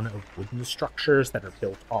town of wooden structures that are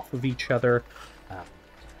built off of each other.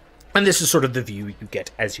 And this is sort of the view you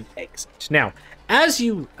get as you exit. Now, as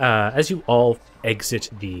you all exit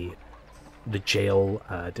the jail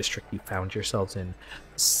district you found yourselves in,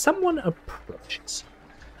 someone approaches.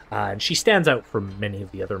 And she stands out from many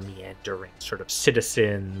of the other meandering sort of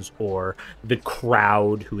citizens or the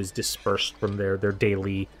crowd who is dispersed from their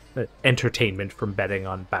daily entertainment from betting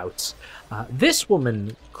on bouts. This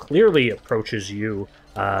woman clearly approaches you,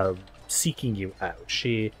 seeking you out.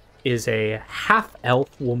 She is a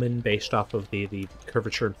half-elf woman based off of the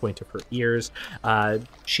curvature and point of her ears.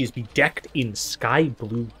 She's bedecked in sky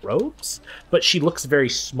blue robes, but she looks very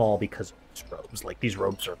small because of these robes. Like, these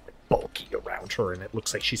robes are bulky around her, and it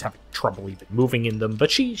looks like she's having trouble even moving in them,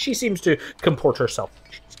 but she seems to comport herself.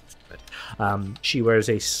 She wears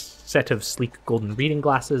a set of sleek golden reading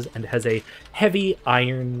glasses and has a heavy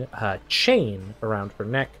iron chain around her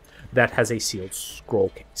neck that has a sealed scroll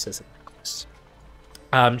case as a necklace.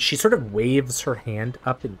 She sort of waves her hand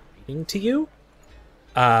up in greeting to you,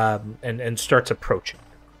 and starts approaching.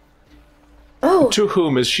 Oh. To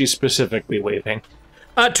whom is she specifically waving?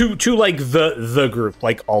 To like the group,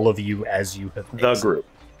 like all of you as you have. The group.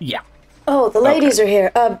 Yeah. Oh, the ladies are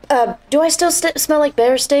here. Do I still smell like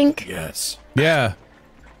bear stink? Yes. Yeah.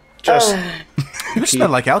 Just You smell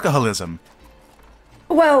like alcoholism.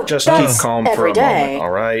 Well, just that's keep calm for every a day. moment,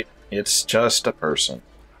 all right? It's just a person.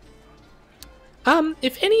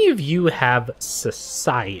 If any of you have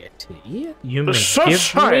society, you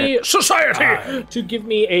may give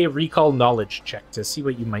me a recall knowledge check to see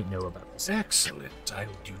what you might know about this. Excellent. I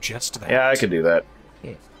will do just that. Yeah, I could do that.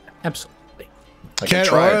 Yeah, absolutely. I Can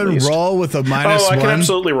try at Oran least. roll with a minus I can one?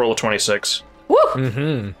 absolutely roll a 26. Woo!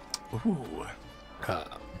 Mm-hmm. Ooh.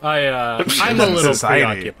 I'm a little Society.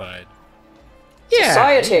 preoccupied. Yeah.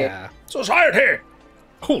 Society. Yeah. Society!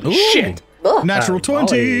 Holy Ooh. shit! Ugh. Natural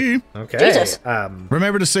 20. Okay. Jesus.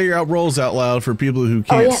 Remember to say your out rolls out loud for people who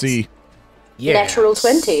can't yes. see. Yeah. Natural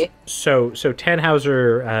 20. So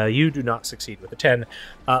Tannhauser, you do not succeed with a 10.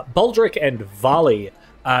 Baldric and Valli,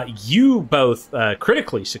 you both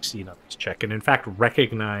critically succeed on this check, and in fact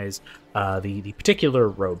recognize the particular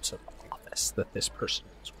robes of office that this person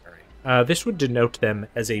is wearing. This would denote them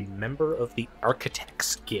as a member of the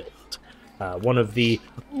Architects Guild, one of the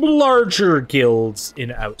larger guilds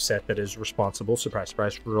in Outset that is responsible, surprise,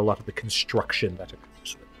 surprise, for a lot of the construction that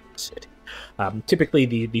occurs within the city. Typically,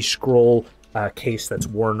 the scroll case that's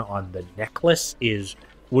worn on the necklace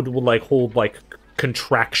would like hold like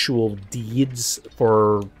contractual deeds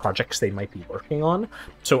for projects they might be working on.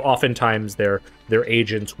 So oftentimes their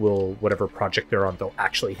agents will, whatever project they're on, they'll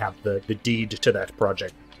actually have the deed to that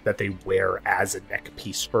project that they wear as a neck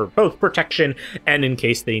piece for both protection and in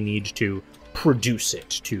case they need to produce it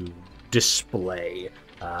to display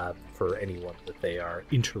for anyone that they are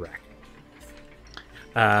interacting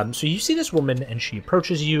with. So you see this woman and she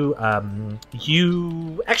approaches you.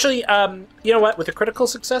 You actually, you know what? With a critical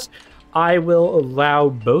success, I will allow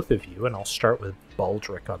both of you, and I'll start with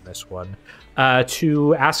Baldric on this one,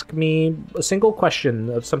 to ask me a single question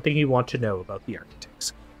of something you want to know about the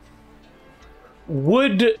Architects.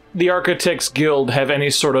 Would the Architects Guild have any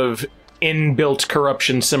sort of inbuilt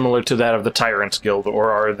corruption similar to that of the Tyrants Guild,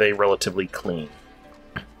 or are they relatively clean?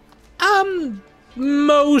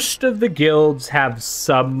 Most of the guilds have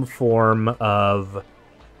some form of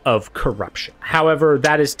corruption. However,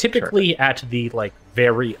 that is typically at the like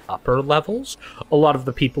very upper levels. A lot of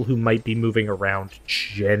the people who might be moving around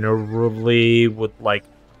generally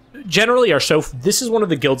are this is one of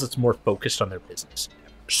the guilds that's more focused on their business.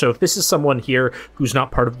 So if this is someone here who's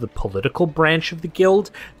not part of the political branch of the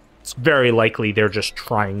guild, it's very likely they're just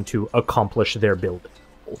trying to accomplish their building.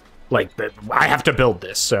 Like, I have to build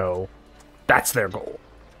this, so that's their goal.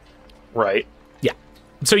 Right. Yeah.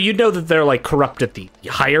 So you know that they're like corrupt at the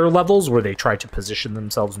higher levels where they try to position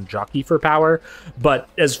themselves and jockey for power. But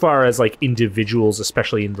as far as like individuals,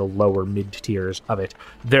 especially in the lower mid tiers of it,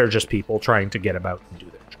 they're just people trying to get about and do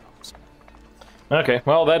their jobs. Okay,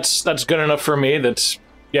 well, that's good enough for me. That's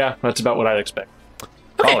about what I'd expect.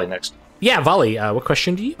 Okay. Valli next. Yeah, Valli, what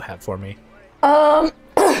question do you have for me?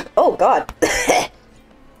 Oh god.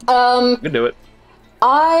 You can do it.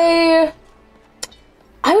 I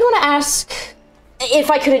would want to ask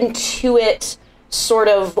if I could intuit sort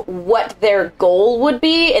of what their goal would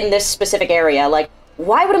be in this specific area. Like,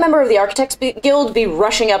 why would a member of the Architects Guild be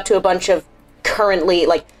rushing up to a bunch of currently,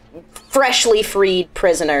 like, freshly freed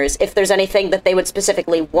prisoners if there's anything that they would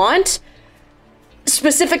specifically want?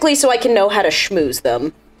 Specifically so I can know how to schmooze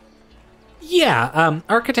them. Yeah,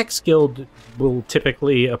 Architects Guild will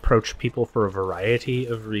typically approach people for a variety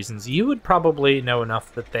of reasons. You would probably know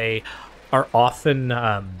enough that they are often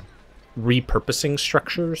repurposing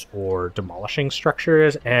structures or demolishing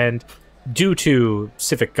structures, and due to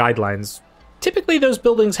civic guidelines, typically those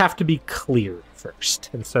buildings have to be cleared first.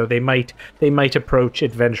 And so they might approach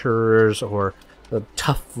adventurers or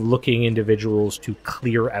tough-looking individuals to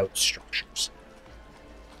clear out structures.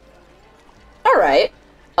 All right.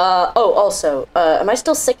 Also, am I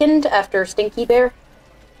still sickened after Stinky Bear?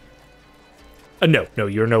 No,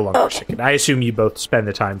 you're no longer sickened. I assume you both spend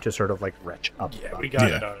the time to sort of like retch up. Yeah, we got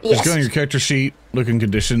it. Just go on your character sheet, look in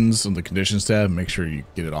conditions on the conditions tab, make sure you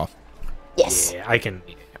get it off. Yes. Yeah, I can.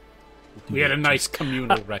 We had a nice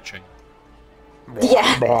communal retching.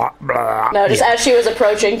 Yeah. Blah, blah. No, just as she was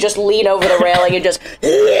approaching, just lean over the railing and just...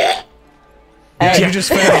 Yeah, you just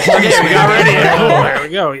found a hole. There we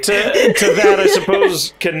go. To that, I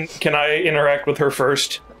suppose, can I interact with her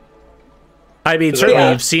first? I mean,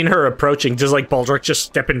 certainly you've seen her approaching. Does like Baldric just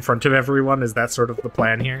step in front of everyone? Is that sort of the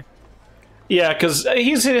plan here? Yeah, because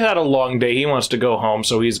he's had a long day. He wants to go home,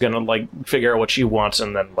 so he's gonna like figure out what she wants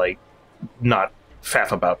and then like not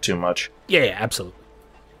faff about too much. Yeah, absolutely.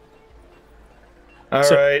 All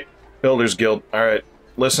right, Builders Guild. All right,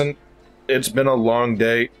 listen, it's been a long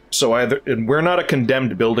day, so and we're not a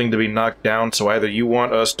condemned building to be knocked down, so either you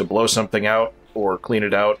want us to blow something out or clean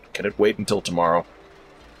it out. Can it wait until tomorrow?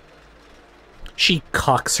 She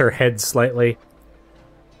cocks her head slightly.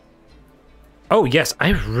 Oh, yes, I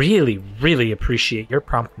really, really appreciate your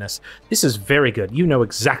promptness. This is very good. You know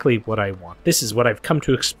exactly what I want. This is what I've come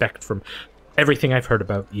to expect from everything I've heard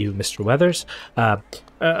about you, Mr. Weathers.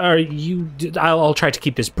 Are you... I'll try to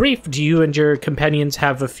keep this brief. Do you and your companions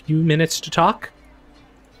have a few minutes to talk?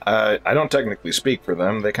 I don't technically speak for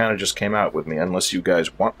them. They kind of just came out with me, unless you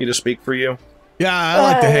guys want me to speak for you. Yeah, I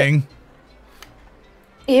like to hang.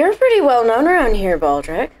 You're pretty well known around here,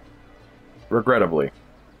 Baldric. Regrettably.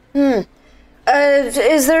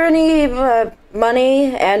 Is there any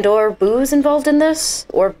money and or booze involved in this?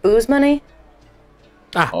 Or booze money?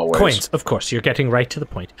 Always. Coins, of course. You're getting right to the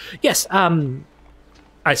point. Yes,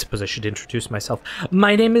 I suppose I should introduce myself.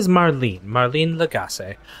 My name is Marlene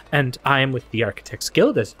Lagasse, and I am with the Architects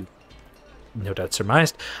Guild, as you no doubt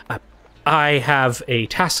surmised. I have a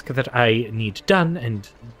task that I need done, and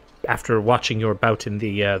after watching your bout in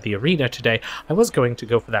the arena today, I was going to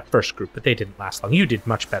go for that first group, but they didn't last long. You did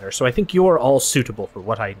much better, so I think you're all suitable for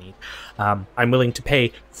what I need. I'm willing to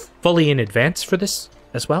pay fully in advance for this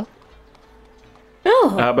as well.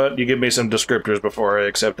 Oh. How about you give me some descriptors before I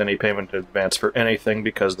accept any payment in advance for anything,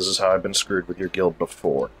 because this is how I've been screwed with your guild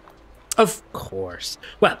before. Of course.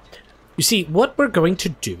 Well, you see, what we're going to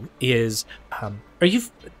do is,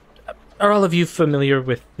 are all of you familiar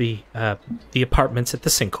with the apartments at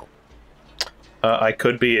the Sinkhole? I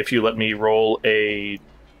could be if you let me roll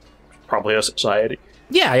probably a society.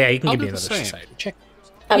 Yeah, you can I'll give me do the another same. society check.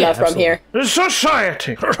 I'm not from absolutely. here.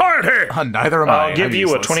 Society! Neither am I. I'll give I'm you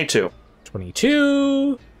useless. a 22.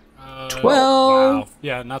 22. 12. Wow.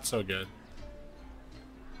 Yeah, not so good.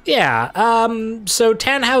 Yeah, so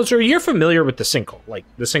Tannhauser, you're familiar with the Sinkhole. Like,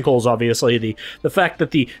 the Sinkhole is obviously the fact that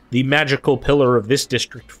the magical pillar of this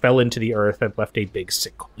district fell into the earth and left a big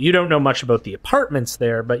sinkhole. You don't know much about the apartments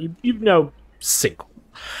there, but you know Sinkhole.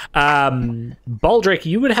 Baldric,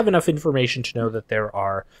 you would have enough information to know that there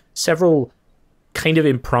are several kind of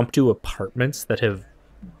impromptu apartments that have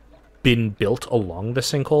been built along the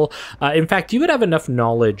sinkhole. In fact, you would have enough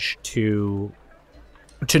knowledge to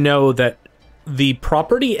know that the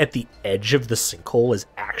property at the edge of the sinkhole is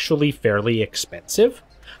actually fairly expensive.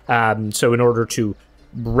 So in order to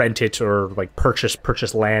rent it or like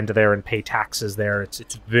purchase land there and pay taxes there,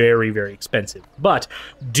 it's very, very expensive. But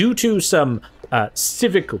due to some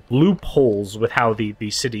civic loopholes with how the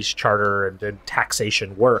city's charter and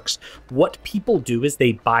taxation works, what people do is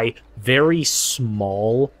they buy very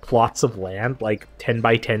small plots of land, like 10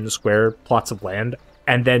 by 10 square plots of land,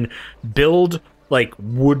 and then build like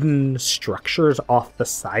wooden structures off the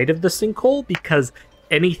side of the sinkhole, because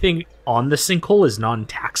anything on the sinkhole is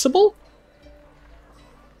non-taxable.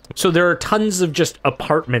 So there are tons of just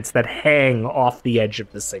apartments that hang off the edge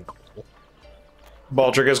of the sinkhole.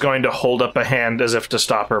 Baldric is going to hold up a hand as if to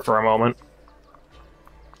stop her for a moment.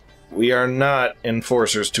 We are not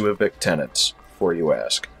enforcers to evict tenants, before you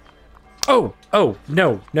ask. Oh,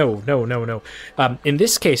 no. In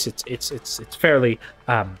this case, it's fairly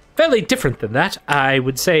different than that. I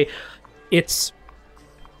would say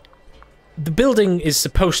the building is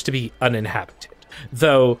supposed to be uninhabited,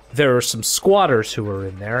 though there are some squatters who are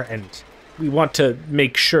in there, and we want to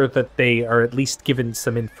make sure that they are at least given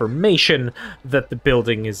some information that the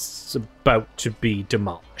building is about to be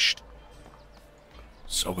demolished.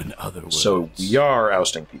 So in other words... So we are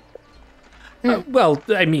ousting people. Well,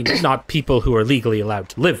 I mean, not people who are legally allowed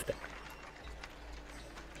to live there.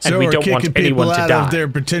 And So we we're don't want kicking anyone people to out die. of their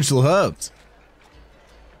potential hubs.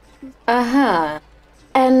 Uh-huh.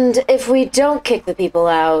 And if we don't kick the people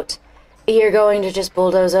out, you're going to just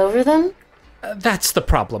bulldoze over them? That's the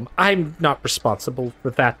problem. I'm not responsible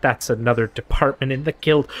for that. That's another department in the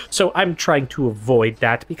guild. So I'm trying to avoid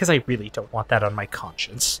that because I really don't want that on my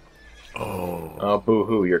conscience. Oh,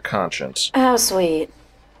 boo-hoo, your conscience. How sweet.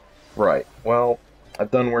 Right. Well,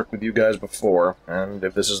 I've done work with you guys before, and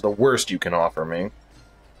if this is the worst you can offer me,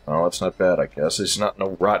 well, that's not bad, I guess. It's not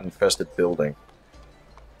no rot-infested building.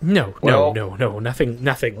 No,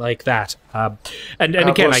 nothing like that. And How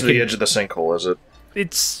again, close to the edge of the sinkhole is it?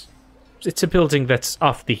 It's a building that's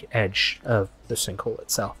off the edge of the sinkhole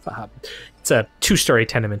itself. It's a 2-story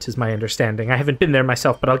tenement, is my understanding. I haven't been there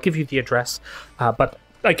myself, but I'll give you the address. But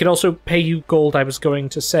I can also pay you gold. I was going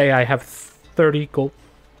to say I have 30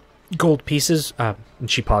 gold pieces. And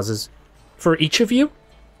she pauses for each of you.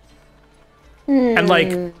 And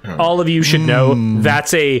like all of you should know,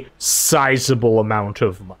 that's a sizable amount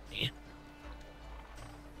of money.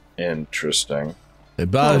 Interesting. Hey,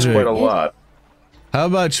 That's quite a Baldric, lot. how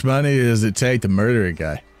much money does it take to murder a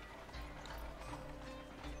guy?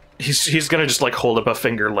 He's gonna just like hold up a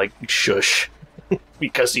finger like shush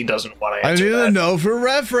because he doesn't want to I answer need that. to know for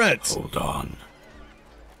reference. Hold on.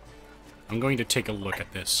 I'm going to take a look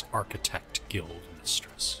at this Architect Guild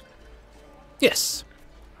mistress. Yes.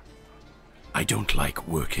 I don't like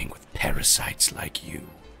working with parasites like you,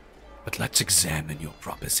 but let's examine your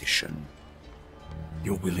proposition.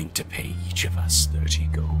 You're willing to pay each of us 30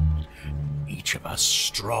 gold, each of us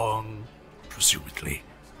strong, presumably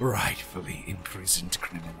rightfully imprisoned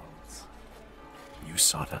criminals. You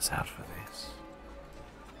sought us out for this.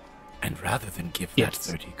 And rather than give that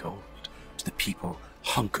 30 gold to the people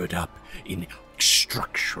hunkered up in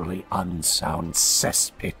structurally unsound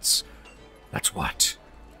cesspits, that's what?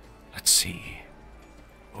 Let's see.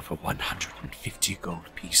 Over 150 gold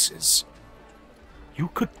pieces. You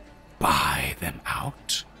could buy them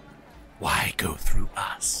out. Why go through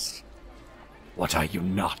us? What are you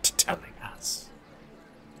not telling us?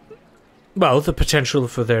 Well, the potential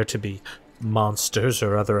for there to be monsters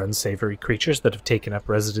or other unsavory creatures that have taken up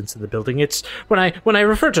residence in the building. It's when I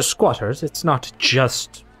refer to squatters, it's not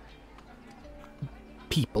just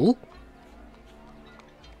people.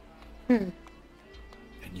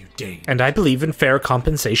 And I believe in fair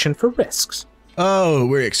compensation for risks. Oh,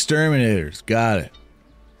 we're exterminators. Got it.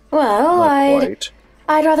 Well, Not quite.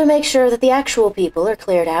 I'd rather make sure that the actual people are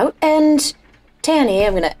cleared out, and Tanny,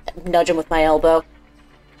 I'm gonna nudge him with my elbow.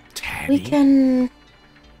 Tanny? We can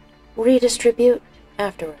redistribute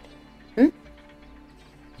afterward.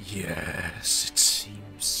 Yes, it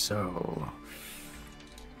seems so.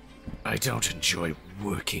 I don't enjoy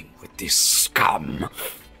working with this scum,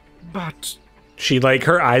 but... She, like,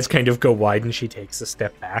 her eyes kind of go wide and she takes a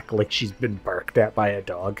step back like she's been barked at by a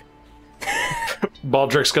dog.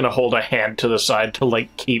 Baldric's gonna hold a hand to the side to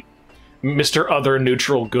like keep Mr. Other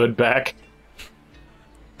Neutral Good back.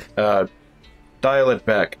 Dial it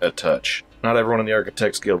back a touch. Not everyone in the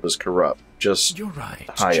Architects Guild is corrupt. Just You're right,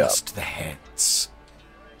 high just up. the heads.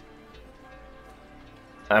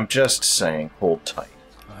 I'm just saying, hold tight.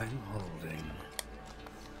 I'm holding.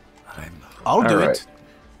 I'm I'll do right.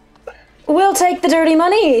 it. We'll take the dirty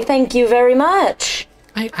money. Thank you very much.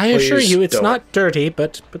 I assure Please you, it's don't. not dirty,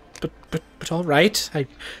 but all right.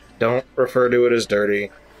 Don't refer to it as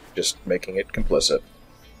dirty, just making it complicit.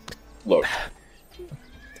 Look,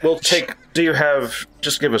 we'll take...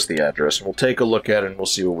 Just give us the address, and we'll take a look at it, and we'll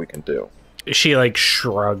see what we can do. She like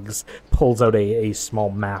shrugs, pulls out a small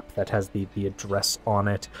map that has the address on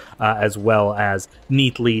it, as well as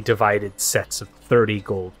neatly divided sets of 30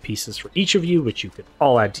 gold pieces for each of you, which you could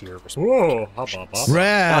all add to your Whoa,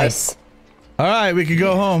 Rad. Nice. All right, we can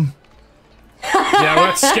go home. Yeah,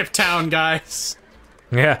 let's skip town, guys.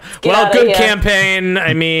 Yeah. Get Well, outta good here. campaign.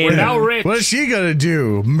 I mean, We're now rich. What is she gonna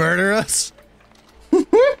do? Murder us?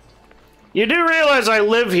 You do realize I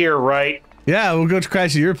live here, right? Yeah, we'll go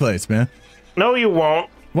crash at your place, man. No, you won't.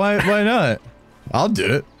 Why not? I'll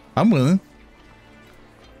do it. I'm willing.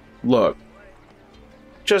 Look,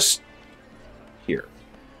 just here.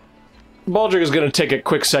 Baldric is going to take a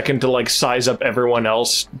quick second to, like, size up everyone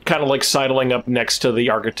else, kind of like sidling up next to the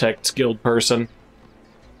Architects Guild person.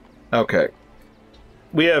 Okay.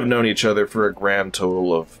 We have known each other for a grand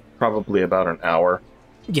total of probably about an hour.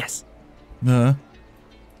 yes.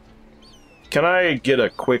 Can I get a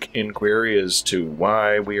quick inquiry as to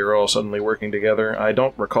why we are all suddenly working together? I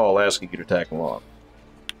don't recall asking you to tag along.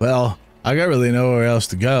 Well, I got really nowhere else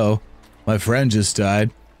to go. My friend just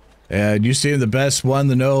died, and you seem the best one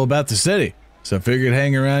to know about the city. So I figured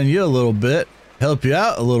hang around you a little bit, help you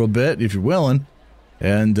out a little bit if you're willing,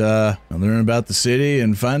 and learn about the city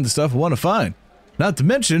and find the stuff I want to find. Not to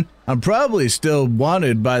mention, I'm probably still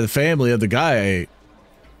wanted by the family of the guy I ate.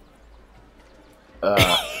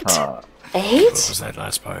 What 8? was that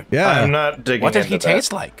last part? Yeah. I'm not digging What did into he that.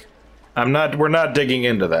 taste like? We're not digging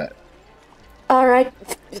into that. All right,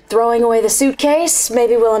 throwing away the suitcase.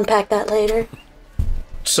 Maybe we'll unpack that later.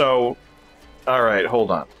 So, alright, hold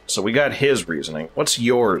on. So we got his reasoning. What's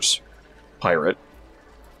yours, pirate?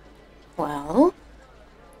 Well,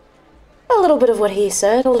 a little bit of what he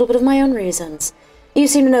said, a little bit of my own reasons. You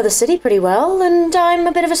seem to know the city pretty well, and I'm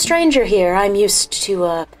a bit of a stranger here. I'm used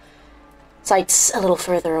to, sites a little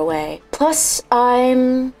further away. Plus,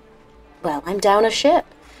 I'm down a ship.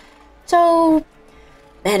 So,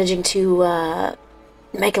 managing to,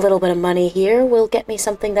 make a little bit of money here will get me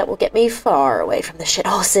something that will get me far away from the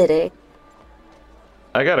shithole city.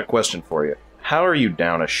 I got a question for you. How are you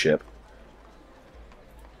down a ship?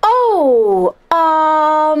 Oh,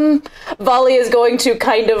 Valli is going to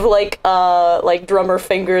kind of like drum her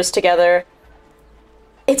fingers together.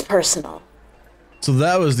 It's personal. So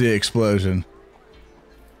that was the explosion.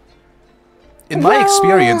 In my Well-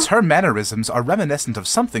 experience, her mannerisms are reminiscent of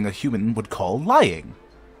something a human would call lying.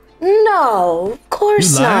 No, of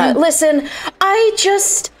course You lying? not. Listen, I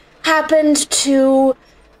just happened to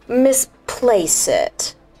misplace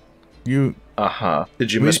it. You Uh-huh.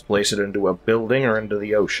 Did you misplace it into a building or into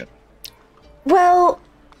the ocean? Well,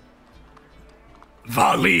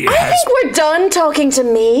 Valli I has think we're done talking to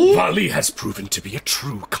me. Valli has proven to be a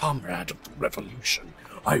true comrade of the revolution.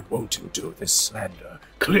 I won't endure this slander.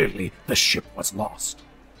 Clearly, the ship was lost.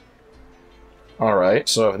 Alright,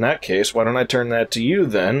 so in that case, why don't I turn that to you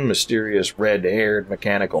then, mysterious red-haired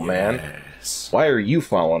mechanical man? Yes. Why are you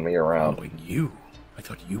following me around? Following you? I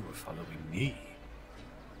thought you were following me.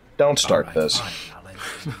 Don't start All right, this. fine, I'll end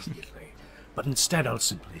it immediately. But instead, I'll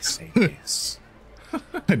simply say this.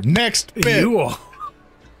 next bit. You all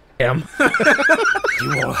Him.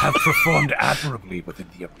 have performed admirably within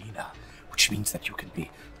the arena, which means that you can be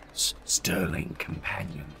sterling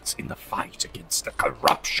companions in the fight against the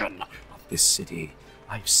corruption of this city.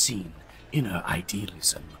 I've seen inner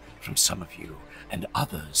idealism from some of you, and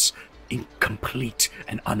others incomplete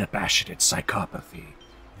and unabashed psychopathy.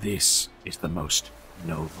 This is the most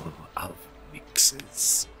noble of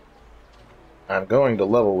mixes. I'm going to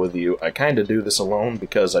level with you. I kind of do this alone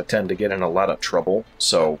because I tend to get in a lot of trouble,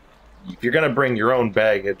 so if you're going to bring your own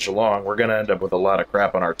baggage along, we're going to end up with a lot of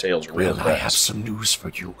crap on our tails real Well, I have fast. some news for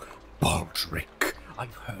you, Baldric.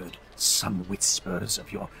 I've heard some whispers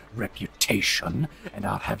of your reputation, and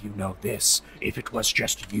I'll have you know this. If it was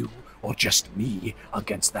just you or just me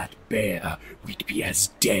against that bear, we'd be as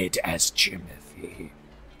dead as Jimothy.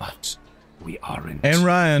 But we aren't. And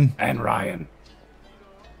Ryan. And Ryan.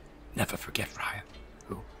 Never forget Ryan.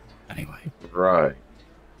 Who? Anyway. Right.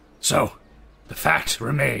 So, the fact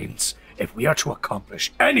remains, if we are to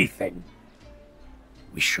accomplish anything,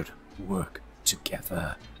 we should work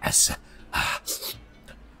together as friends.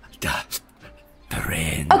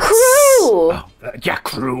 A crew! Oh, yeah,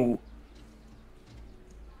 crew.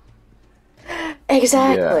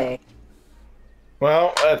 Exactly.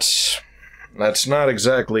 Well, that's not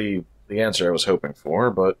exactly the answer I was hoping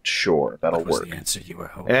for, but sure, that'll What was work. the answer you were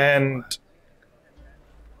hoping And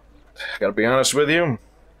gotta be honest with you,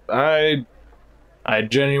 I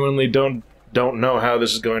genuinely don't know how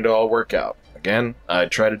this is going to all work out. Again, I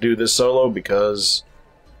try to do this solo because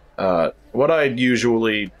what I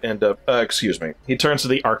usually end up... excuse me. He turns to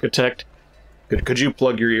the architect. Could you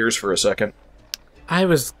plug your ears for a second? I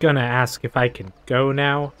was gonna ask if I can go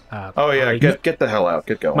now. Oh yeah, get the hell out.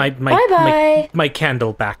 Get going. My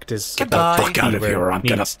candle backed is Get the about fuck out of where here or it I'm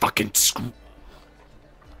gonna needs- fucking screw...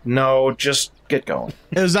 No, just get going.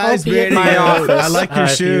 It was I'll nice be at meeting my you. office. I like your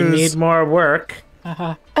If you shoes. need more work.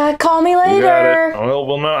 Call me You got later. it.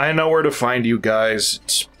 Well, no, I know where to find you guys.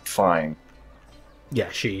 It's fine. Yeah,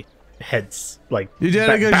 she heads like You did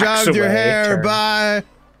a good backs job with your away, hair. turns. Bye.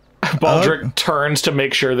 Baldric turns to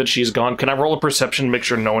make sure that she's gone. Can I roll a perception to make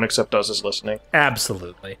sure no one except us is listening?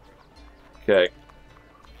 Absolutely. Okay.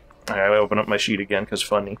 I open up my sheet again, because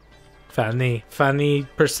funny. Funny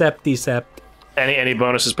percepticept. Any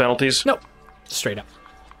bonuses, penalties? Nope. Straight up.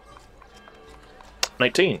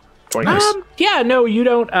 19. 20. Yeah, no, you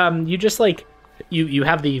don't. You just like you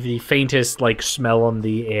have the faintest like smell on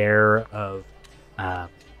the air of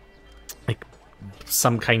like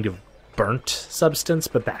some kind of burnt substance,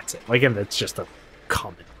 but that's it. Like, and it's just a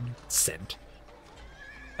common scent.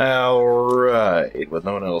 Alright, with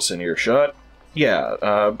no one else in earshot. Yeah,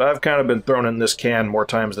 I've kind of been thrown in this can more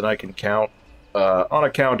times than I can count. On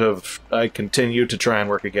account of I continue to try and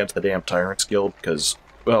work against the damn Tyrant's Guild, because,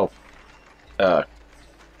 well, gonna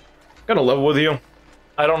level with you.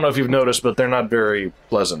 I don't know if you've noticed, but they're not very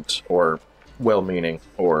pleasant, or well-meaning,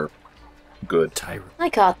 or good. Tyrant. I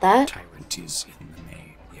caught that. Tyrant is in the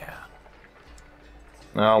name, yeah.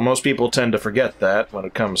 Now, most people tend to forget that when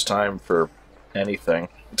it comes time for anything.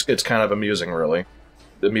 It's kind of amusing, really.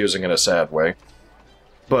 Amusing in a sad way.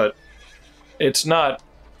 But it's not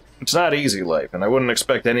easy life, and I wouldn't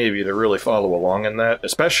expect any of you to really follow along in that,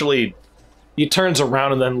 especially... He turns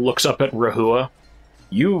around and then looks up at Rehua.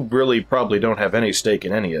 You really probably don't have any stake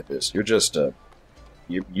in any of this. You're just,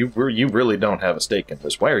 you really don't have a stake in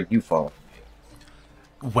this. Why are you following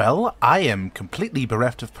me? Well, I am completely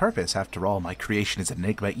bereft of purpose. After all, my creation is an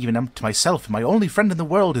enigma even to myself. My only friend in the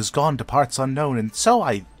world is gone to parts unknown, and so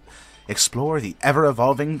I explore the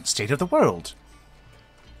ever-evolving state of the world.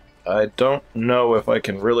 I don't know if I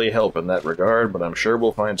can really help in that regard, but I'm sure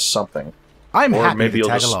we'll find something. I'm Or happy maybe to you'll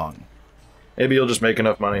tag just- along. Maybe you'll just make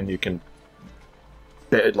enough money and you can,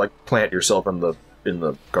 like, plant yourself in the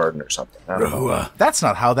garden or something. I don't know. Rehua, That's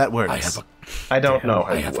not how that works. I don't know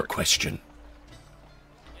how I you have a work. question.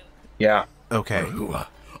 Yeah. Okay. Rehua,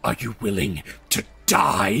 are you willing to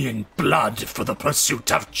die in blood for the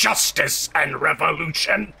pursuit of justice and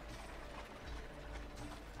revolution?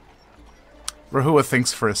 Rehua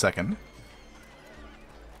thinks for a second.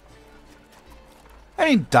 I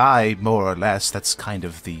mean, die, more or less. That's kind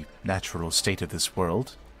of the natural state of this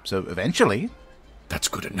world. So eventually... That's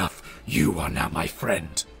good enough. You are now my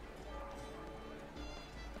friend.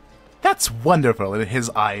 That's wonderful. And his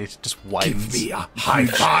eye just widens. Give me a high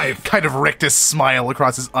five. Kind of rictus smile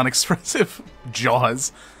across his unexpressive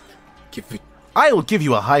jaws. Give it. I will give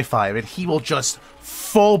you a high five, and he will just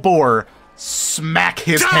full bore smack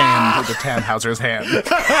his hand into Tannhauser's hand.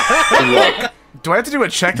 Do I have to do a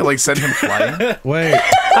check to like send him flying? Wait,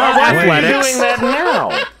 Athletics. Doing that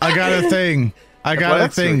now. I got a thing. I got a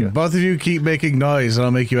Athletics, there you thing. go. Both of you keep making noise, and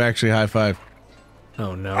I'll make you actually high five.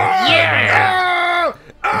 Oh no.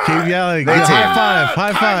 Keep yelling. They High did. five.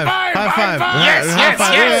 High five. High five. High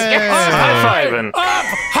five. High fiving.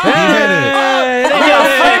 He did it. We are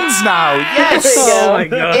friends now. Yes. There you go. Oh my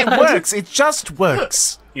god. It works. It just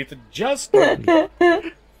works. It's just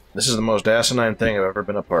This is the most asinine thing I've ever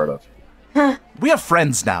been a part of. We are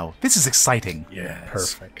friends now. This is exciting. Yes.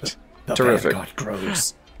 perfect. The Terrific. vanguard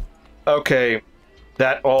grows. Okay,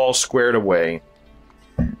 that all squared away.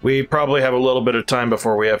 We probably have a little bit of time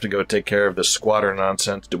before we have to go take care of this squatter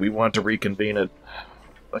nonsense. Do we want to reconvene at...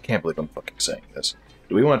 I can't believe I'm fucking saying this.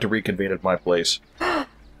 Do we want to reconvene at my place?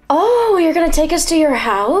 Oh, you're gonna take us to your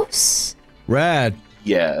house? Rad.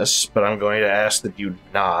 Yes, but I'm going to ask that you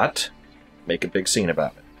not make a big scene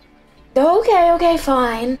about it. Okay,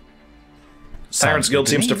 fine. Tyrant's Guild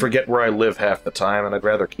seems to forget where I live half the time, and I'd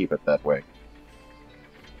rather keep it that way.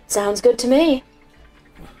 Sounds good to me.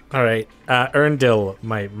 All right, Earndil,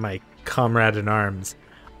 my comrade in arms.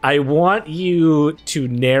 I want you to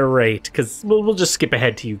narrate, because we'll just skip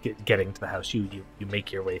ahead to you getting to the house. You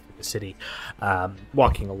make your way through the city,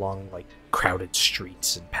 walking along like crowded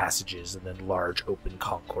streets and passages, and then large open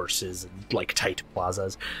concourses and like tight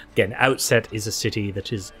plazas. Again, Outset is a city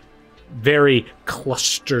that is very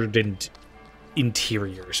clustered and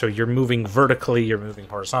interior. So you're moving vertically, you're moving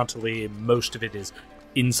horizontally. Most of it is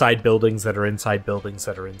inside buildings that are inside buildings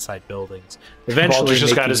that are inside buildings. Eventually, Baldric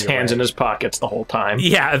just got his hands in his pockets the whole time.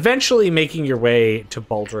 Yeah, eventually making your way to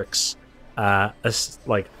Baldric's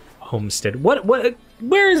like homestead.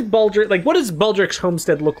 Where is Baldric? Like, what does Baldric's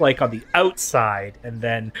homestead look like on the outside? And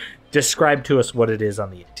then describe to us what it is on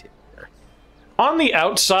the interior. On the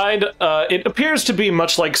outside, it appears to be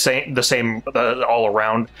much like the same all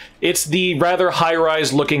around. It's the rather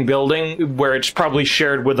high-rise looking building where it's probably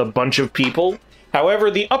shared with a bunch of people. However,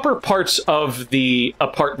 the upper parts of the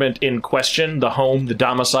apartment in question, the home, the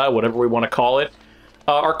domicile, whatever we want to call it,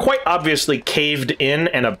 are quite obviously caved in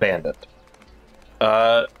and abandoned.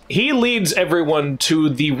 He leads everyone to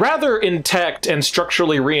the rather intact and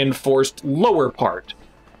structurally reinforced lower part,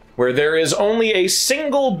 where there is only a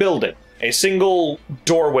single building, a single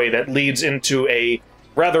doorway that leads into a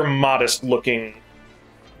rather modest-looking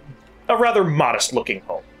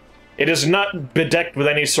home. It is not bedecked with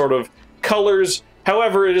any sort of colors.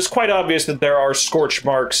 However, it is quite obvious that there are scorch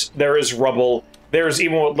marks, there is rubble, there is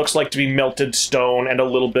even what looks like to be melted stone, and a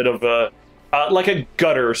little bit of like a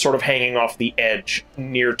gutter sort of hanging off the edge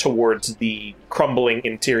near towards the crumbling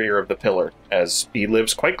interior of the pillar, as he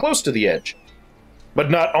lives quite close to the edge. But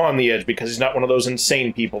not on the edge, because he's not one of those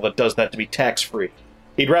insane people that does that to be tax-free.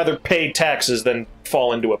 He'd rather pay taxes than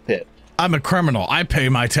fall into a pit. I'm a criminal. I pay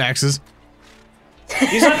my taxes.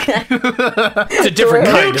 He's not... It's a different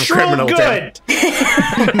kind of criminal. Good.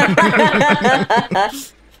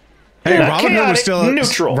 Hey, Not Robin Hood was chaotic, still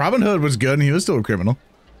neutral. Robin Hood was good, and he was still a criminal.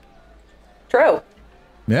 True.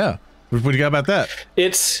 Yeah. What do you got about that?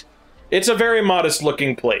 It's a very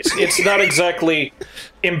modest-looking place. It's not exactly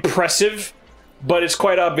impressive, but it's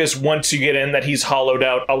quite obvious once you get in that he's hollowed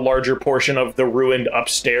out a larger portion of the ruined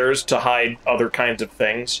upstairs to hide other kinds of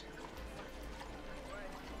things.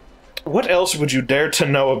 What else would you dare to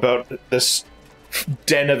know about this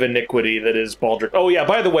den of iniquity that is Baldric? Oh yeah,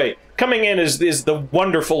 by the way, coming in is the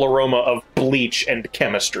wonderful aroma of bleach and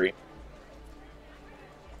chemistry.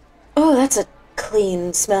 Oh, that's a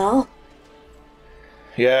clean smell.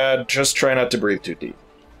 Yeah, just try not to breathe too deep.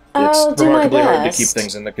 I'll It's do my remarkably hard to best. keep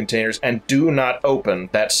things in the containers, and do not open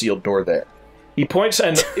that sealed door there. He points,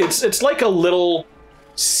 and it's like a little...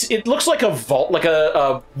 It looks like a vault, like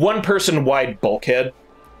a one-person wide bulkhead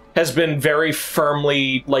has been very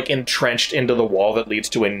firmly, like, entrenched into the wall that leads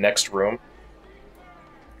to a next room.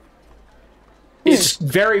 It's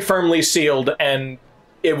very firmly sealed, and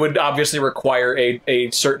it would obviously require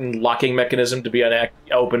a certain locking mechanism to be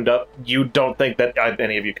opened up. You don't think that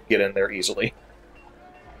any of you could get in there easily.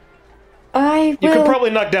 I will... You could probably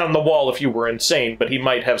knock down the wall if you were insane, but he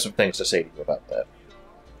might have some things to say to you about that.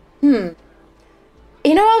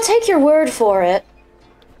 You know, I'll take your word for it.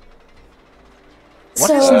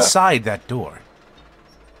 What is inside that door?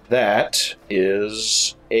 That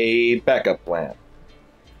is a backup plan.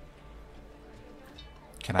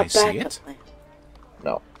 Can I see it?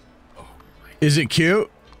 No. Is it cute?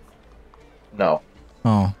 No.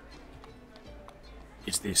 Oh.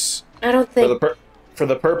 Is this... I don't think... For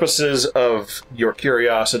the purposes of your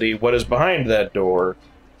curiosity, what is behind that door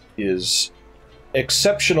is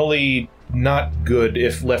exceptionally not good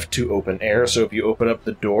if left to open air, so if you open up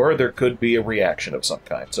the door, there could be a reaction of some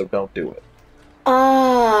kind, so don't do it.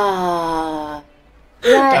 Ah.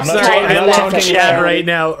 I'm not talking- I'm not talking Chad about- right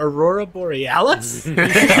now, Aurora Borealis? I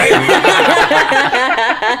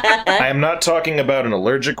am not talking about an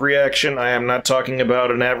allergic reaction, I am not talking about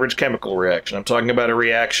an average chemical reaction, I'm talking about a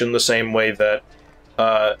reaction the same way that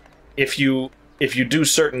if you do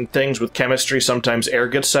certain things with chemistry, sometimes air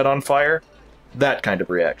gets set on fire. That kind of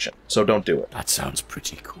reaction. So don't do it. That sounds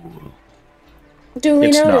pretty cool. Duly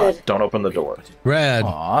It's noted. not. Don't open the door. Red.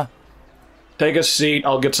 Aw. Take a seat,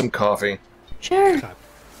 I'll get some coffee. Sure.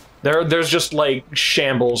 There's just, like,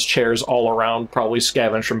 shambles chairs all around, probably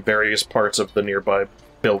scavenged from various parts of the nearby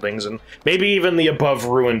buildings, and maybe even the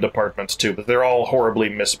above-ruined apartments, too, but they're all horribly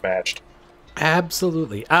mismatched.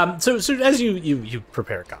 Absolutely. So as you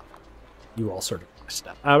prepare coffee, you all sort of rest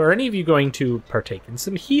up. Are any of you going to partake in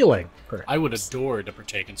some healing? I would adore to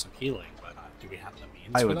partake in some healing, but do we have the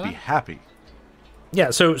means I for would that? be happy. Yeah,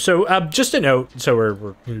 so just a note, so we're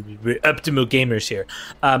optimal gamers here.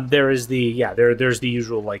 There's the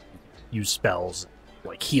usual, like, use spells,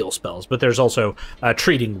 like heal spells, but there's also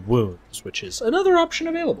treating wounds, which is another option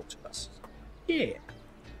available to us. Yeah.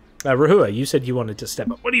 Rehua, you said you wanted to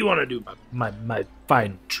step up. What do you want to do about my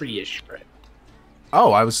fine tree-ish friend?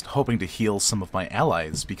 Oh, I was hoping to heal some of my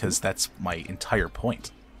allies, because that's my entire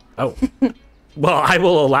point. Oh. Well, I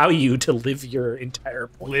will allow you to live your entire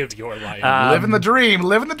point. Live your life. Living the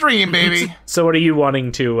dream, baby! So what are you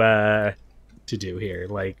wanting to to do here?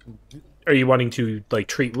 Like, are you wanting to like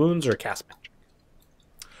treat wounds or cast magic?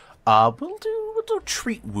 We'll do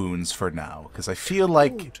treat wounds for now, because I feel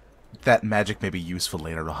like that magic may be useful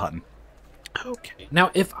later on. Okay.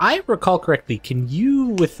 Now, if I recall correctly, can you,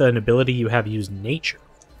 with an ability you have, use nature?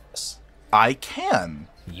 I can.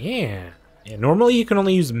 Yeah. Normally you can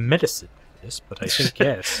only use medicine for this, but I think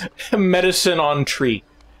yes. Medicine on tree.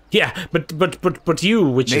 Yeah, but you,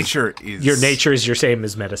 which nature is your nature is your same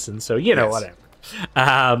as medicine, so you know whatever.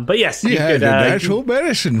 But yes, you yeah, could, the natural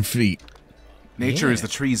medicine feat. Nature is the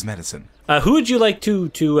tree's medicine. Who would you like to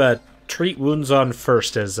treat wounds on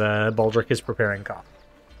first, as Baldric is preparing coffee?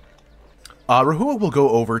 Rehua will go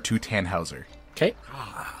over to Tannhauser. Okay.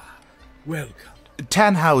 Welcome.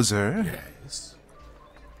 Tannhauser, Yes.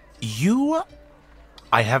 you,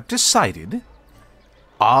 I have decided,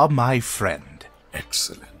 are my friend.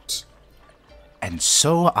 Excellent. And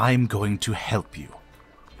so I'm going to help you.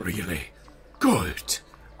 Really? Good.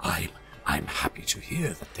 I'm happy to hear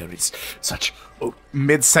that there is such... Oh,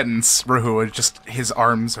 Mid-sentence, Rehua, just his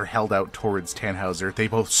arms are held out towards Tannhauser. They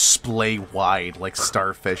both splay wide like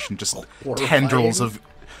starfish, and just tendrils of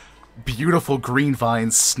beautiful green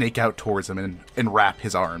vines snake out towards him and wrap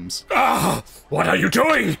his arms. ah! What are you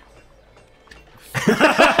doing?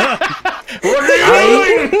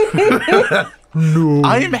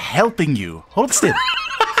 I'm helping you. Hold still.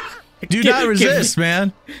 Do not resist,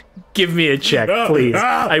 man. Give me a check, please.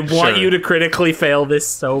 I want you to critically fail this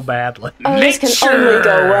so badly. Oh, this can only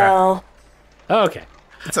go well. Okay.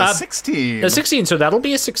 It's a 16. A 16, so that'll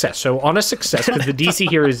be a success. So on a success, because the DC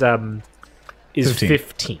here is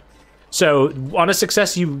 15. So on a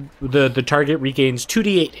success, the target regains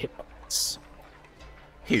 2d8 hit points.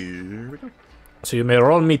 Here we go. So you may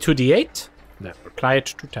roll me 2d8. Then apply it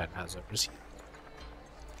to Tannhauser. Proceed.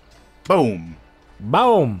 Boom.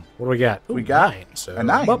 Boom. What do we got? Ooh, We got 9. So, a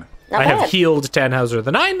 9. well, Not I have bad. healed Tannhauser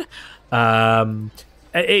the 9.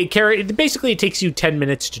 Basically, it takes you 10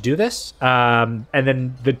 minutes to do this, and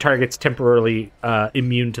then the target's temporarily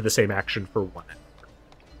immune to the same action for 1 hour.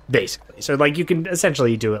 Basically. So, like, you can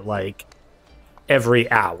essentially do it, like, every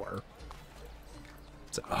hour.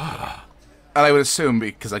 So, And I would assume,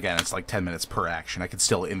 because again, it's like 10 minutes per action, I could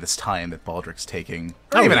still, in this time that Baldric's taking,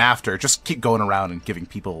 or Oh, even yeah. after, just keep going around and giving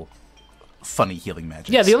people funny healing magic.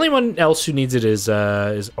 yeah, the only one else who needs it is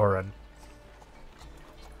Oran.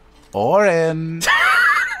 Oran.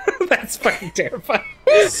 That's fucking terrifying.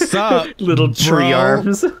 Stop, Little tree bro.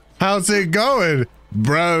 arms. How's it going,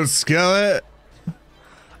 bro? Skillet.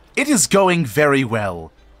 It is going very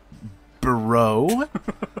well, bro.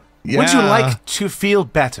 Yeah. Would you like to feel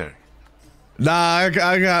better? Nah,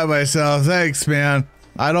 I got myself. Thanks, man.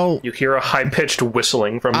 I don't. You hear a high-pitched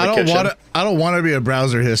whistling from the I don't kitchen. want to. I don't want to be a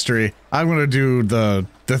browser history. I'm gonna do the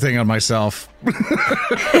thing on myself.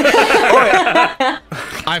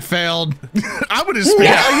 I failed. I'm gonna spend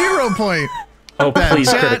a hero point. Oh,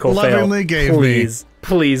 please chat critical fail. lovingly gave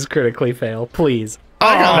Please critically fail. Please.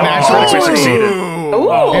 I got an critically actual succeeded. Ooh.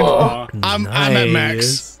 I'm at max.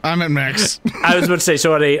 Nice. I'm at max. I was about to say,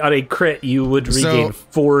 so on a crit, you would regain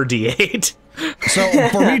 4d8. So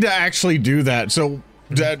for me to actually do that, so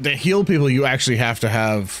to heal people, you actually have to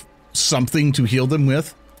have something to heal them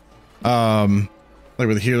with, like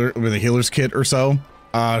with a healer's kit or so.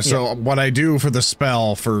 So what I do for the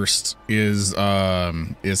spell first is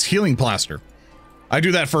healing plaster. I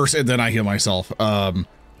do that first and then I heal myself.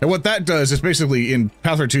 And what that does is basically in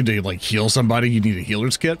Pathfinder 2 to like heal somebody, you need a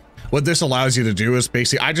healer's kit. What this allows you to do is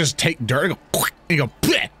basically I just take dirt and go, and you go,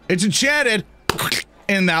 bleh, it's enchanted,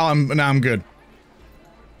 and now I'm good.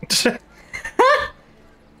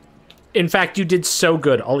 In fact, you did so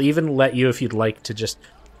good. I'll even let you, if you'd like, to just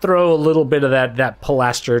throw a little bit of that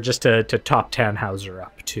plaster just to top Tannhauser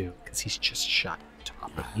up too, because he's just shot at the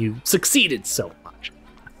top. And you succeeded so much.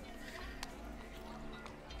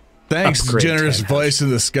 Thanks, Upgrade generous Tannhauser. voice in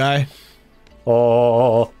the sky.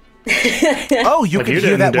 Oh, Oh, you But can you hear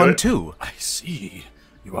didn't that do one it. too. I see.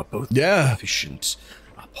 You are both Yeah. efficient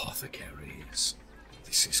apothecaries.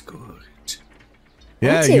 This is good.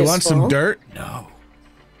 Yeah, That's you want some useful. dirt? No.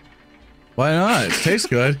 Why not? It tastes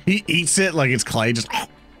good. He eats it like it's clay. Just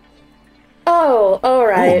Oh, all Ooh,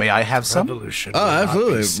 right. may I have some? Revolution. Oh, will not be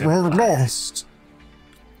absolutely. civilized.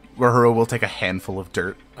 Rehua will take a handful of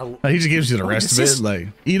dirt. he just gives you the rest this of it. is- Like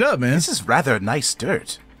eat up, man. This is rather nice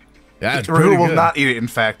dirt. Yeah, it's pretty Rehua will good. not eat it. In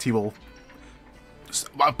fact, he will.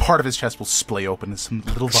 A part of his chest will splay open, and some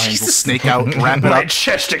little vines will snake out, wrap it My up.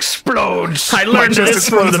 chest explodes. I learned Just this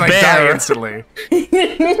from explodes the and I die bear. instantly.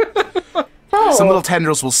 Oh, Some little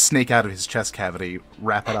tendrils will snake out of his chest cavity,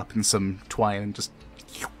 wrap it up in some twine, and just.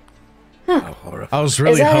 How horrible. I was is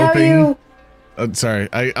really that how hoping you? sorry.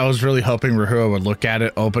 I was really hoping Rehua would look at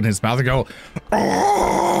it, open his mouth, and go,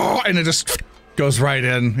 oh, and it just goes right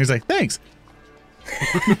in. He's like, thanks.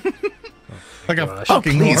 Like a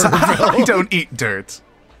fucking please, Lord. I don't eat dirt.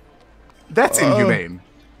 That's inhumane.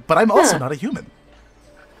 But I'm also not a human.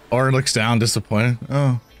 Oran looks down, disappointed.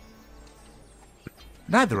 Oh.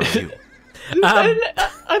 Neither are you.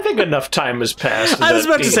 I think enough time has passed. I was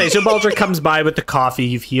about to say, so Baldric comes by with the coffee,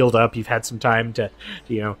 you've healed up, you've had some time to,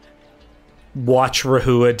 watch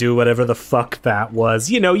Rehua do whatever the fuck that was.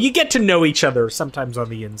 You get to know each other sometimes on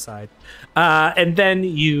the inside. And then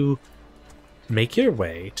you make your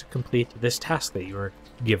way to complete this task that you were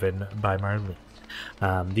given by Marlene.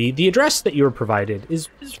 The address that you were provided is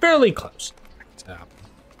fairly close.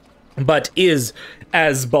 But is,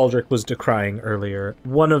 as Baldric was decrying earlier,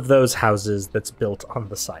 one of those houses that's built on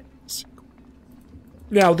the side of the sinkhole.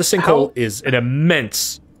 Now, the sinkhole is an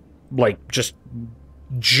immense, just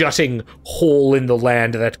jutting hole in the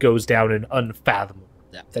land that goes down an unfathomable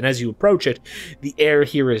depth. And as you approach it, the air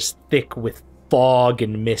here is thick with fog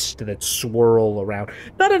and mist that swirl around.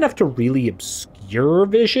 Not enough to really obscure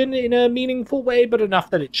vision in a meaningful way, but enough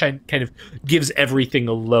that it kind of gives everything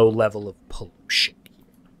a low level of pollution.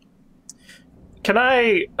 Can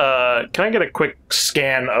I get a quick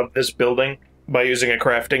scan of this building by using a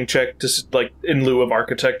crafting check to in lieu of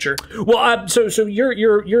architecture? Well, so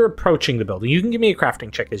you're approaching the building. You can give me a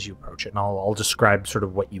crafting check as you approach it, and I'll describe sort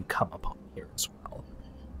of what you come upon here as well.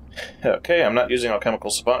 Okay, I'm not using alchemical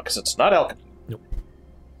savant because it's not alchemy. Nope.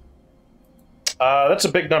 That's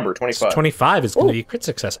a big number, 25. So 25 is going to be a crit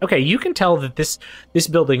success. Okay, you can tell that this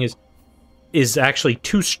building is actually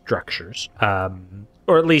two structures.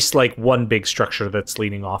 Or at least one big structure that's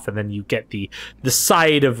leaning off, and then you get the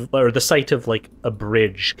site of a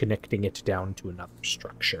bridge connecting it down to another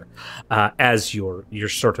structure as you're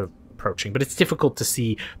sort of approaching. But it's difficult to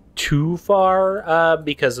see too far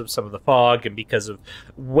because of some of the fog and because of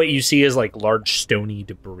what you see as large stony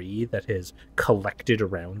debris that has collected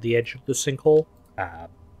around the edge of the sinkhole.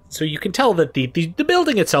 So you can tell that the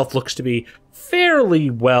building itself looks to be fairly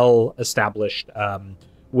well established.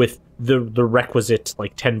 With the requisite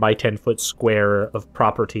 10 by 10 foot square of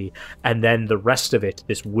property, and then the rest of it,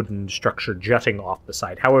 this wooden structure jutting off the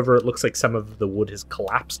side. However, it looks like some of the wood has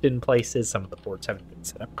collapsed in places, some of the boards haven't been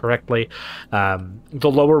set up correctly. The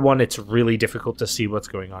lower one, it's really difficult to see what's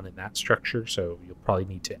going on in that structure, so you'll probably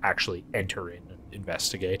need to actually enter in and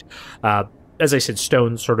investigate. As I said,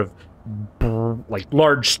 stones sort of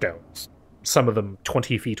large stones, some of them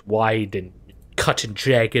 20 feet wide and cut and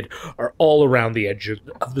jagged, are all around the edge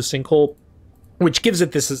of the sinkhole, which gives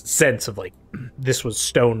it this sense of this was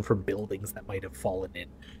stone from buildings that might have fallen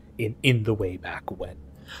in the way back when.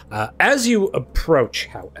 As you approach,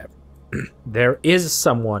 however, there is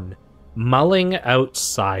someone mulling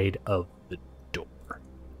outside of the door,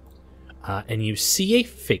 and you see a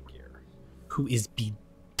figure who is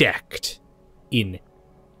bedecked in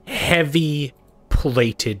heavy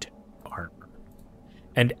plated armor.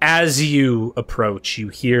 And as you approach, you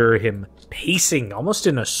hear him pacing almost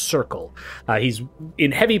in a circle. He's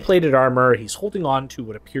in heavy plated armor. He's holding on to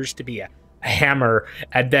what appears to be a hammer,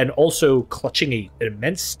 and then also clutching an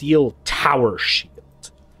immense steel tower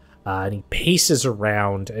shield. And he paces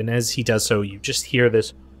around, and as he does so, you just hear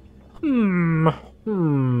this I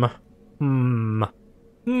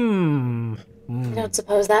don't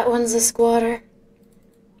suppose that one's a squatter?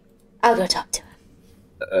 I'll go talk to him.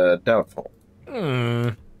 Doubtful.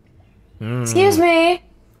 Excuse me?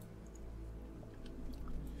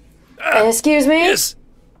 Excuse me? Yes.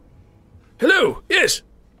 Hello. Yes.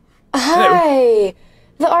 Hi.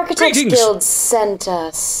 The Architects Greetings. Guild sent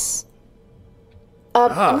us.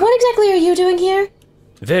 What exactly are you doing here?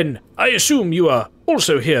 Then I assume you are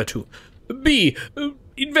also here to be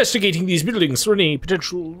investigating these buildings for any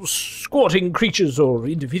potential squatting creatures or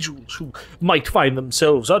individuals who might find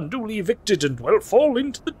themselves unduly evicted and fall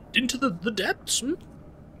into the depths.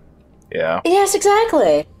 Yeah. Yes,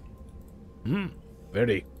 exactly.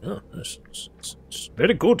 Very. It's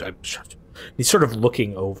very good. He's sort of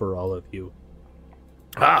looking over all of you.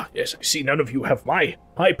 Ah, yes, I see none of you have my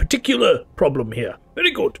particular problem here.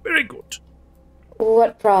 Very good, very good.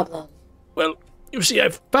 What problem? Well, you see,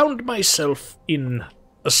 I've found myself in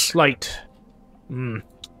a slight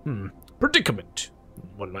predicament,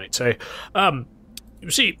 one might say. You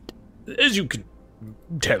see, as you can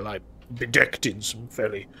tell, I'm bedecked in some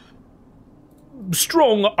fairly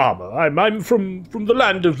strong armor. I'm from the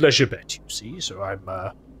land of Leisure-Bet, you see, so I'm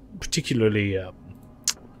particularly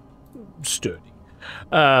sturdy.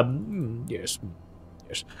 Yes.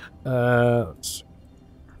 For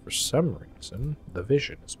some reason, the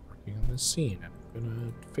vision is working on this scene, and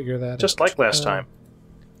gonna figure that Just out. like last time.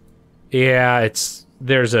 Yeah,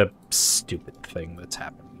 there's a stupid thing that's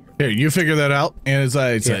happening here. Here, you figure that out. And it's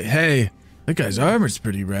like, hey, that guy's armor's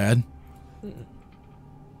pretty rad.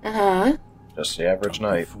 Uh-huh. Just the average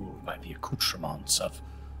Don't be night. fooled by the accoutrements of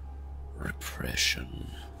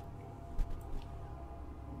repression.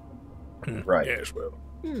 Right. Yes, well.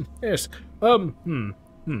 Yes. Well,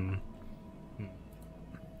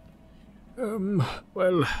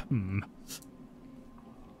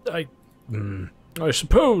 I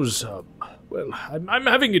suppose, well, I'm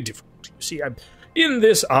having a difficulty. You see, I'm in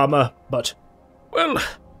this armor, but, well,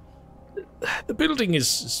 the building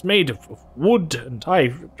is made of wood, and I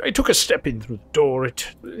took a step in through the door.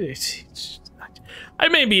 I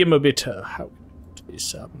maybe am a bit, how can I put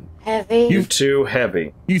this, Heavy. You too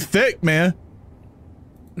heavy. You thick, man.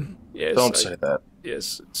 yes. Don't say that.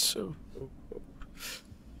 Yes, it's so.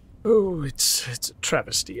 Oh, it's a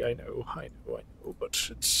travesty. I know, but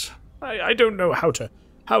it's. I don't know how to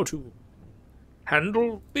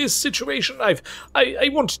handle this situation. I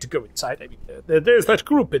wanted to go inside. I mean, there's that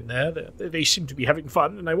group in there. They seem to be having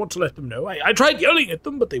fun, and I want to let them know. I tried yelling at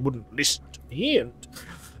them, but they wouldn't listen to me, and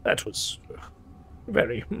that was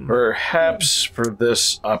very. Perhaps for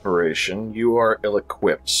this operation, you are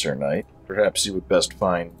ill-equipped, Sir Knight. Perhaps you would best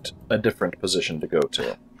find a different position to go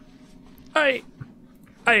to. I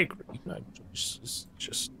agree. I'm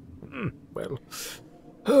just well.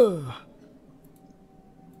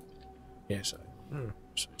 Yes,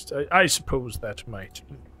 I suppose that might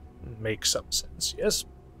make some sense. Yes.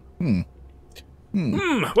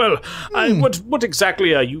 Well, what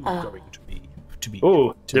exactly are you going to be?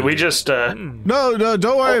 Ooh, did we just, No,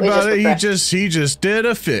 don't worry we about just it. refreshed. He just did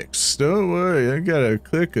a fix. Don't worry. I gotta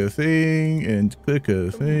click a thing and click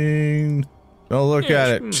a thing. Don't look at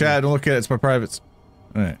it. Chat, don't look at it. It's my privates.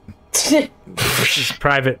 All right. This is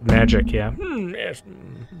private magic, yeah. yes.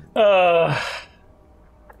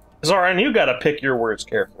 Zoran, you gotta pick your words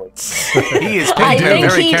carefully. He is I picked think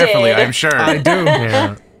very he carefully, did. I'm sure. I do.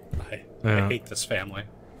 Yeah. I hate this family.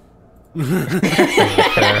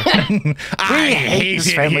 I hate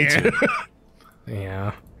this family too.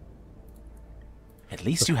 Yeah. At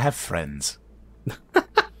least you have friends. At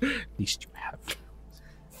least you have.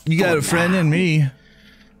 You got a friend in me.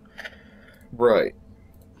 Right.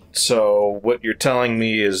 So, what you're telling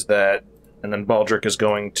me is that, and then Baldric is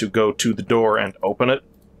going to go to the door and open it?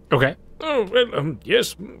 Okay. Oh well,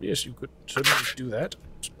 yes, you could certainly do that.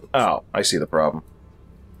 Oh, I see the problem.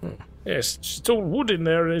 Yes, it's all wood in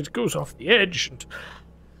there, and it goes off the edge. And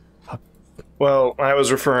Well, I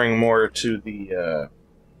was referring more to the,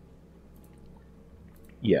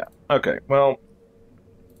 Yeah, okay, well,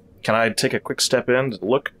 can I take a quick step in to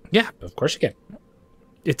look? yeah, of course you can.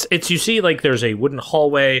 It's you see, like there's a wooden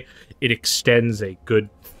hallway. It extends a good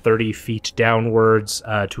 30 feet downwards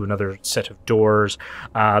to another set of doors.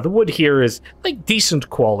 The wood here is like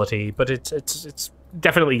decent quality, but it's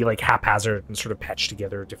definitely like haphazard and sort of patched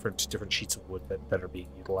together different sheets of wood that are being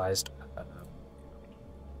utilized.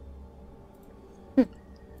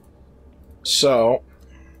 So,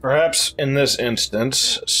 perhaps in this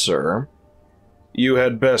instance, sir, you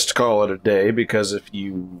had best call it a day, because if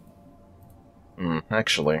you...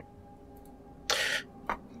 actually...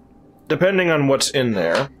 Depending on what's in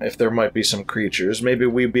there, if there might be some creatures, maybe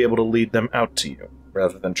we'd be able to lead them out to you,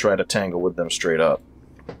 rather than try to tangle with them straight up.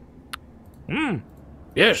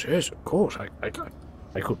 Yes, of course. I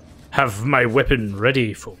could have my weapon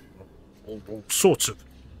ready for all sorts of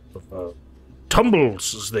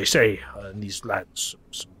tumbles, as they say in these lands.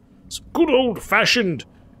 Some good old-fashioned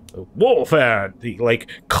warfare. He like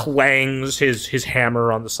clangs his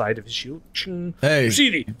hammer on the side of his shield. Hey. You see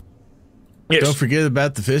the? Yes. Don't forget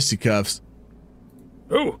about the fisticuffs.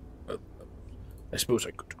 Oh, I suppose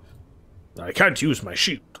I could. I can't use my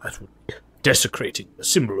shield. That would be desecrating the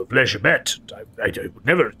symbol of Legerbet. I would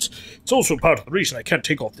never. It's also part of the reason I can't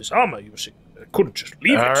take off this armor. You see, I couldn't just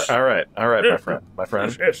leave it. All right, Yeah. my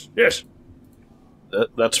friend. Yes.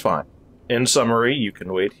 That's fine. In summary, you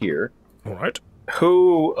can wait here. All right.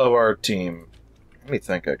 Who of our team... Let me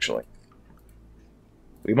think, actually.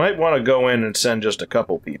 We might want to go in and send just a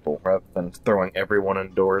couple people, rather than throwing everyone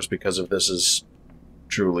indoors, because if this is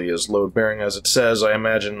truly as load-bearing as it says, I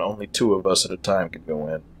imagine only 2 of us at a time can go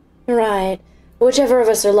in. Right. Whichever of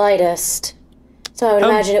us are lightest. So I would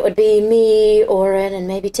imagine it would be me, Oran, and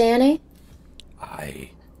maybe Tanny?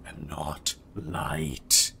 I am not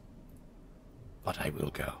light. But I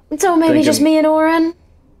will go. So maybe just me and Oran?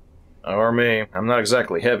 Or me. I'm not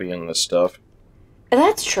exactly heavy in this stuff.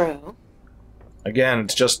 That's true. Again,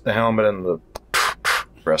 it's just the helmet and the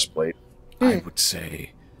breastplate. I would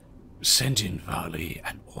say send in Valli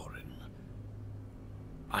and Oran.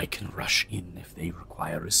 I can rush in if they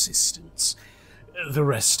require assistance. The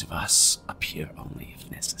rest of us appear only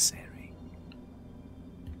if necessary.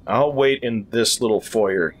 I'll wait in this little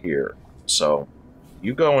foyer here. So,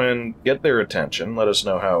 you go in, get their attention, let us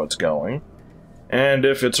know how it's going. And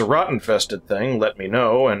if it's a rot-infested thing, let me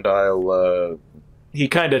know, and I'll, He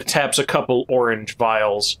kind of taps a couple orange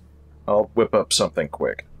vials. I'll whip up something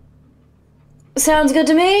quick. Sounds good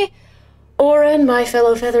to me. Oran, my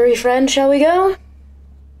fellow feathery friend, shall we go?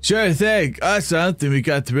 Sure thing. That's something we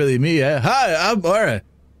got to really meet. Hi, I'm Oran.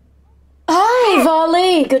 Hi,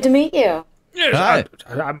 Valli. Good to meet you. Yes,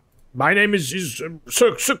 my name is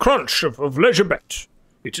Sir Crunch of Leisurebet.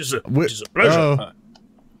 It is a pleasure.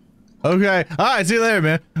 Okay. All right. See you later,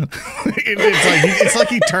 man. it's like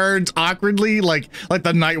he turns awkwardly, like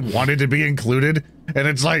the knight wanted to be included, and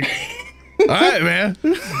it's like, all right, man.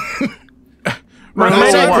 Might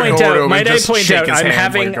I point out,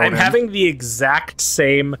 I'm having the exact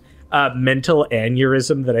same mental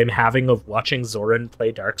aneurysm that I'm having of watching Zoran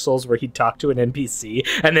play Dark Souls, where he'd talk to an NPC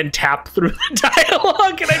and then tap through the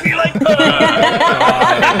dialogue, and I'd be like,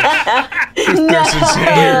 I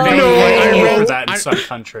wrote that in some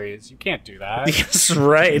countries. You can't do that. That's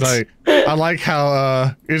right. I like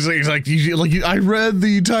how he's like I read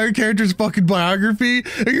the entire character's fucking biography,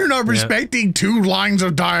 and you're not respecting 2 lines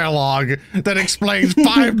of dialogue that explains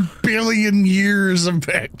 5 billion years of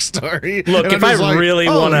backstory. Look, if I really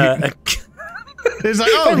want to. It's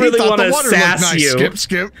like, oh, I really want to sass nice. you.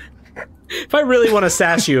 Skip. If I really want to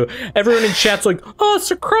sass you, everyone in chat's like, oh,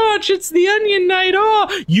 Sir Crunch, it's the Onion Knight.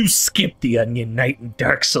 Oh, you skipped the Onion Knight in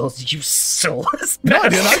Dark Souls, you soulless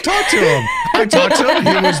bastard. No, dude, I talked to him.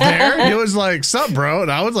 He was there. He was like, sup, bro?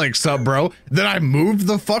 And I was like, sup, bro? Then I moved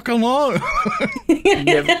the fuck along.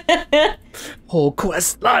 Whole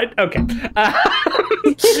quest line. Okay.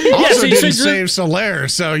 Also didn't save Solaire,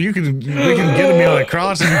 so we can get me on a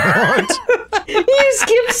cross if you want. You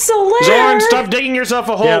skipped Solaire. Zoran, stop digging yourself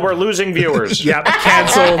a hole. Yep. We're losing viewers. Yep,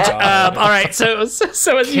 canceled. All right, so as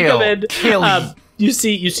you come in, you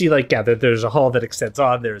see like, yeah, there's a hall that extends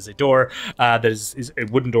on. There is a door that is a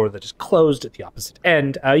wooden door that is closed at the opposite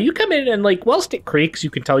end. You come in, and like, whilst it creaks, you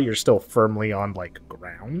can tell you're still firmly on like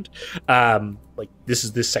ground. Like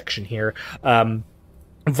this section here.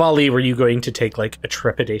 Valli, were you going to take like a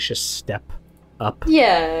trepidatious step up?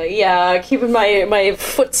 Yeah. Keeping my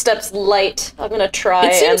footsteps light. I'm gonna try.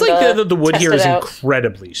 It seems like the wood here is out.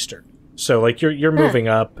 incredibly sturdy. So like you're moving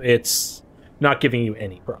up. It's not giving you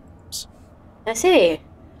any problems. I see.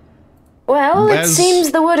 Well, it seems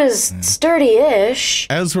the wood is sturdy-ish.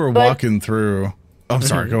 As we're walking through, I'm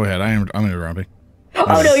sorry. Go ahead. I'm interrupting.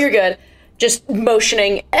 Oh no, you're good. Just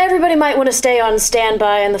motioning. Everybody might want to stay on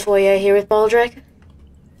standby in the foyer here with Baldric.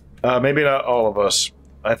 Maybe not all of us.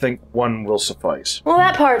 I think one will suffice. Well,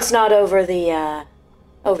 that part's not over the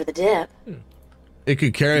dip. It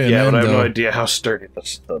could carry him. Yeah, in, but I have though. no idea how sturdy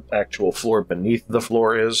the actual floor beneath the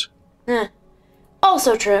floor is.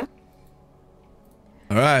 Also true.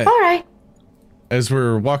 All right. As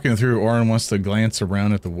we're walking through, Oran wants to glance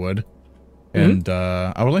around at the wood. And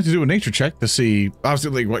I would like to do a nature check to see,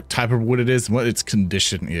 obviously, like what type of wood it is and what its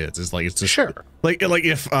condition is. It's like, it's just like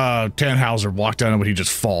if Tannhauser walked down it, would he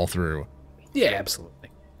just fall through? Yeah, absolutely.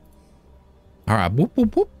 All right, whoop,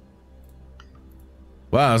 whoop, whoop.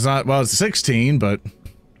 Wow, it's 16, but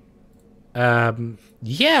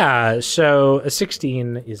yeah. So a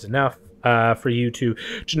 16 is enough for you to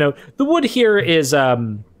know. The wood here is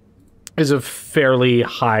of fairly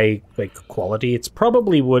high quality. It's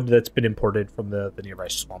probably wood that's been imported from the nearby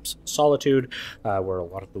swamps of Solitude, where a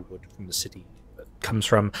lot of the wood from the city comes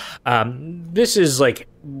from. This is like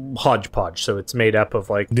hodgepodge, so it's made up of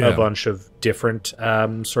a bunch of different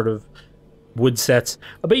sort of wood sets,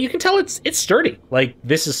 but you can tell it's sturdy. Like,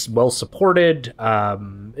 this is well supported.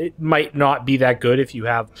 It might not be that good if you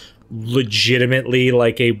have legitimately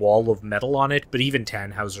like a wall of metal on it, but even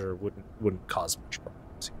Tannhauser wouldn't cause much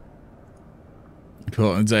problems.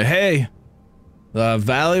 Cool. And say, hey,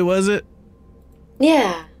 Valli, was it?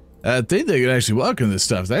 Yeah. I think they could actually walk in this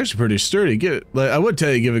stuff. It's actually pretty sturdy. I would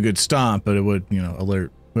tell you give a good stomp, but it would,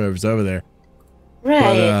 alert whoever's over there.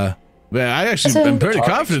 Right. But I actually am pretty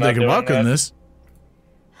confident they can walk on this.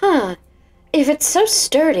 Huh. If it's so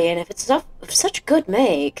sturdy and if it's of such good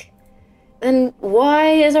make, then why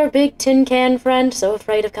is our big tin can friend so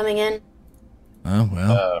afraid of coming in? Oh,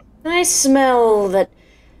 well. I smell that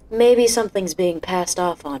maybe something's being passed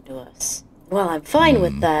off onto us. Well, I'm fine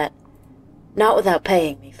with that. Not without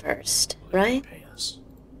paying me first, right? Pay us.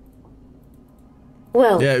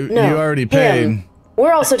 Well, yeah, no, you already paid. him.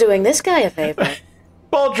 We're also doing this guy a favor.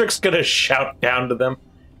 Baldric's gonna shout down to them,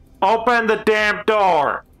 "Open the damn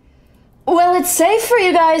door!" Well, it's safe for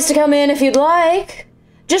you guys to come in if you'd like.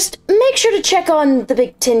 Just make sure to check on the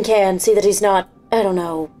big tin can, see that he's not, I don't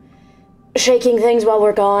know, shaking things while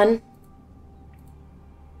we're gone.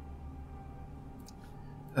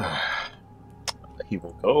 He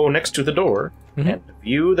will go next to the door and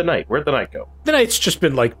view the knight. Where'd the knight go? The knight's just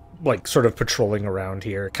been like sort of patrolling around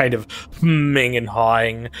here, kind of humming and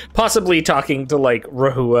hawing, possibly talking to like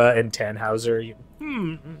Rehua and Tannhauser.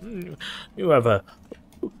 You have a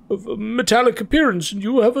metallic appearance, and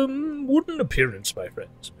you have a wooden appearance, my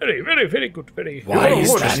friends. Very, very, very good. Very. Why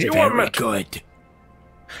is that very good?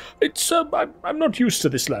 It's I'm not used to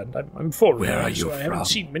this land. I'm foreign. Where are you so from? I haven't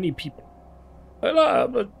seen many people.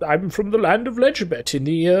 Well, I'm from the land of Ledgerbet in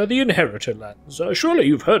the Inheritor lands. Surely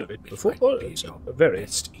you've heard of it before. It's a very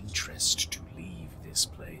best interest to leave this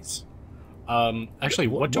place. Actually,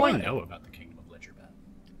 what do I know about the Kingdom of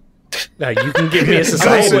Ledgerbet? You can give me a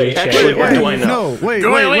society check. Actually, what do I know? No,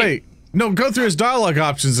 wait. No, go through his dialogue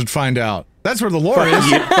options and find out. That's where the lore is.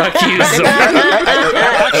 Fuck you,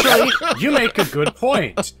 Actually, you make a good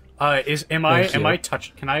point. Am I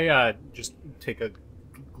touch? Can I just take a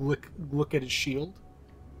look at his shield,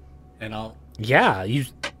 and I'll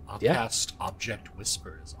cast Object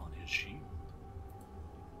Whispers on his shield.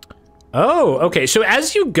 Oh, okay. So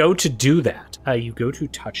as you go to do that, you go to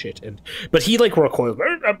touch it, but he like recoils.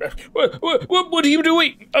 What are you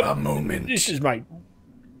doing? A moment. This is my.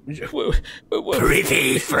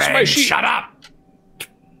 Prithee, friend, shut up!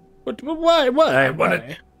 Why?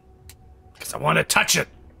 Because I want to touch it.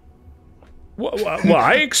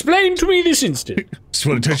 Why? Explain to me this instant. Just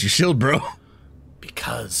want to touch your shield, bro.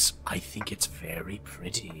 Because I think it's very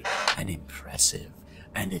pretty and impressive,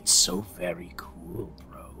 and it's so very cool,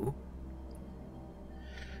 bro.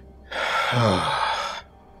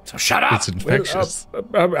 So shut up! It's infectious.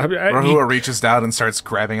 Rehua reaches down and starts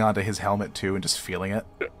grabbing onto his helmet too and just feeling it.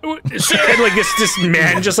 And like this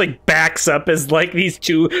man just like backs up as like these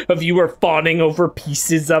two of you are fawning over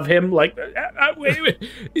pieces of him. Like, wait,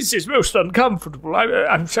 this is most uncomfortable.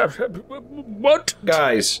 I'm what?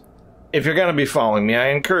 Guys, if you're going to be following me, I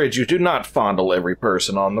encourage you, do not fondle every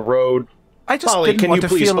person on the road. I just Polly, didn't can want you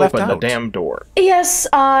to please feel left open the out. damn door? Yes,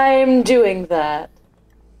 I'm doing that.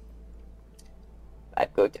 I'm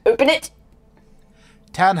going to open it.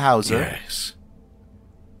 Tannhauser. Yes.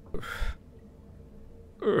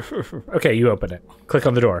 Okay, you open it. Click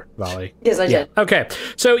on the door, Valli. Yes, I did. Okay,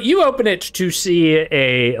 so you open it to see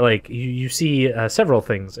you see several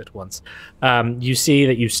things at once. You see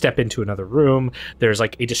that you step into another room. There's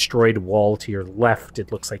like a destroyed wall to your left.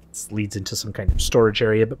 It looks like it leads into some kind of storage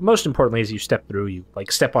area. But most importantly, as you step through, you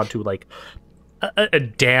like step onto like a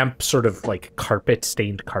damp sort of like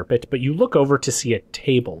stained carpet. But you look over to see a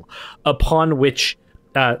table upon which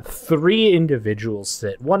three individuals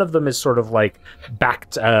sit. One of them is sort of like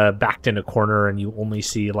backed in a corner, and you only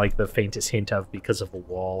see like the faintest hint of because of a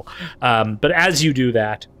wall. But as you do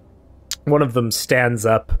that, one of them stands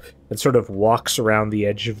up and sort of walks around the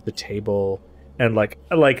edge of the table and like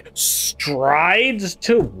strides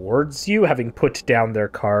towards you, having put down their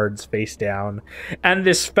cards face down. And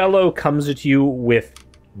this fellow comes at you with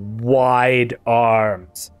wide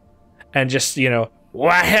arms and just,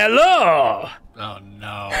 why, hello! Oh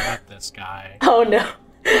no, not this guy. Oh no.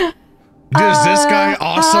 Does this guy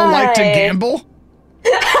also like to hi. gamble?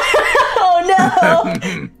 Oh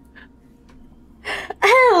no!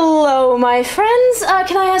 Hello, my friends.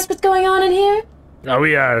 Can I ask what's going on in here?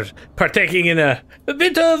 We are partaking in a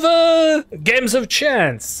bit of games of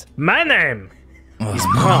chance. My name is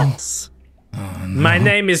Prince. My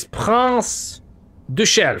name is Prince du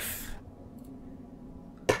Shelf.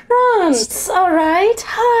 Prince, alright.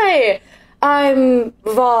 Hi. I'm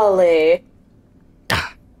Valli.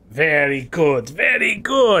 Very good,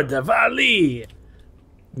 Valli.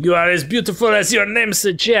 You are as beautiful as your name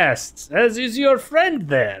suggests, as is your friend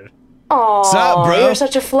there. Aw, up, bro? you're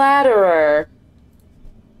such a flatterer.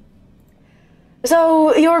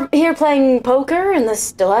 So, you're here playing poker in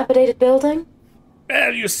this dilapidated building?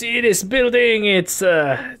 Well, you see, this building, it's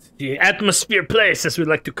the atmosphere place, as we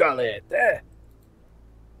like to call it.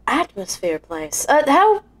 Atmosphere place.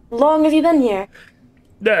 How long have you been here?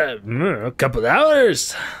 A couple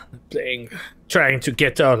hours. Trying to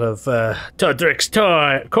get all of Todric's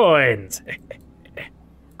coins.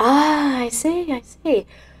 I see.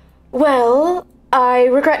 Well, I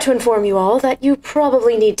regret to inform you all that you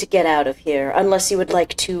probably need to get out of here, unless you would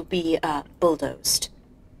like to be, bulldozed.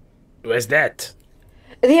 Where's that?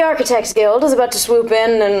 The Architects Guild is about to swoop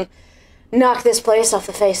in and knock this place off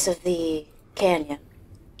the face of the canyon.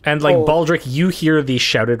 And like Baldric, you hear the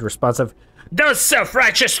shouted response of, "Those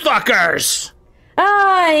self-righteous fuckers!"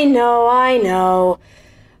 I know.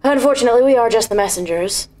 Unfortunately, we are just the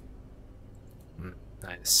messengers.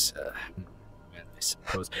 Nice. I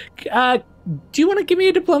suppose. Do you want to give me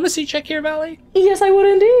a diplomacy check here, Valli? Yes, I would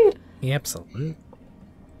indeed. Yeah, absolutely.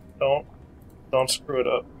 Don't screw it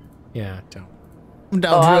up. Yeah, don't.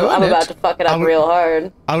 I'm about to fuck it up real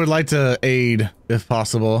hard. I would like to aid if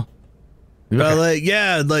possible. But like,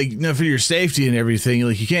 yeah, like, you know, for your safety and everything,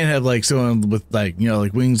 like you can't have like someone with like, you know,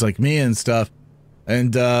 like wings like me and stuff.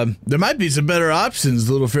 And there might be some better options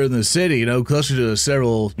a little further in the city, you know, closer to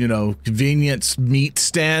several, you know, convenience meat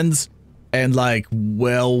stands and like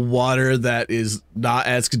well water that is not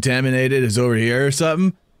as contaminated as over here or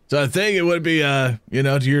something. So I think it would be, you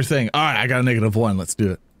know, to your thing. All right, I got a -1. Let's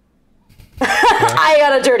do it. I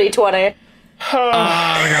got a dirty 20.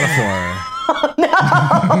 I got a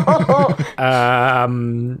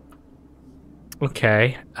 4.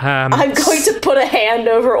 Okay. I'm going to put a hand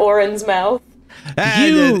over Oran's mouth.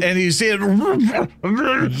 And you see it.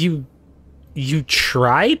 You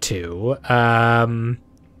try to,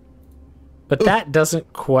 but that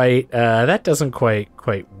doesn't quite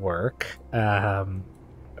work.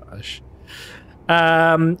 Gosh.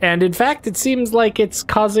 And in fact, it seems like it's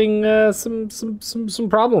causing some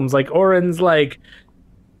problems. Like Oran's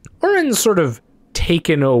sort of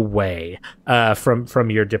taken away from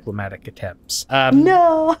your diplomatic attempts.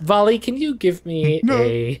 No. Valli, can you give me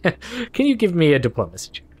a diplomacy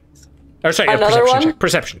check? Or sorry, Another a perception one? check.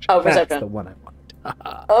 Perception check. Oh, perception. That's the one I wanted.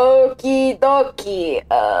 Okie dokie.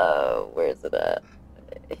 Where's it at?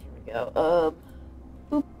 Here we go.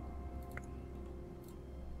 Boop.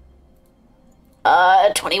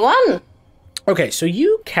 21. Okay, so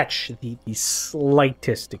you catch the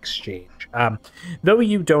slightest exchange. Though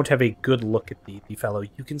you don't have a good look at the fellow,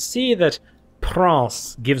 you can see that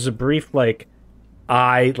Prince gives a brief, head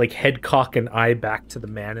cock and eye back to the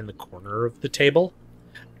man in the corner of the table,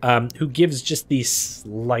 who gives just the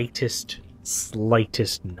slightest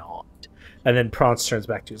nod. And then Prince turns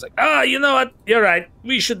back to you. He's like, "Oh, you know what? You're right.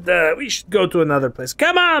 We should go to another place.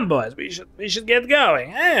 Come on, boys. We should get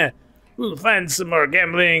going. We'll find some more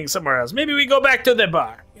gambling somewhere else. Maybe we go back to the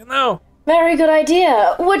bar, you know?" Very good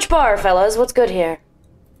idea. Which bar, fellas? What's good here?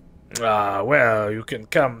 Well, you can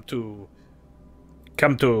come to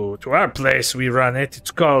our place. We run it.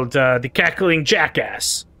 It's called the Cackling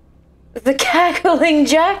Jackass. The Cackling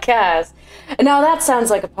Jackass. Now that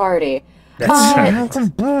sounds like a party. What?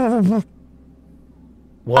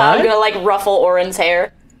 I'm gonna ruffle Oran's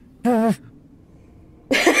hair.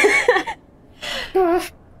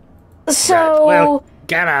 So, right. Well,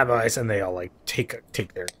 come on, boys, and they all take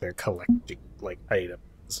their collecting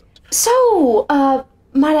items. So,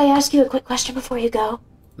 might I ask you a quick question before you go?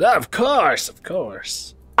 Of course.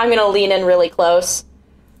 I'm gonna lean in really close.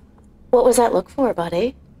 What was that look for,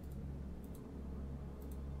 buddy?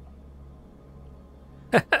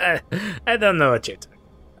 I don't know what you're talking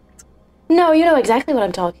about. No, you know exactly what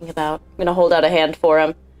I'm talking about. I'm gonna hold out a hand for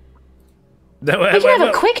him. We We can have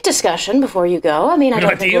a quick discussion before you go. I mean, I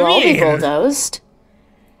don't think we'll all be bulldozed.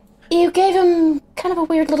 You gave him kind of a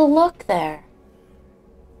weird little look there.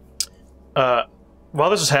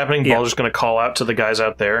 While this is happening, Baldric's going to call out to the guys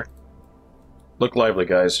out there. Look lively,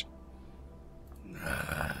 guys.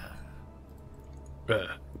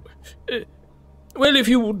 Well, if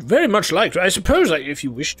you would very much like to, I suppose if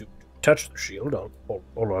you wish to touch the shield, I'll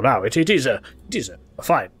allow it. It is a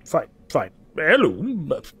fine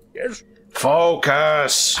heirloom, yes.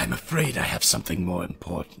 Focus! I'm afraid I have something more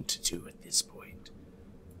important to do at this point.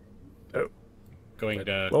 Oh. Going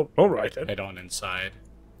to all right, then. head on inside.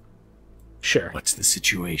 Sure. What's the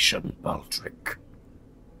situation, Baldric?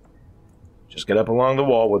 Just get up along the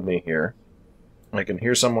wall with me here. I can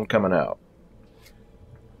hear someone coming out.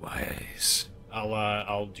 Wise.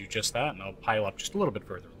 I'll do just that, and I'll pile up just a little bit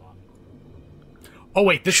further along. Oh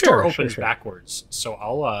wait, this door opens backwards, so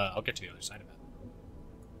I'll get to the other side of it.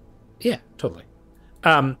 Yeah, totally.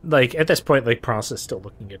 At this point, Prince is still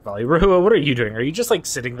looking at Valli. Rehua, what are you doing? Are you just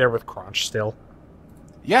sitting there with Crunch still?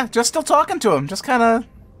 Yeah, just still talking to him. Just kind of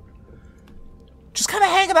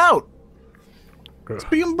hanging out. Just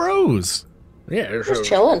being bros. Yeah, Just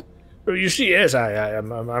chilling. You see, yes,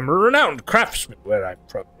 I'm a renowned craftsman where I'm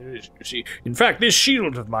from. You see, in fact, this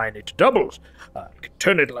shield of mine, it doubles. I can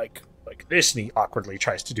turn it like this, and he awkwardly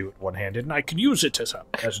tries to do it one-handed, and I can use it as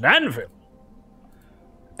an anvil.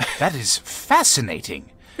 That is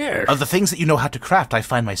fascinating. Yes. Of the things that you know how to craft, I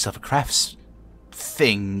find myself a crafts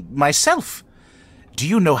thing myself. Do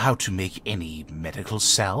you know how to make any medical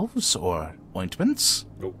salves or ointments?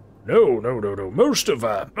 No. Most of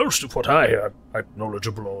what I'm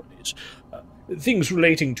knowledgeable on is things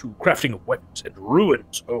relating to crafting of weapons and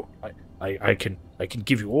ruins. Oh, I can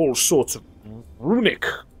give you all sorts of runic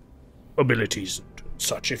abilities and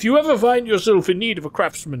such. If you ever find yourself in need of a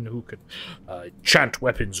craftsman who can enchant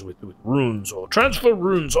weapons with runes or transfer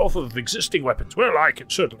runes off of existing weapons, well, I can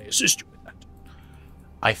certainly assist you with that.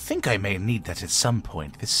 I think I may need that at some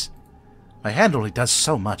point. My hand only does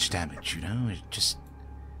so much damage, you know? It just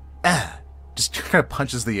kind of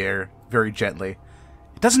punches the air very gently.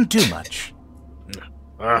 It doesn't do much.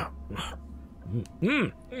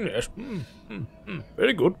 Yes.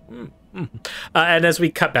 Very good. And as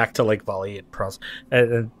we cut back to like Valli and Pross,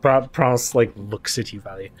 and Pross like looks at you,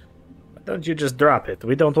 Valli. Why don't you just drop it?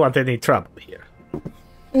 We don't want any trouble here.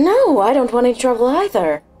 No, I don't want any trouble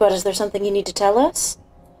either. But is there something you need to tell us?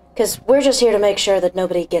 Because we're just here to make sure that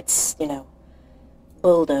nobody gets,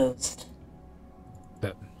 bulldozed.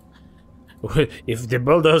 If the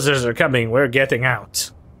bulldozers are coming, we're getting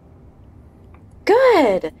out.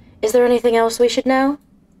 Good. Is there anything else we should know?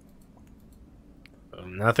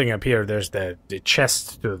 Nothing up here. There's the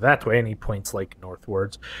chest to that way, and he points like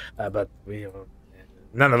northwards. But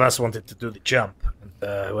none of us wanted to do the jump.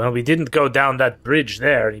 And, well, we didn't go down that bridge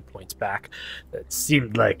there. And he points back. It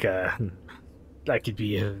seemed like it'd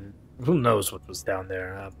be who knows what was down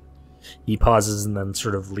there. He pauses and then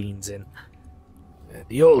sort of leans in.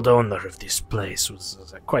 The old owner of this place was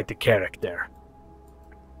quite a character.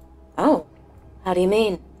 Oh, how do you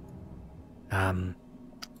mean?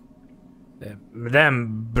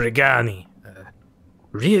 Madame Brigani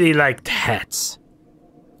really liked hats.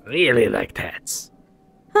 Really liked hats.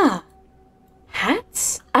 Huh.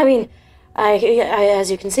 Hats? I mean, I as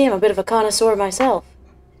you can see, I'm a bit of a connoisseur myself.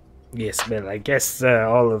 Yes, well, I guess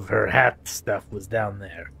all of her hat stuff was down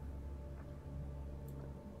there.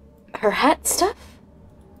 Her hat stuff?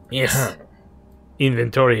 Yes.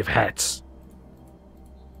 Inventory of hats.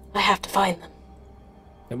 I have to find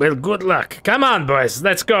them. Well, good luck. Come on, boys.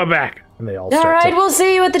 Let's go back. And they all start Alright, we'll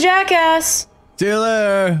see you at the Jackass. See you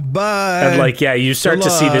later. Bye. And you start to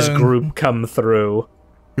see this group come through.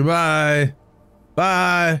 Goodbye.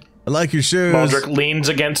 Bye. I like your shoes. Baldric leans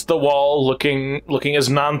against the wall, looking as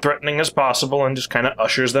non-threatening as possible, and just kind of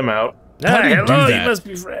ushers them out. How do you do hello, that? you must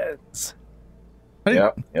be friends.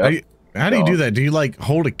 How do you do that? Do you like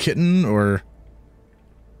hold a kitten or?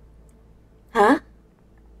 Huh?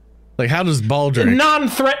 Like, how does Baldric?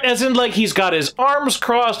 Non-threat, as in like he's got his arms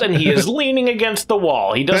crossed and he is leaning against the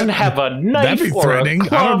wall. He doesn't have a knife That'd be or threatening. a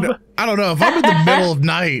club. I don't know if I'm in the middle of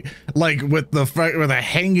night, like with a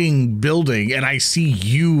hanging building, and I see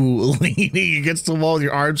you leaning against the wall with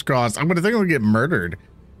your arms crossed. I'm gonna think I'm gonna get murdered.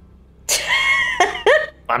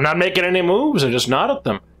 I'm not making any moves. I just nod at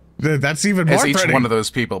them. That's even more As each threatening. one of those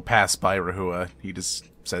people pass by Rehua, he just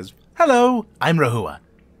says, "Hello, I'm Rehua,"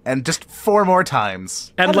 and just 4 more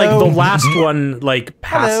times. And Hello. like the last one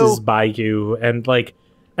passes Hello. by you, and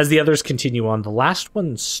as the others continue on, the last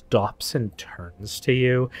one stops and turns to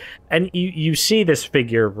you, and you see this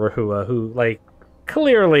figure Rehua who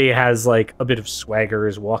clearly has a bit of swagger,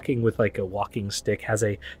 is walking with a walking stick, has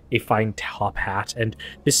a fine top hat, and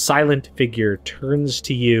this silent figure turns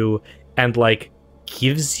to you and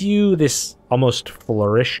gives you this almost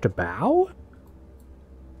flourished bow,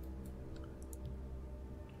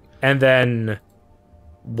 and then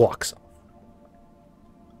walks off.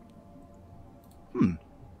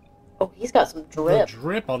 Oh, he's got some The drip.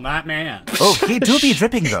 drip on that man. Oh, he do be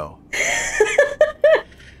dripping though.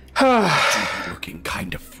 Looking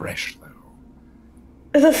kind of fresh,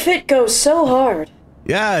 though. The fit goes so hard.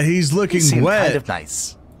 Yeah, he's looking Seemed wet. kind of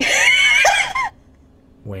nice.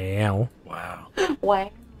 Wow. Wow.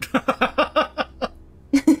 Why?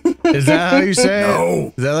 Is that how you say No.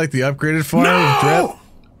 it? Is that like the upgraded form of drip?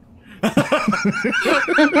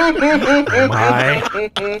 My.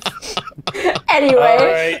 Anyway. All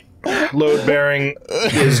right, load bearing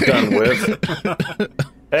is done with.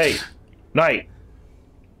 Hey, Knight.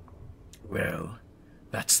 Well,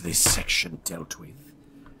 that's this section dealt with.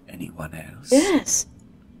 Anyone else? Yes.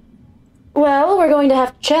 Well, we're going to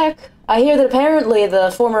have to check. I hear that apparently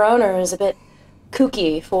the former owner is a bit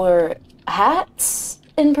kooky for hats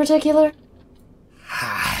in particular.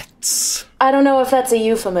 Hats. I don't know if that's a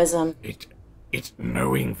euphemism. It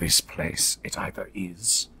knowing this place, it either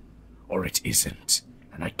is or it isn't,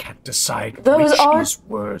 and I can't decide Those which are- is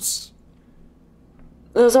worse.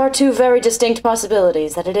 Those are 2 very distinct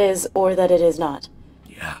possibilities, that it is or that it is not.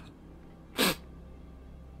 Yeah.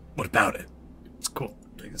 What about it? It's cool.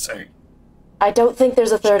 What do you say? I don't think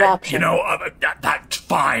there's a third option. You know, that's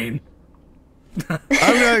fine. I'm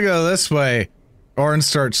gonna go this way. Oran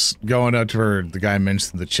starts going up to where the guy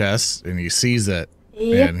mentioned the chest, and he sees it,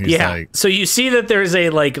 Yep. and he's like, So you see that there's a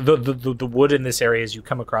the wood in this area as you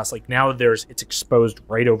come across. Now it's exposed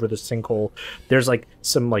right over the sinkhole. There's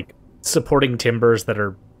some supporting timbers that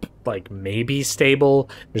are like maybe stable.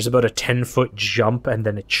 There's about a 10-foot jump and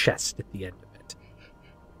then a chest at the end of it.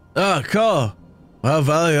 Oh, cool. Well,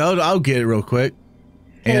 Valli, I'll get it real quick.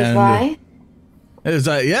 And why? Is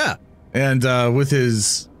that yeah? And with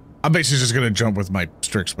his, I'm basically just gonna jump with my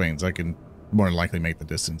strict swings. I can more than likely make the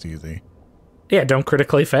distance easy. Yeah, don't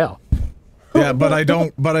critically fail. Yeah, but I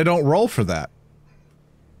don't. But I don't roll for that.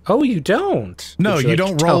 Oh, you don't? No, you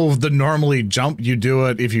don't roll the normally jump. You do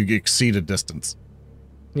it if you exceed a distance.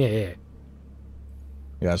 Yeah.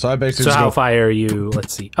 Yeah, so I basically. So how far are you?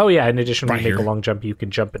 Let's see. Oh yeah, in addition, when Right you make here. a long jump, you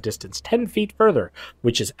can jump a distance 10 feet further,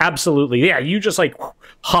 which is absolutely you just like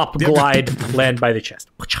hop, glide, land by the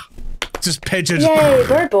chest. Just pigeons. Yay,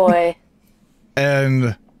 bird boy.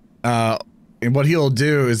 And what he'll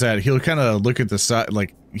do is that he'll kind of look at the side,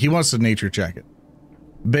 like he wants to nature check it.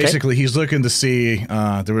 Basically, he's looking to see.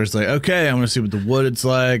 There was like, okay, I want to see what the wood's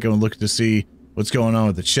like. I'm looking to see what's going on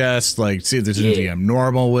with the chest, like see if there's anything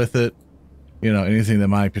abnormal with it. You know, anything that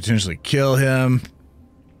might potentially kill him.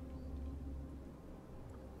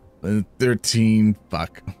 13,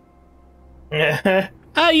 fuck.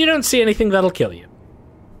 You don't see anything that'll kill you.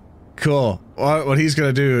 Cool. What he's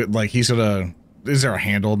gonna do, like he's gonna, is there a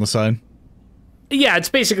handle on the side? Yeah, it's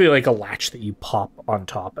basically like a latch that you pop on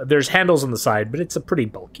top. There's handles on the side, but it's a pretty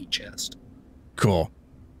bulky chest. Cool.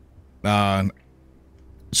 So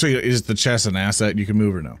is the chest an asset you can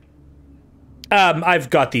move or no? I've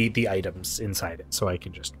got the items inside it, so I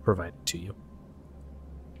can just provide it to you.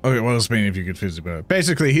 Okay, well, I was meaning if you could physically.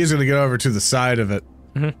 Basically, he's gonna get over to the side of it.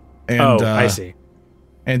 Mm-hmm. And, I see.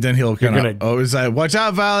 And then he'll kind of, is that, watch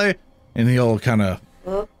out, Valli? And he'll kind of,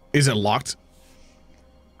 is it locked?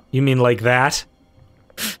 You mean like that?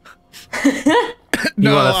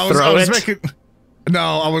 No, I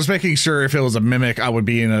I was making sure if it was a mimic, I would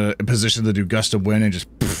be in a position to do gust of wind and just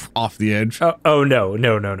off the edge. Oh no.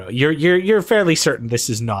 You're fairly certain this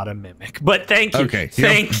is not a mimic. But thank you. Okay.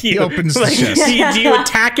 Thank you. He opens the chest. Do you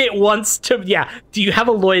attack it once to? Yeah. Do you have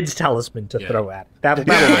a Lloyd's talisman to throw at it? That'll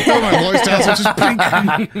I throw my Lloyd's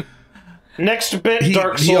talisman, just Next bit,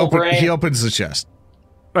 Dark Soul Brain. He opens the chest.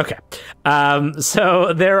 Okay.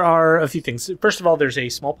 So there are a few things. First of all, there's a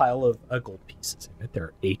small pile of gold pieces in it. There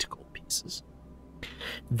are 8 gold pieces.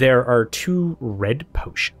 There are 2 red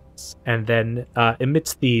potions, and then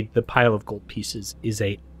amidst the pile of gold pieces is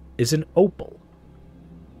an opal.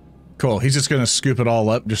 Cool. He's just gonna scoop it all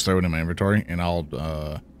up, just throw it in my inventory, and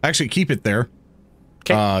I'll actually keep it there.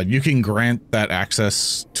 Okay. You can grant that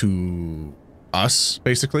access to us,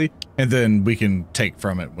 basically, and then we can take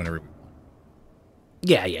from it whenever we want.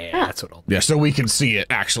 Yeah, that's what I'll do. Yeah, so we can see it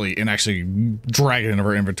actually drag it into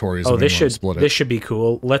our inventories. Oh, this should be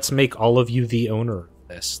cool. Let's make all of you the owner of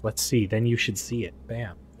this. Let's see. Then you should see it.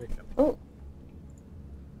 Bam. There you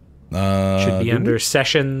go. Should be under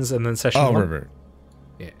sessions and then session 1. Right.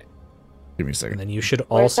 Yeah. Give me a second. And then you should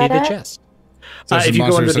all see the chest. If you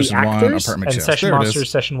go under the actors and session monsters,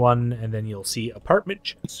 session 1, and then you'll see apartment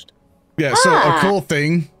chest. Yeah, so a cool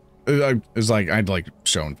thing is like I'd like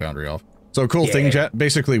shown Foundry off. So a cool thing, chat.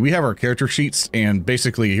 Basically, we have our character sheets, and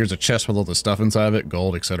basically here's a chest with all the stuff inside of it,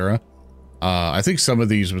 gold, etc. I think some of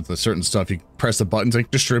these with the certain stuff, you press the buttons like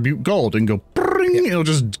distribute gold and go, it'll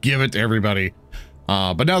just give it to everybody.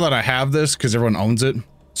 But now that I have this, because everyone owns it,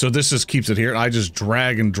 so this just keeps it here. I just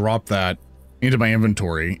drag and drop that into my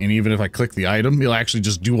inventory, and even if I click the item, it'll actually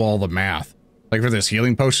just do all the math. Like for this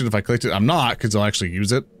healing potion, if I clicked it, I'm not, because I'll actually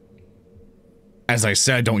use it. As I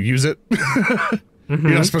said, don't use it. You're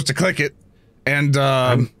not supposed to click it. And,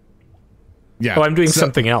 yeah. Oh, I'm doing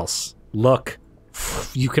something else. Look.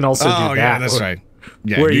 You can also do that. Oh, yeah, that's right.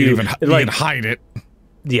 Yeah, where you can hide it.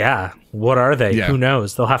 Yeah. What are they? Yeah. Who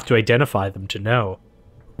knows? They'll have to identify them to know.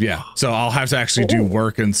 Yeah. So I'll have to actually do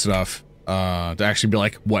work and stuff to actually be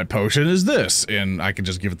like, what potion is this? And I can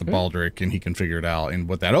just give it to Baldric and he can figure it out. And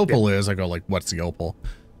what that opal is, I go like, what's the opal?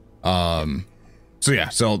 So yeah,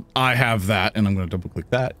 so I have that, and I'm going to double click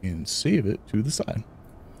that and save it to the side.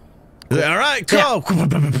 Cool. All right, cool.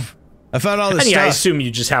 Yeah. I found all this stuff. I assume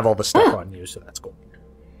you just have all the stuff on you, so that's cool.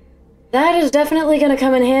 That is definitely going to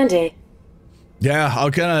come in handy. Yeah,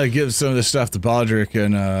 I'll kind of give some of this stuff to Baldric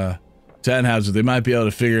and Tannhauser. They might be able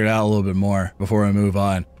to figure it out a little bit more before I move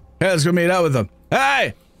on. Hey, let's go meet up with them.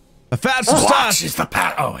 Hey, I found some stuff. What is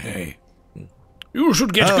the Oh, hey. You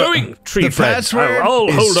should get going, tree the friend. password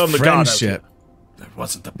I'll hold on the guard. Friendship. That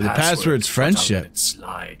wasn't the password. The password's friendship. I'll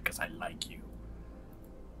slide because I like you.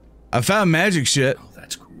 I found magic shit. Oh,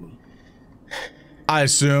 that's cool. I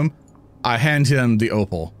assume. I hand him the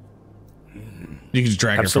opal. You can just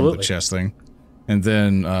drag it from the chest thing. And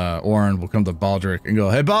then Oran will come to Baldric and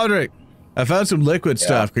go, hey, Baldric, I found some liquid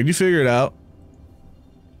stuff. Could you figure it out?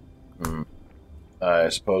 I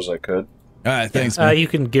suppose I could. All right, thanks. Man. You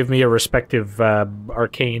can give me a respective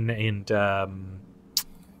arcane and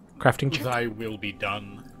crafting check. Thy will be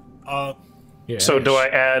done. Yeah. So do I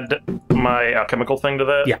add my alchemical thing to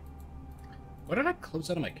that? Yeah. What did I close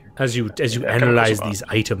out of my character? As you Yeah, analyze kind of these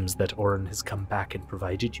items that Oran has come back and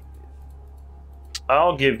provided you.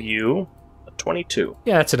 I'll give you a 22.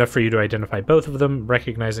 Yeah, that's enough for you to identify both of them,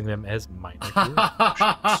 recognizing them as minor healing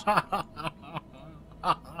potions.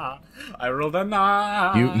 I rolled a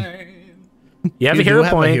 9. You have a You hero do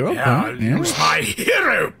have a point. hero Yeah, I'll point, yeah. use my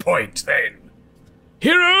hero point then.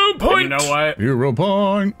 Hero And point! you know what? Hero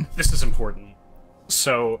point. This is important.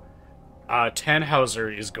 So,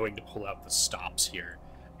 Tannhauser is going to pull out the stops here,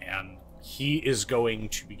 and he is going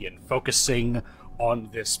to begin focusing on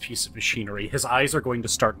this piece of machinery. His eyes are going to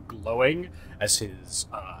start glowing as his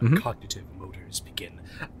cognitive motors begin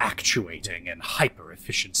actuating in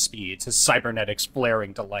hyper-efficient speeds, his cybernetics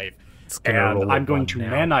flaring to life. gonna And roll I'm a going one to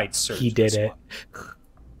now. nanite surge. He did this it. one.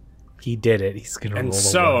 He did it. He's gonna roll And a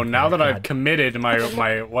so, one. now Oh that my I've God. committed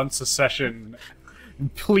my once a session,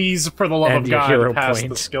 please, for the love And of your hero God, pass point.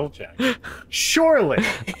 the skill check. Surely,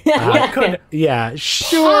 what could Yeah,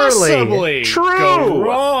 surely. possibly True. go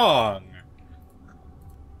wrong?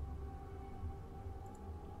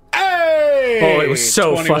 Hey! Oh, it was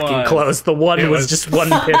so 21. fucking close. The one It was was- just one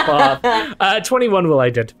pip off. 21 will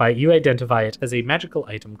identify it. You identify it as a magical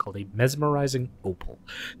item called a mesmerizing opal.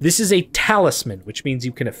 This is a talisman, which means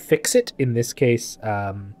you can affix it. In this case,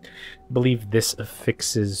 I believe this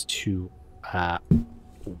affixes to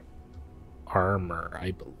armor,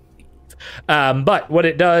 I believe. But what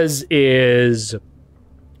it does is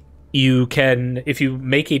you can, if you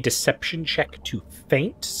make a deception check to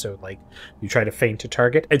feint, so like you try to feint a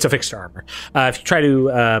target, it's affixed to armor. If you try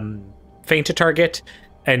to feint a target,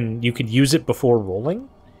 and you could use it before rolling,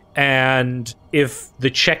 and if the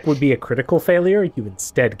check would be a critical failure, you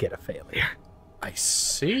instead get a failure. I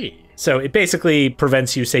see. So it basically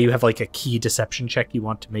prevents you, say you have like a key deception check you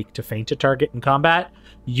want to make to feint a target in combat,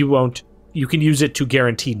 you can use it to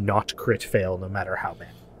guarantee not crit fail no matter how bad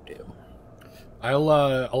you do. I'll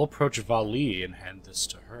approach Valli and hand this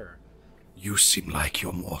to her. You seem like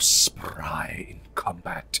you're more spry in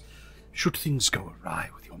combat. Should things go awry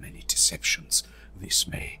with your many deceptions, this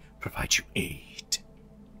may provide you aid.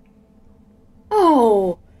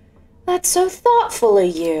 Oh, that's so thoughtful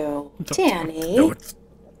of you, Danny. No,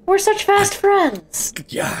 We're such fast friends.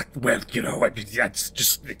 yeah, well, you know, I mean, that's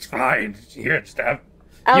just, it's fine. Here, just have...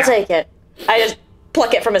 I'll Yeah. take it. I just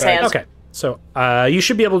pluck it from his hands. Okay, so you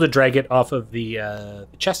should be able to drag it off of the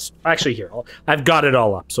chest. Actually, here, I've got it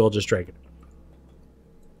all up, so I'll just drag it.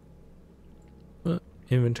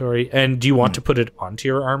 Inventory. And do you want to put it onto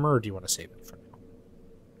your armor, or do you want to save it for now?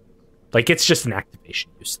 Like, it's just an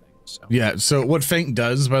activation use thing. So. Yeah, so what Feint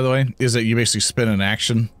does, by the way, is that you basically spend an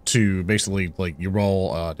action to basically, like, you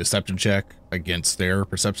roll a deception check against their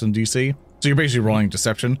perception DC. So you're basically rolling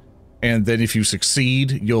deception, and then if you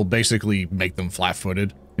succeed, you'll basically make them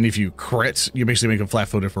flat-footed. And if you crit, you basically make them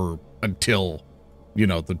flat-footed for until, you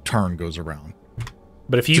know, the turn goes around.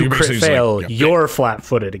 But if So you you're crit basically just fail, like, yeah. you're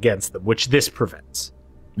flat-footed against them, which this prevents.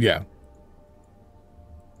 Yeah.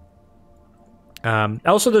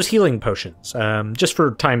 Also, those healing potions. Just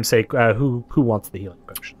for time's sake, who wants the healing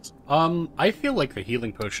potions? I feel like the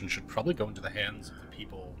healing potion should probably go into the hands of the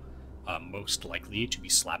people most likely to be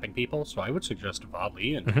slapping people, so I would suggest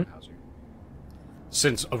Valli and Tannhauser.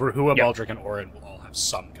 Since Rehua, Yeah. Baldric, and Oran will all have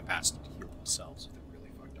some capacity to heal themselves if they're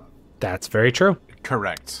really fucked up. That's very true.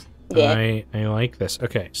 Correct. Yeah. I like this.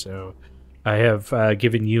 Okay, so I have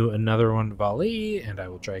given you another one, Valli, and I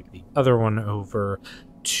will drag the other one over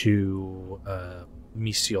to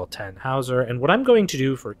Monsieur Tannhauser. And what I'm going to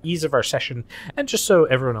do for ease of our session, and just so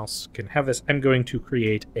everyone else can have this, I'm going to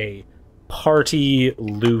create a party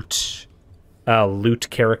loot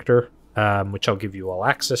character, which I'll give you all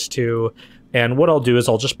access to. And what I'll do is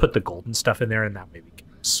I'll just put the golden stuff in there, and that way we can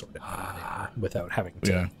sort of without having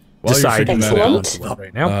to Yeah. While you're decide figuring who that we out- want to loot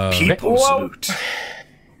right now. People's loot.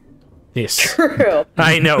 Yes, True.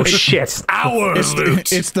 I know. Shit. Our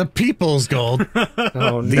loot. It's the people's gold.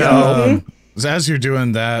 Oh The, no. as you're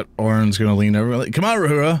doing that, Oran's gonna lean over like, come on,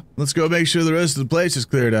 Rehua, let's go make sure the rest of the place is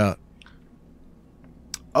cleared out.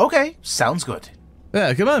 Okay, sounds good.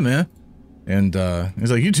 Yeah, come on, man. And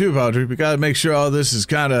he's like, you too, Baldric. We gotta make sure all this is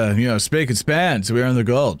kind of, you know, spick and span so we earn the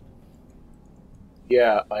gold.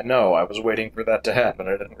 Yeah, I know. I was waiting for that to happen.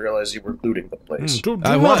 I didn't realize you were looting the place. Do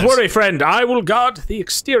I not was. worry, friend. I will guard the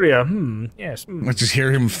exterior. Yes. I just hear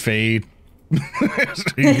him fade. This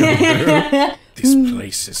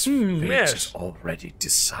place's fate yes. is already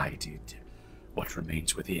decided. What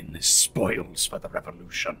remains within is spoils for the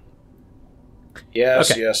revolution.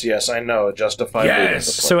 Yes, Okay. yes, I know. Justify.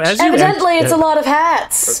 Yes. So as you Evidently, it's a lot of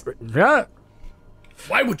hats. Yeah.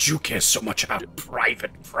 Why would you care so much about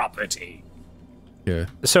private property? Yeah.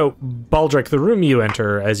 So, Baldric, the room you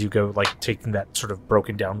enter as you go, like, taking that sort of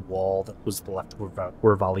broken down wall that was the left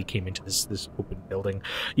where Valli came into this open building,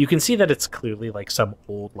 you can see that it's clearly, like, some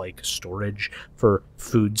old, like, storage for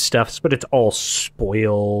foodstuffs, but it's all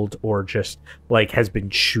spoiled or just, like, has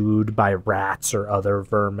been chewed by rats or other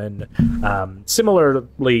vermin.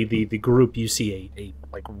 Similarly, the group, you see a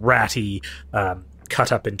like, ratty,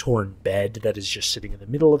 cut up and torn bed that is just sitting in the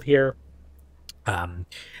middle of here.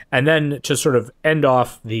 And then to sort of end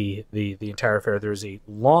off the entire affair, there's a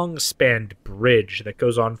long spanned bridge that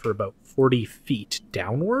goes on for about 40 feet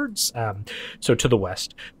downwards, so to the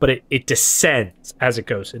west, but it descends as it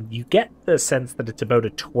goes, and you get the sense that it's about a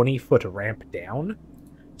 20-foot ramp down.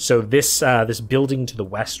 So this building to the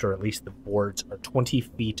west, or at least the boards, are 20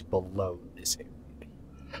 feet below this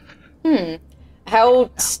area. How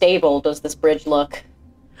stable does this bridge look?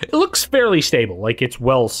 It looks fairly stable, like it's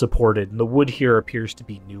well supported, and the wood here appears to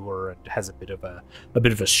be newer and has a bit of a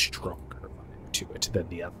stronger vibe to it than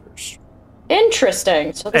the others.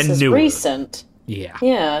 Interesting. So this And is newer. recent. Yeah.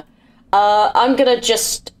 Yeah. I'm gonna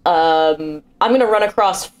just I'm gonna run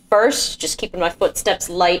across first, just keeping my footsteps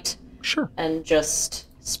light, Sure. and just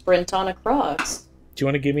sprint on across. Do you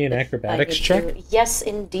want to give me an acrobatics check? Yes,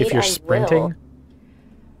 indeed, If you're I sprinting? will.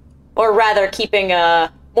 Or rather,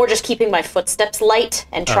 more just keeping my footsteps light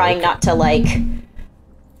and trying okay. not to, like...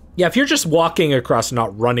 Yeah, if you're just walking across,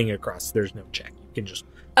 not running across, there's no check. You can just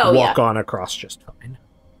walk on across just fine.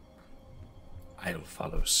 I'll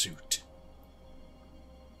follow suit.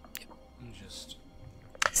 Just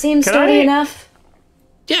Seems Can sturdy I- enough.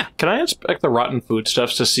 Yeah. Can I inspect the rotten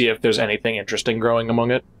foodstuffs to see if there's anything interesting growing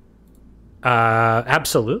among it?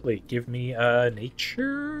 Absolutely. Give me a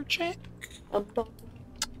nature check.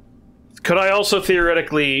 Could I also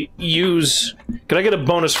theoretically use... Could I get a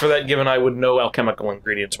bonus for that, given I would know alchemical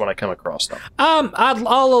ingredients when I come across them?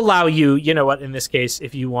 I'll allow you, you know what, in this case,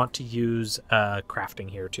 if you want to use crafting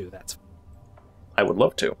here too, that's fine. I would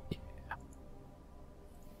love to.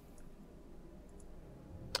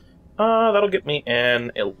 That'll get me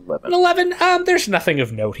an 11. An 11, there's nothing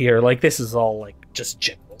of note here. Like, this is all, like, just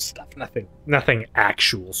general stuff. Nothing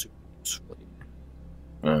actual super useful.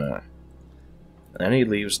 Then he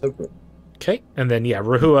leaves the room. Okay, and then, yeah,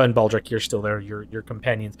 Rehua and Baldric, you're still there, your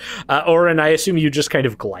companions. Oran, I assume you just kind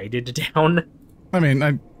of glided down? I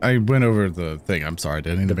mean, I went over the thing. I'm sorry.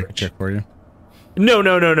 Did I need to make a check for you? No.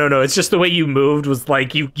 It's just the way you moved was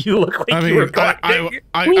like, you look like I you were mean, gliding.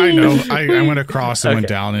 I know. I went across and went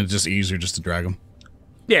down, and it's just easier just to drag them.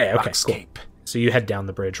 Yeah, okay, cool. So you head down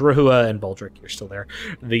the bridge. Rehua and Baldric, you're still there.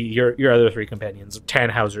 Your other three companions,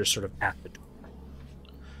 Tannhauser, sort of at the door.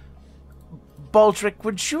 Baldric,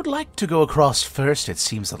 would you like to go across first? It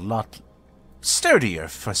seems a lot sturdier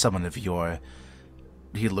for someone of your...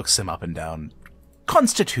 He looks him up and down.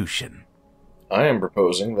 Constitution. I am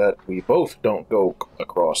proposing that we both don't go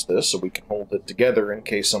across this so we can hold it together in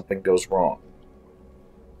case something goes wrong.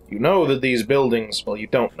 You know that these buildings, well, you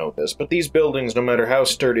don't know this, but these buildings, no matter how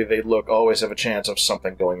sturdy they look, always have a chance of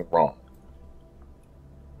something going wrong.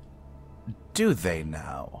 Do they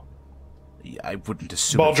now? I wouldn't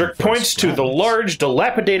assume... Baldric points to the large,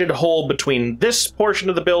 dilapidated hole between this portion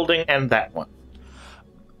of the building and that one.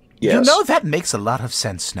 Yes. You know, that makes a lot of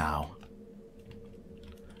sense now.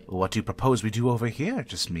 What do you propose we do over here?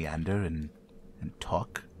 Just meander and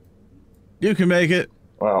talk? You can make it.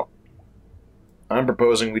 Well, I'm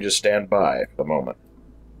proposing we just stand by for the moment.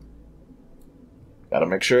 Gotta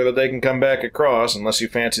make sure that they can come back across, unless you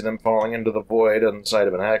fancy them falling into the void on the side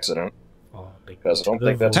of an accident. Because I don't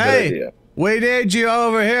think that's a good idea. We need you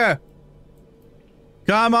over here.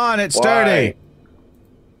 Come on, it's sturdy.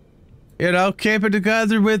 You know, keep it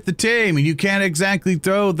together with the team. You can't exactly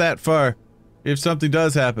throw that far if something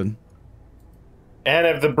does happen. And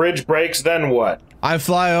if the bridge breaks, then what? I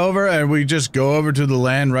fly over and we just go over to the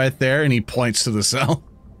land right there, and he points to the cell.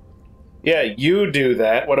 Yeah, you do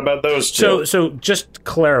that. What about those two? So just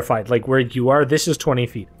clarified, like where you are, this is 20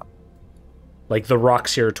 feet. Like the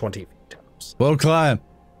rocks here are 20 feet. We'll climb.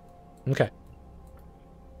 Okay.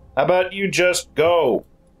 How about you just go?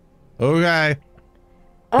 Okay.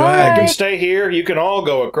 Go ahead. I can stay here. You can all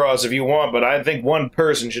go across if you want, but I think one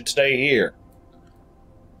person should stay here.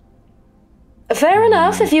 Fair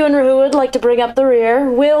enough, if you and Rehua would like to bring up the rear.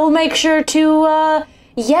 We'll make sure to,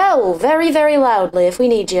 yell very, very loudly if we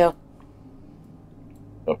need you.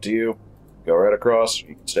 Up to you. Go right across.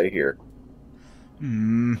 You can stay here.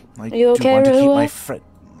 I Are you okay, do want to keep Rehua? my friend...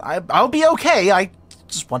 I'll be okay. I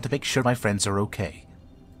just want to make sure my friends are okay.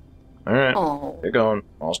 All right. Oh, You're going.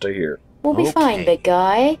 I'll stay here. we'll be fine, Okay. big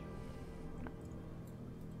guy.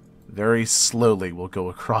 Very slowly, we'll go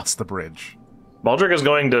across the bridge. Baldric is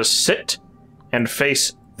going to sit and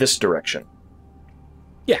face this direction.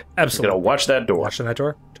 Yeah, He's absolutely. going to watch that door. Watching that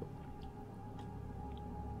door.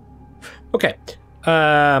 Okay.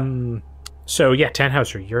 So yeah,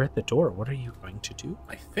 Tannhauser, you're at the door. What are you going to do?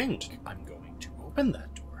 I think I'm going to open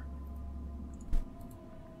that door.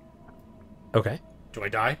 Okay. Do I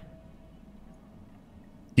die?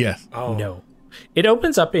 Yes. Oh. No. It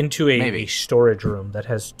opens up into a Maybe. storage room that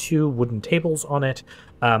has 2 wooden tables on it.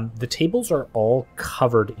 The tables are all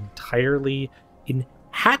covered entirely in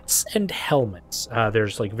hats and helmets.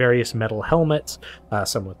 There's like various metal helmets,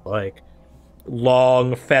 some with like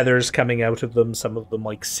long feathers coming out of them, some of them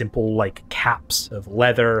like simple like caps of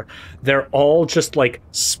leather. They're all just like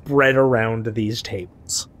spread around these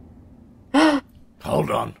tables.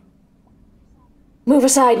 Hold on. Move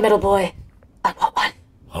aside, middle boy. I want one.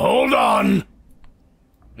 Hold on!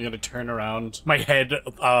 I'm gonna turn around my head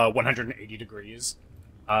 180 degrees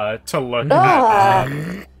to look Ah.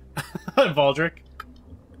 at Baldric.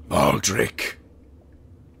 Baldric.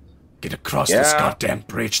 Get across Yeah. this goddamn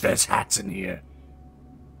bridge. There's hats in here.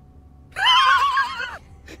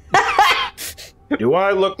 Do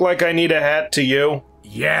I look like I need a hat to you?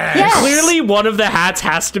 Yes! Yes! Clearly, one of the hats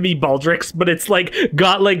has to be Baldric's, but it's like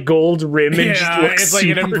got like gold rim and just Yeah, looks it's like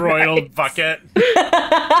an super embroiled nice. bucket.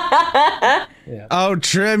 Oh,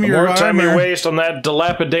 trim The your more time you armor. waste on that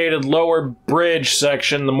dilapidated lower bridge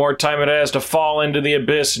section, the more time it has to fall into the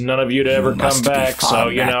abyss and none of you to ever come must be back. So,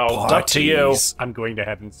 fun you at know, it's up to you. parties. I'm going to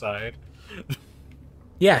head inside.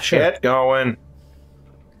 Yeah, sure. Get going.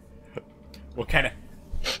 What kind of...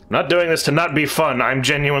 Not doing this to not be fun. I'm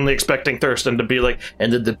genuinely expecting Thurston to be like,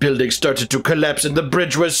 and then the building started to collapse and the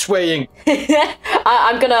bridge was swaying.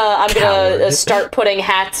 I'm gonna start putting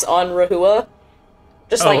hats on Rehua.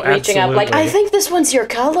 Just like reaching up, like, I absolutely. think this one's your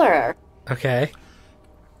color. Okay.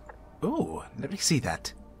 Ooh, let me see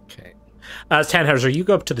that. Okay. Tannhauser, you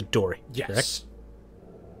go up to the door. Yes.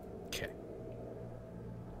 Correct? Okay.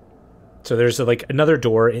 So there's like another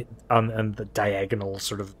door on the diagonal,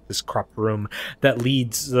 sort of this cropped room that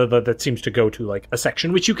leads that seems to go to like a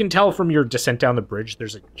section, which you can tell from your descent down the bridge.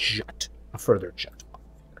 There's a further jut.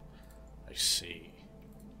 I see.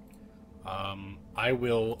 I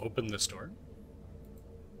will open this door.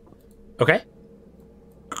 Okay.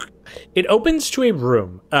 It opens to a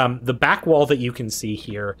room. The back wall that you can see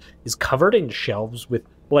here is covered in shelves with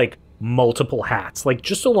like multiple hats. Like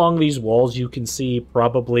just along these walls, you can see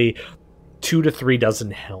probably 2 to 3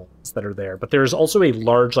 dozen helms that are there. But there's also a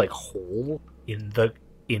large like hole in the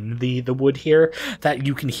wood here that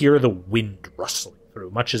you can hear the wind rustling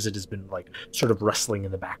through, much as it has been like sort of rustling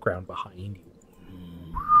in the background behind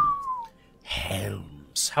you.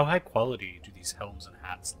 Helms. How high quality do these helms and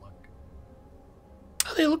hats look?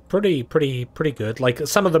 They look pretty good. Like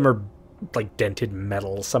some of them are like dented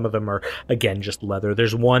metal, some of them are again just leather.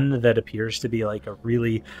 There's one that appears to be like a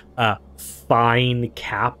really fine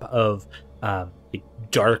cap of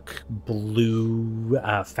dark blue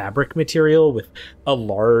fabric material with a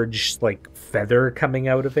large like feather coming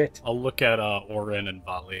out of it. I'll look at Oran and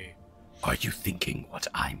Valli. Are you thinking what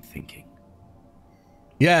I'm thinking?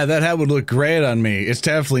 Yeah, that hat would look great on me. It's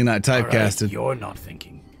definitely not All right, typecasted. you're not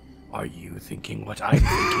thinking. Are you thinking what I'm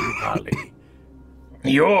thinking, Valli?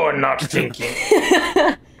 You're not thinking.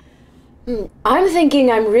 I'm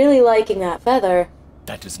thinking I'm really liking that feather.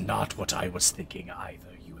 That is not what I was thinking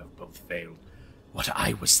either. You have both failed. What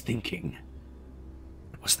I was thinking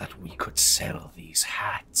was that we could sell these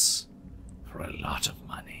hats for a lot of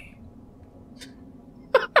money.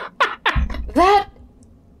 That...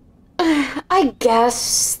 I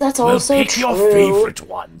guess that's We'll also pick true. your favorite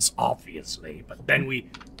ones, obviously, but then we...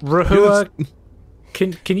 Rahua,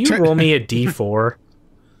 can you roll me a d4?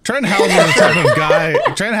 Tannhauser's the type of guy.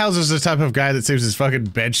 Tannhauser's the type of guy that saves his fucking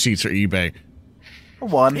bed sheets or eBay.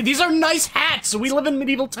 One. These are nice hats! We live in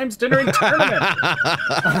medieval times dinner and tournament!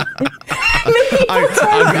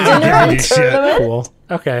 Dinner and tournament. Cool.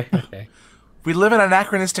 Okay. We live in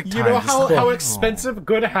anachronistic times. You know how Oh. expensive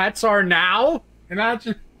good hats are now?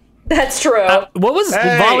 Imagine... That's true. What was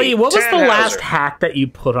Hey, Valli? What was the Tannhauser. last hat that you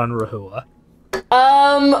put on Rehua?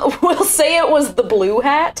 We'll say it was the blue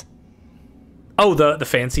hat. Oh, the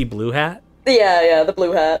fancy blue hat. Yeah, the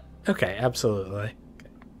blue hat. Okay, absolutely.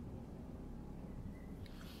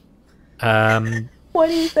 Why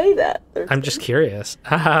do you say that? I'm just curious.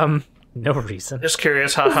 No reason. Just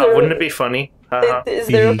curious, haha. Wouldn't it be funny? Haha. Is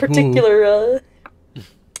there a particular,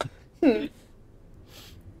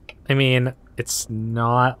 I mean, it's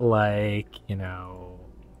not like, you know,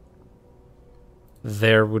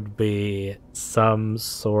 there would be some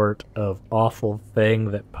sort of awful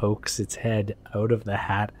thing that pokes its head out of the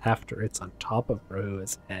hat after it's on top of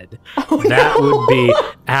Rehua's head. That would be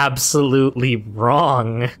absolutely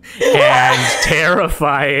wrong and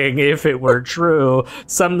terrifying if it were true.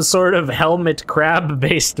 Some sort of helmet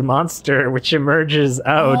crab-based monster which emerges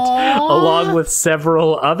out along with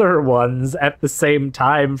several other ones at the same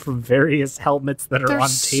time from various helmets that are on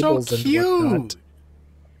tables and whatnot.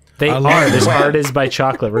 They are. This art is by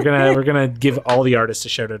Chocolate. We're gonna give all the artists a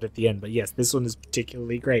shout out at the end, but yes, this one is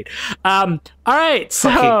particularly great. All right,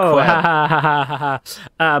 so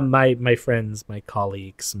my friends, my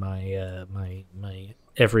colleagues, my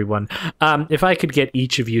everyone. If I could get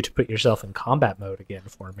each of you to put yourself in combat mode again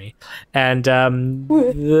for me, and I'm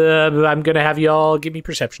gonna have you all give me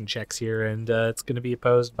perception checks here, and it's gonna be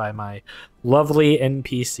opposed by my lovely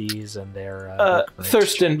NPCs and their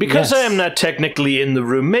Thurston, because I am not technically in the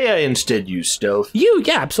room, may I instead use stealth? Yeah,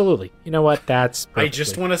 absolutely. You know what? That's I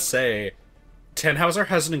just want to say, Tannhauser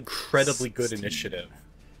has an incredibly good initiative,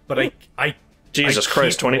 but I Jesus I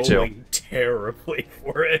Christ, keep 22. rolling terribly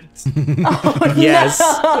for it. yes.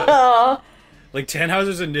 No. Like,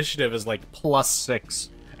 Tannhauser's initiative is like +6,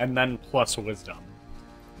 and then plus wisdom.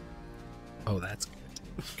 Oh, that's good.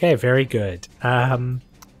 Okay, very good. Alright,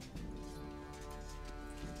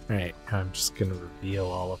 I'm just gonna reveal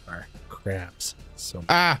all of our crabs. So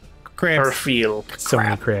crabs. Feel. so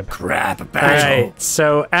many crab. Crab battle. Alright,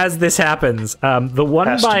 so as this happens, the one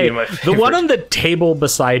Has to by be my the one on the table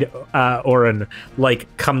beside Oran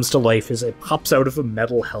like comes to life as it pops out of a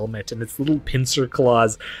metal helmet and its little pincer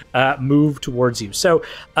claws move towards you. So,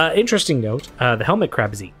 interesting note: the helmet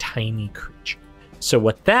crab is a tiny creature. So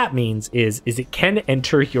what that means is it can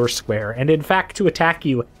enter your square, and in fact, to attack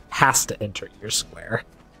you, has to enter your square.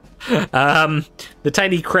 The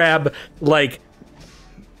tiny crab, like,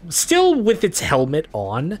 still with its helmet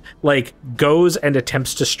on, like, goes and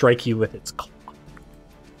attempts to strike you with its claw.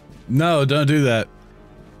 No, don't do that.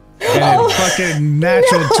 Fucking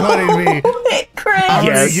natural 20 to me. I'm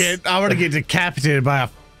gonna get decapitated by a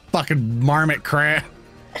fucking marmot crab.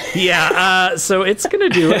 Yeah, so it's gonna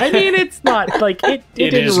do. I mean, it's not like it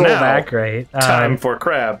didn't is roll now that great. Time for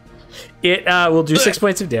crab. It will do 6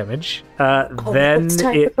 points of damage. Then it's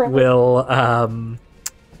time it for crab. will.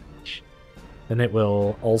 Then it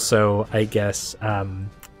will also, I guess. Oh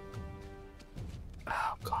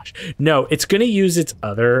gosh, no! It's gonna use its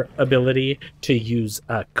other ability to use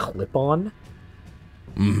a clip-on.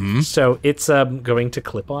 Mm-hmm. So it's going to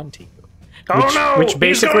clip on to you. Oh Which no!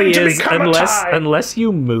 basically He's going to is become a tie. unless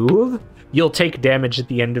you move, you'll take damage at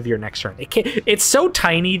the end of your next turn. It's so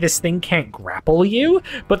tiny this thing can't grapple you,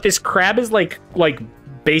 but this crab is like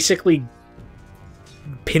basically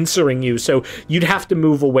pincering you, so you'd have to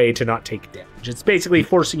move away to not take damage. It's basically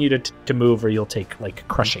forcing you to move, or you'll take like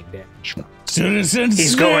crushing damage.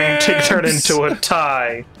 He's going to turn into a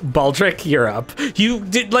tie. Baldric, you're up. You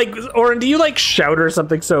did like, Oran, do you like shout or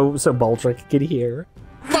something so Baldric can hear?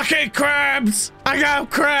 Fucking crabs! I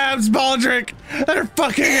got crabs, Baldric! They're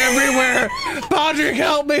fucking everywhere! Baldric,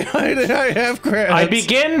 help me! I have crabs. I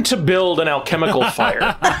begin to build an alchemical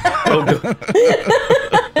fire.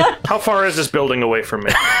 How far is this building away from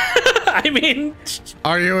me? I mean,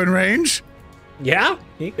 Are you in range? yeah.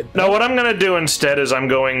 You could, No, what I'm going to do instead is I'm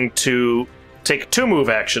going to take 2 move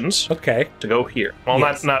actions okay. to go here. Well,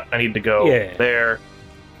 Yes. not I need to go Yeah. there.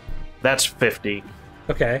 That's 50.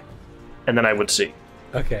 Okay. And then I would see.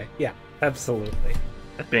 Okay. Yeah. Absolutely.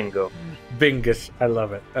 Bingo. Bingus. I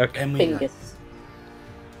love it. Okay. Bingus.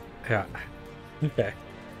 Yeah. Okay.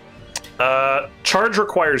 Charge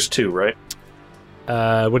requires 2, right?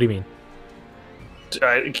 What do you mean?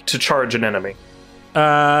 To charge an enemy.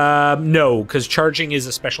 No, because charging is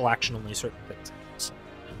a special action only certain things. So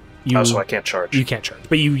So I can't charge. You can't charge,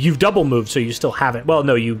 but you've double moved, so you still have it. Well,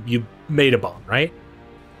 no, you made a bomb, right?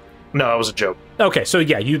 No, that was a joke. Okay, so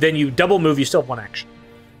yeah, you double move. You still have 1 action.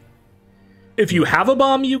 If you have a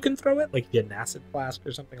bomb, you can throw it, like you had an acid flask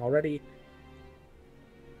or something already.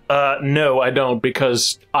 No, I don't,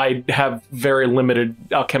 because I have very limited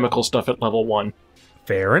alchemical stuff at level 1.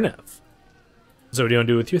 Fair enough. So what do you want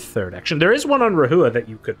to do with your 3rd action? There is one on Rehua that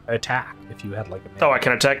you could attack if you had like a. Oh, I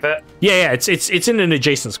can attack that? Yeah, it's in an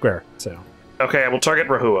adjacent square. So. Okay, I will target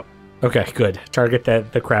Rehua. Okay, good. Target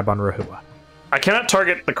the crab on Rehua. I cannot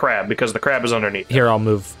target the crab because the crab is underneath. Here, I'll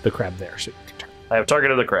move the crab there so you can target. I have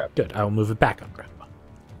targeted the crab. Good. I will move it back on Rehua.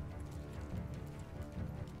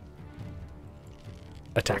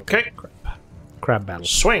 Attack. Okay. Crab battle.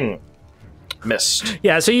 Swing. Missed.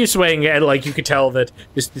 Yeah, so you swing, and like you could tell that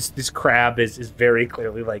this crab is very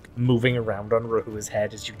clearly like moving around on Rehua's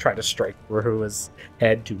head as you try to strike Rehua's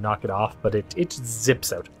head to knock it off, but it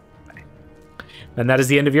zips out. And that is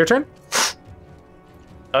the end of your turn?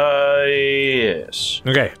 Yes.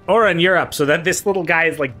 Okay, Oran, you're up. So that this little guy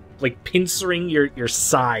is like pincering your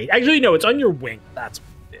side. Actually, no, it's on your wing. That's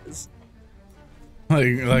what it is.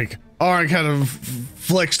 Like Oran kind of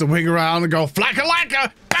flicks the wing around and go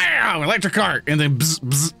flacka-lacka, bam, electric arc, and then bzz,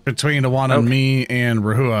 bzz, between the one on me and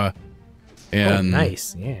Rehua. And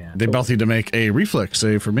nice, yeah. They both need to make a reflex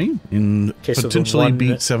save for me and potentially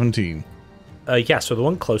beat 17. Yeah, so the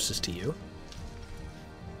one closest to you.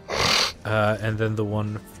 And then the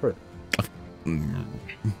one further.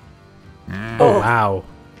 Oh, wow.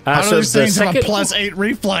 How so do these things have a second, +8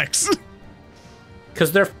 reflex?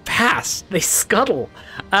 Because they're fast. They scuttle.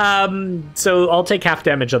 So I'll take half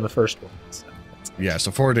damage on the first one. So yeah,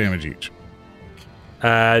 so 4 damage each.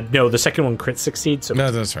 No, the second one crit succeeds. So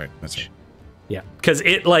No, that's right. That's right. yeah, because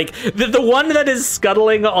it like the one that is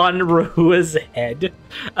scuttling on Rehua's head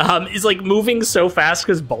is like moving so fast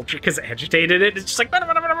because Baldric has agitated it. It's just like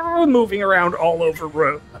moving around all over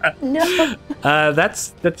Rehua. No.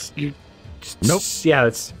 That's you. Nope. Yeah,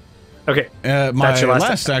 that's okay. My That's your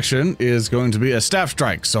last action is going to be a staff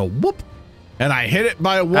strike. So whoop, and I hit it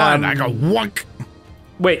by 1. I go wonk.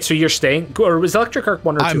 Wait, so you're staying, or was electric arc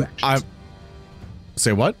 1 or 2 actions?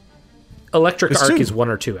 Say what? Electric It's arc 2. is 1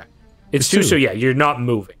 or 2 actions. It's 2, 2. so yeah, you're not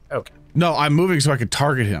moving. Okay. No, I'm moving so I can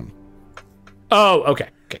target him. Oh, okay.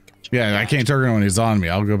 Okay. Gotcha. Yeah, I can't target him when he's on me.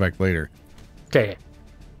 I'll go back later. Okay.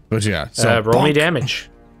 But yeah, so Roll me bonk. damage.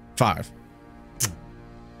 5.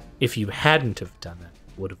 If you hadn't have done that,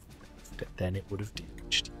 would have moved it, then it would have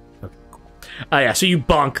damaged you. Okay, cool. Yeah, so you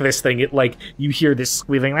bonk this thing. It like you hear this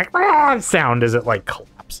squealing like sound as it like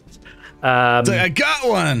collapses. I got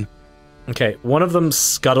one. Okay, one of them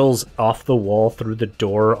scuttles off the wall through the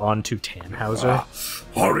door onto Tannhauser.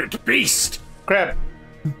 Horrid beast! Crap.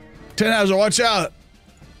 Tannhauser, watch out.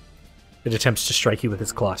 It attempts to strike you with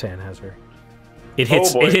its claw, Tannhauser. It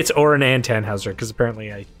hits boy. it hits Oran and Tannhauser because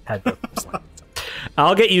apparently I had both of them slapped.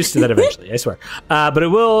 I'll get used to that eventually, I swear. But it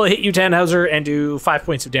will hit you, Tannhauser, and do 5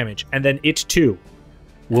 points of damage, and then it too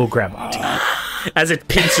will grab onto you as it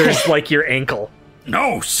pincers like your ankle.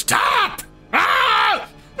 No, stop! Ah!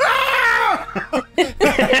 Ah!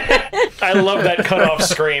 I love that cutoff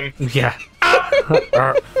scream. Yeah.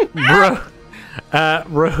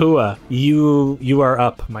 Rehua, you are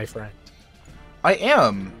up, my friend. I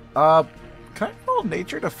am. Can I roll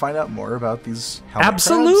nature to find out more about these helmet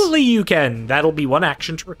Absolutely, you can. That'll be 1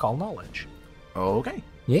 action to recall knowledge. crabs? Okay.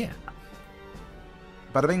 Yeah.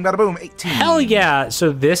 Bada bing, bada boom, 18. Hell yeah!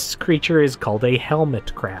 So this creature is called a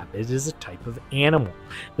helmet crab. It is a type of animal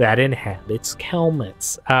that inhabits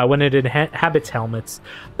helmets. When it inhabits helmets,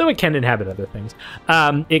 though it can inhabit other things,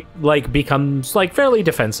 it like becomes like fairly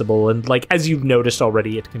defensible, and like as you've noticed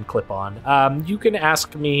already, it can clip on. You can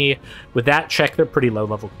ask me with that check. They're pretty low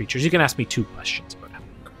level creatures. You can ask me 2 questions about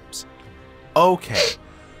helmet crabs. Okay.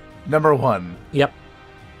 Number 1. Yep.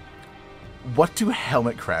 What do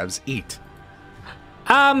helmet crabs eat?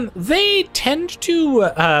 They tend to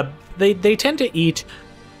they tend to eat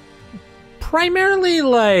primarily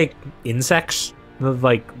like insects.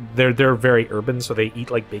 Like they're very urban, so they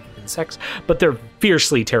eat like big insects, but they're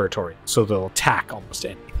fiercely territorial, so they'll attack almost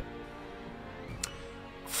anything.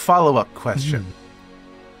 Follow-up question.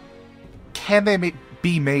 Can they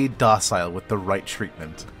be made docile with the right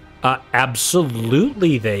treatment?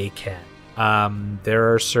 Absolutely they can.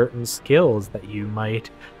 There are certain skills that you might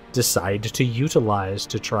decide to utilize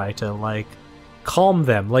to try to like calm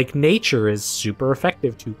them. Like nature is super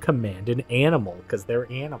effective to command an animal because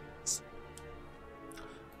they're animals.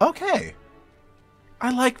 Okay.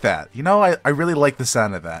 I like that. You know, I really like the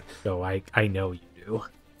sound of that. So I know you do.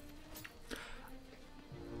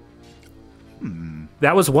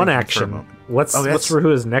 That was one Thinking for a action. moment. What's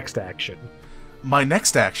Rehua's next action? My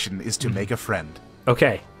next action is to make a friend.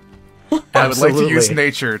 Okay. I would like to use Absolutely.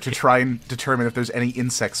 nature to try and determine if there's any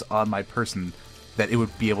insects on my person that it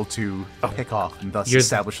would be able to pick off and thus You're-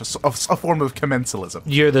 establish a form of commensalism.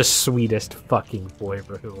 You're the sweetest fucking boy,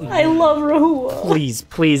 Rehua. I love Rehua.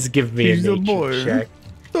 Please give me He's a a nature boy. check.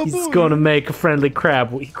 He's gonna make a friendly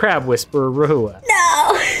crab whisperer, Rehua.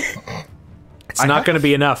 No. It's not gonna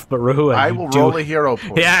be enough, but Rehua, I you will do roll a hero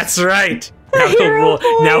point. Yeah, that's right. Now he'll roll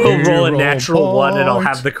a Hero natural 1, and I'll point.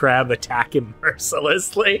 have the crab attack him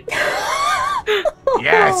mercilessly.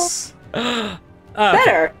 Yes!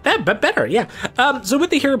 Better. Better, yeah. So with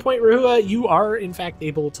the hero point, Rehua, you are in fact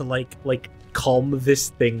able to like calm this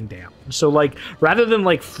thing down. So like rather than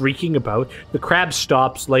like freaking about, the crab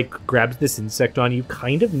stops, like grabs this insect on you,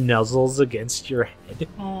 kind of nuzzles against your head.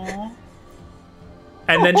 Aww.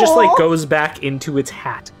 And then just like goes back into its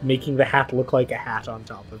hat, making the hat look like a hat on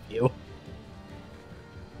top of you.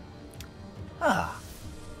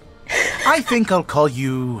 I think I'll call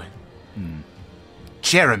you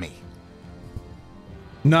Jeremy.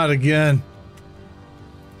 Not again.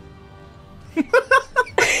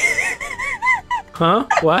 Huh?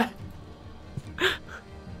 What?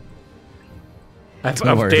 I've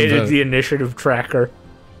not worried updated about it. the initiative tracker.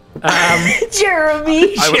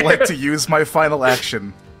 Jeremy. I would like to use my final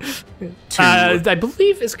action to... I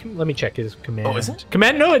believe is. Let me check his command. Oh, is it?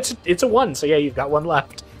 Command? No, it's a 1. So yeah, you've got 1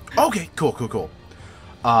 left. Okay, cool.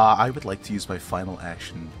 I would like to use my final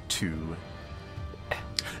action to...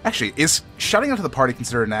 Actually, is shouting out to the party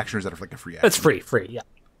considered an action, or is that like a free action? That's free, yeah.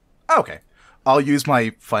 Okay. I'll use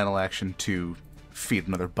my final action to feed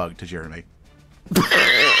another bug to Jeremy.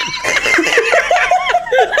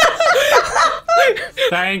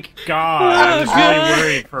 Thank God. I was really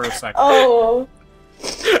worried for a second. Oh.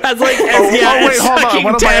 As like, wait, hold on.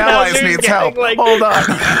 One of my allies needs help. Like... Hold on.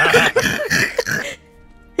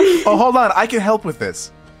 Hold on. I can help with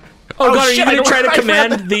this. Oh God, are you shit, going to try to I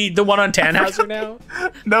command the one on Tannhauser now?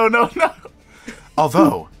 No.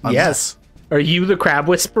 Although, Yes. Are you the crab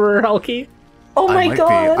whisperer, Hulky? Oh I my might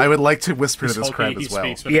god. be. I would like to whisper to this Hulky, crab he as well.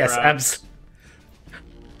 speaks with Yes, crabs. absolutely.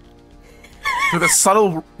 Through the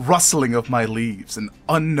subtle rustling of my leaves and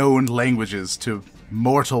unknown languages to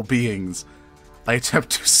mortal beings, I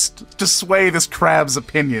attempt to sway this crab's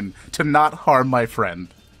opinion to not harm my friend.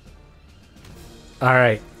 All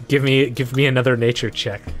right, give me another nature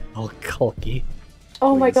check, Hulky.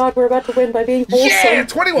 Oh my god, we're about to win by being wholesome. Yeah,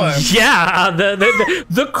 21! Yeah,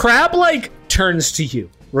 the crab like turns to you,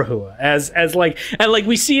 Rehua, as like, and like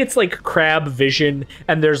we see it's like crab vision,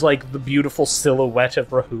 and there's like the beautiful silhouette of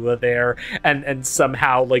Rehua there, and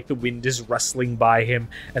somehow like the wind is rustling by him,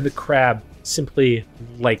 and the crab simply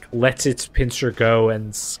like lets its pincer go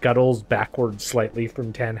and scuttles backwards slightly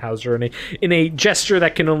from Tannhauser in a gesture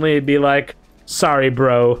that can only be like, "Sorry,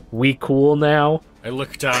 bro, we cool now." I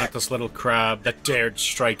look down at this little crab that dared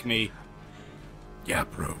strike me. Yeah,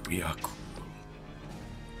 bro, we are cool.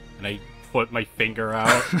 And I put my finger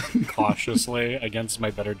out cautiously against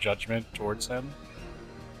my better judgment towards him.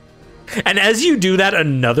 And as you do that,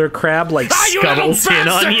 another crab like scuttles in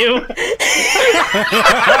on you.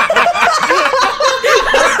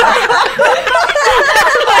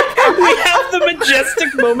 We have the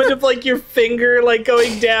majestic moment of like your finger like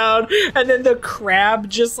going down, and then the crab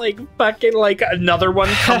just like fucking like another one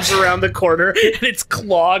comes around the corner, and its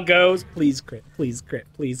claw goes. Please crit, please crit,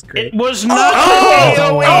 please crit. It was not.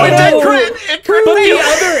 It did crit. It crit.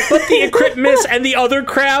 But the crit miss, and the other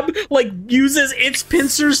crab like uses its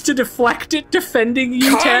pincers to deflect it, defending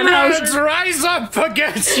you, Comrades, Tannhauser. rise up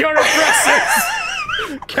against your oppressors!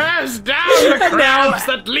 Cast down the crabs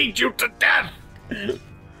that lead you to death!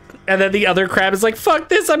 And then the other crab is like, "Fuck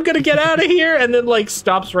this! I'm gonna get out of here!" And then like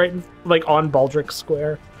stops right in, like on Baldric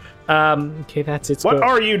Square. Okay, that's its. What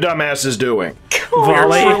are you dumbasses doing? We're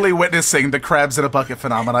Valli? truly witnessing the crabs in a bucket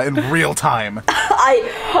phenomena in real time.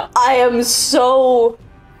 I am so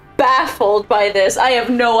baffled by this. I have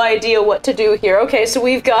no idea what to do here. Okay, so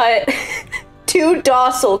we've got 2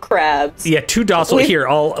 docile crabs. Yeah, 2 docile. Here,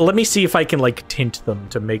 let me see if I can like tint them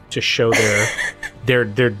to show their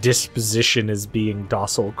disposition as being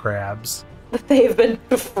docile crabs. They've been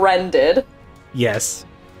befriended. Yes,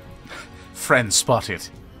 Friend spotted.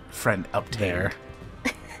 Friend obtained. there.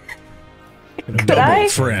 I-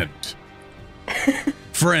 Friend.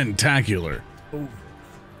 Friend-tacular.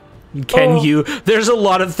 Can you? There's a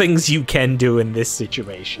lot of things you can do in this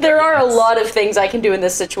situation. There are a lot of things I can do in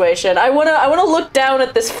this situation. I wanna look down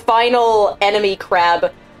at this final enemy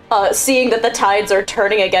crab, seeing that the tides are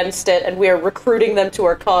turning against it, and we are recruiting them to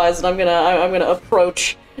our cause. And I'm gonna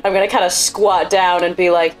approach. I'm gonna kind of squat down and be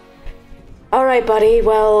like, "All right, buddy.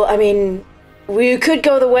 Well, I mean, we could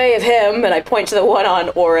go the way of him," and I point to the one on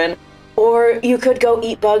Oran, or you could go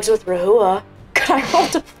eat bugs with Rehua. Could I roll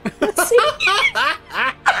to see?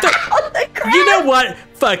 You know what?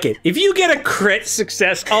 Fuck it. If you get a crit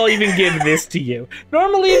success, I'll even give this to you.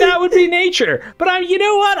 Normally that would be nature, but you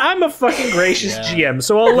know what? I'm a fucking gracious GM,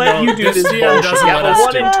 so I'll let you do this GM bullshit. doesn't You let have a us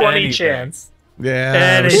 1 in do 20 anything. chance.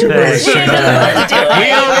 Yeah. Anything.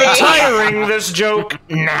 We are retiring this joke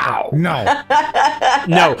now. No.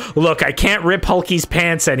 No, look, I can't rip Hulky's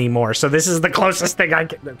pants anymore, so this is the closest thing I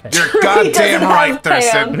can. Okay. You're goddamn right,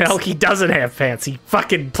 Thurston. Hulky doesn't have pants. He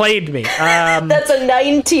fucking played me. That's a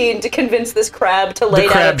 19 to convince this crab to lay The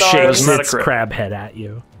down crab its arms. shakes Not a its crab. crab head at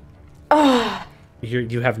you.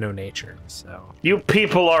 You have no nature, so. You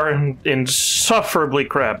people are insufferably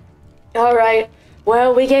crab. All right.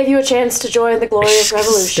 Well, we gave you a chance to join the glorious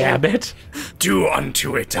revolution. Stab it. Do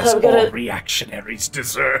unto it as I'm gonna- all reactionaries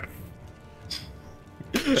deserve.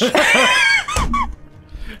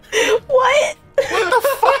 What?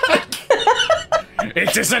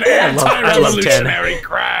 It is an I love anti-revolutionary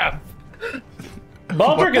crab.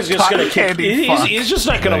 Baldric is just going to kick. candy fuck? He's just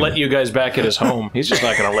not going to let you guys back at his home. He's just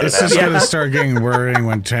not going to let it It's just happen. gonna start getting worrying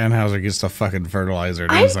when Tannhauser gets the fucking fertilizer.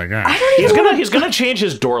 And he's like, He's gonna change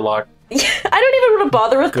his door lock. I don't even want to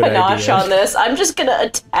bother with Good panache idea. on this. I'm just gonna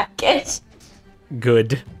attack it.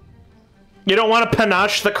 Good. You don't want to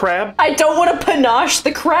panache the crab? I don't want to panache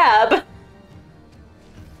the crab.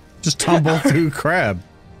 just tumble through crab.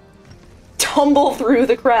 Tumble through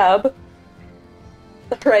the crab.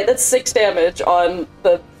 Right, that's 6 damage on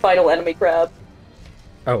the final enemy crab.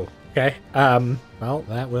 Oh, okay. Well,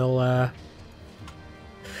 that will,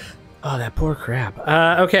 Oh, that poor crab.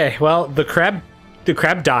 Okay, well, the crab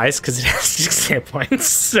dies because it has 6 hit points,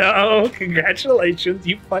 so congratulations,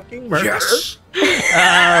 you fucking murderer. Yes.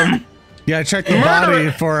 Yeah, check the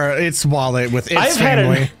body for its wallet with its I've had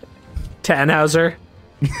family. Tannhauser.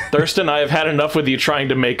 Thurston, I have had enough with you trying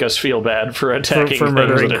to make us feel bad for attacking For things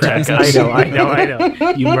murdering that attack crabs. us. I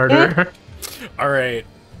know. You murderer. All right.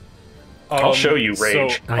 I'll show you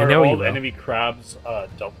rage. So I are know you all will. enemy crabs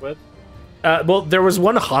dealt with? Well, there was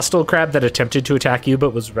one hostile crab that attempted to attack you,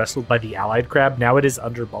 but was wrestled by the allied crab. Now it is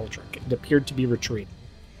under Baldric. It appeared to be retreating.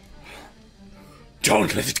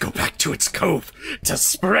 Don't let it go back to its cove to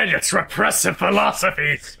spread its repressive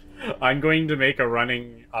philosophies. I'm going to make a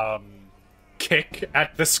running kick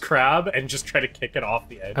at this crab and just try to kick it off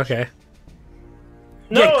the edge. Okay.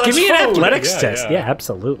 No, Yeah, give that's me an food. athletics Yeah, test. yeah. Yeah,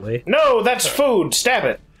 absolutely. No, that's food. Stab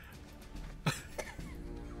it.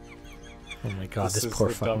 Oh my god, This this is poor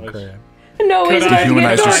the fucking dumbest- crab. No, he's Could not I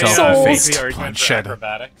Humanize Dark yourself Souls. and face face the argument for bloodshed.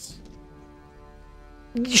 acrobatics?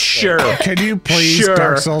 Sure. Can you please Sure.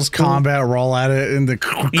 Dark Souls combat roll at it in the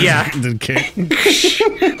Yeah. the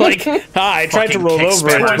kick? Like, I tried to Fucking roll kick over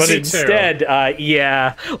it, but 22. instead,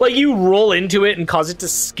 yeah. Like, you roll into it and cause it to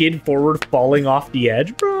skid forward, falling off the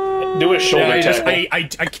edge. Bro. Do a shoulder Yeah, tackle.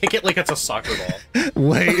 I kick it like it's a soccer ball.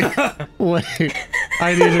 Wait,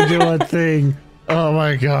 I need to do a thing. Oh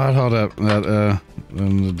my god, hold up.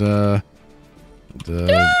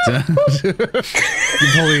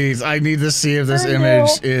 Please, I need to see if this I image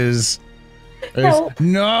know. is. No.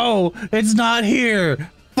 No, it's not here.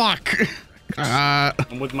 Fuck.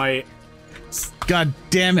 And with my God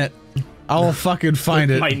damn it. I will fucking find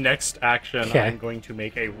with it. my next action, Okay. I'm going to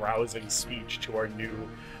make a rousing speech to our new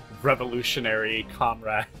revolutionary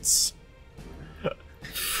comrades.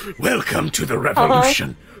 Welcome to the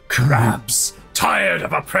revolution, crabs. Tired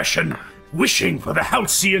of oppression, wishing for the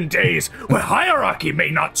halcyon days where hierarchy may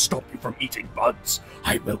not stop you from eating buds.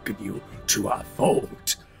 I welcome you to our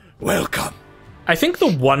fold. Welcome. I think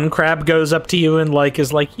the one crab goes up to you and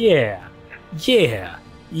is like, yeah.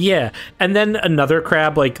 And then another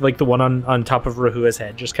crab, like the one on top of Rehua's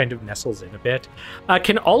head, just kind of nestles in a bit.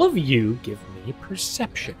 Can all of you give me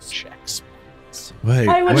perception checks? Wait,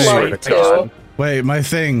 I would wait, love to. wait, my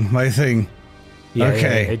thing. Yeah,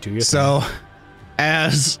 Okay, yeah, do your so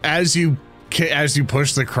as you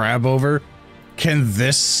push the crab over, can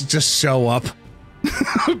this just show up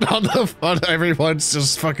on everyone's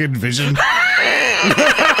just fucking vision?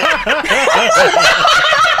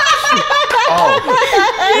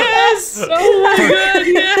 Yes! Oh my god,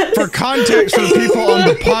 yes! For context for people on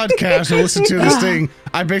the podcast who listen to this thing,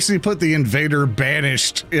 I basically put the invader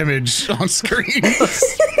banished image on screen.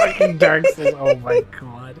 Fucking Dark Souls. Oh my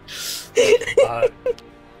god.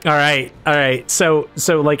 All right. So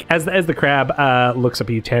like as the crab looks up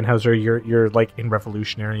at you, Tannhauser, you're like in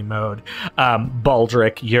revolutionary mode.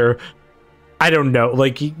 Baldric, you're, I don't know,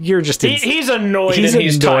 like you're just He's annoyed he's and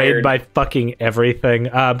he's annoyed tired. by fucking everything.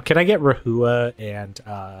 Can I get Rehua and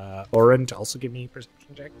Oran to also give me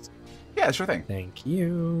perception checks? Yeah, sure thing. Thank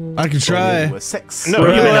you. I can try. Ooh, a 6. No,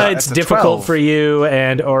 Rehua, yeah, it's that's a difficult 12. for you,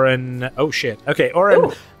 and Oran. Oh shit. Okay,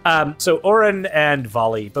 Oran. So Oran and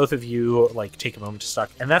Valli, both of you like take a moment to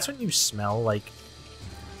stop, and that's when you smell like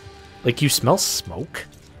you smell smoke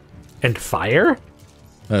and fire.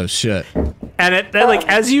 Oh shit. And then, like,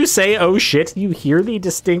 as you say, "Oh shit," you hear the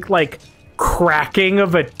distinct like cracking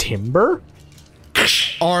of a timber,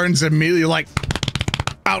 Oran's immediately like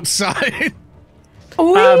outside.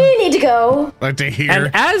 We need to go. Like to hear.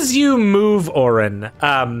 And as you move, Oran,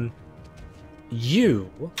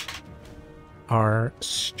 you are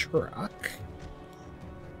struck.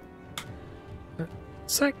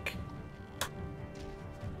 Sec.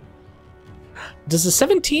 Does a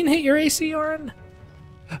 17 hit your AC, Oran?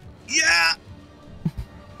 Yeah.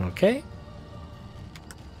 Okay.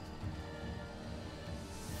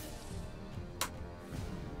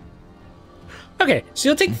 Okay, so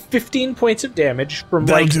you'll take 15 points of damage from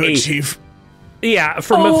That'll like do it, a Chief.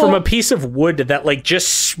 from a piece of wood that like just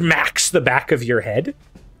smacks the back of your head,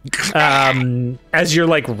 as you're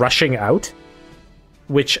like rushing out,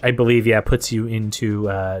 which I believe puts you into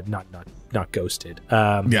not ghosted.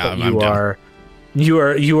 Yeah, but I'm down.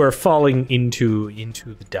 you are falling into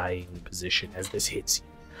the dying position as this hits you,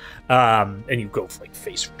 and you go like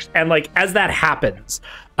face first, and like as that happens,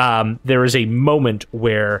 there is a moment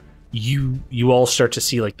where you all start to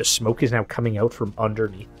see like the smoke is now coming out from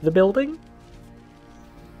underneath the building.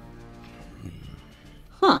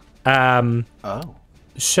 Huh. Oh.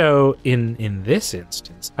 So in this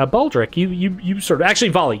instance, Baldric, you sort of actually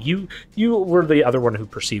Valli, you were the other one who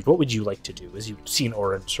perceived. What would you like to do as you've seen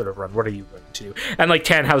Oran sort of run? What are you going to do? And like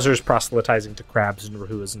Tannhauser's proselytizing to crabs, and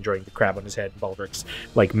Rehua's enjoying the crab on his head, and Baldric's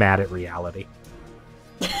like mad at reality.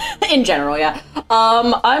 In general, yeah.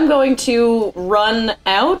 I'm going to run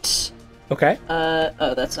out. Okay.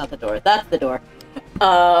 Oh, that's not the door. That's the door.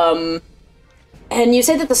 And you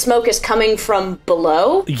say that the smoke is coming from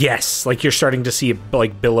below? Yes, like you're starting to see it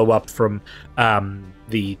like billow up from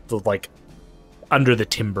the like under the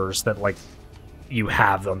timbers that like you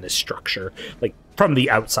have on this structure, like from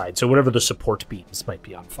the outside. So whatever the support beams might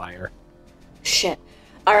be on fire. Shit.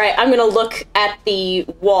 All right, I'm gonna look at the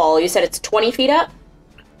wall. You said it's 20 feet up?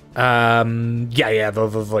 Yeah,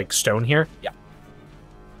 the like stone here. Yeah.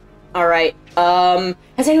 All right.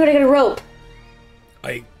 Has anybody got a rope?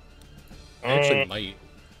 I actually might.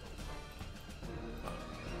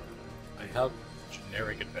 I have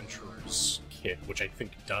generic adventurer's kit, which I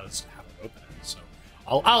think does have a rope in it. So,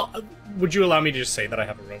 I'll. Would you allow me to just say that I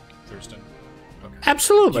have a rope, Thurston? Okay.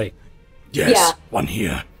 Absolutely. Yes, Yeah. one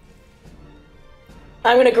here.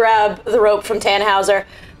 I'm gonna grab the rope from Tannhauser.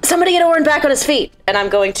 Somebody get Oran back on his feet, and I'm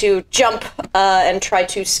going to jump and try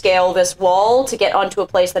to scale this wall to get onto a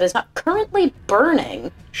place that is not currently burning.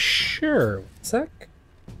 Sure. One sec.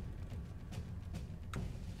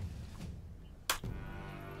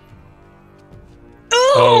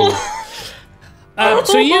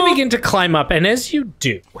 So you begin to climb up, and as you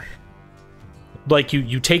do, like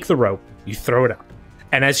you take the rope, you throw it up,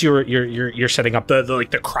 and as you're setting up the like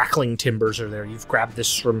the crackling timbers are there. You've grabbed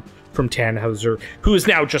this from Tannhauser, who is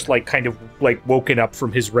now just like kind of like woken up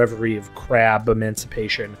from his reverie of crab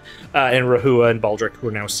emancipation, and Rehua and Baldric, who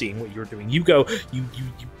are now seeing what you're doing. You go, you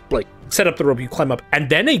like set up the rope, you climb up, and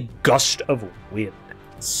then a gust of wind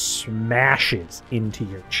smashes into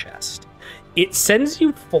your chest. It sends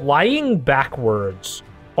you flying backwards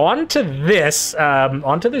onto this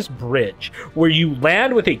bridge, where you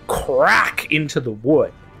land with a crack into the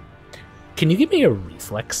wood. Can you give me a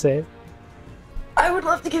reflex save? I would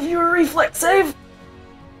love to give you a reflex save.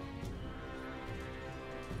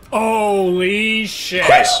 Holy shit!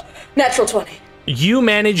 Natural 20. You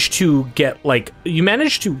manage to get like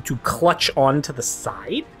to clutch onto the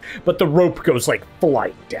side, but the rope goes like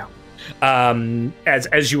flying down.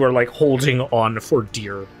 As you are like holding on for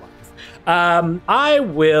dear life. I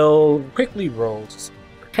will quickly roll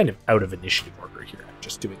kind of out of initiative order here. I'm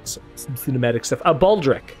just doing some cinematic stuff.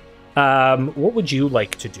 Baldric, what would you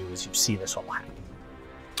like to do as you see this all happen?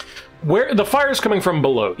 Where the fire is coming from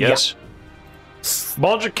below, yes?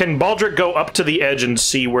 Yeah. Can Baldric go up to the edge and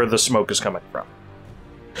see where the smoke is coming from?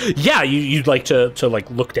 Yeah, you'd like to like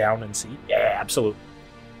look down and see? Yeah, absolutely.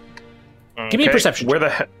 Okay. Give me a perception. Where the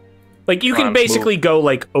heck? Like you can basically go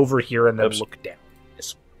like over here and then look down.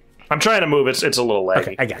 I'm trying to move. It's a little laggy.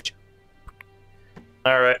 Okay, I got you.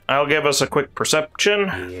 All right, I'll give us a quick perception.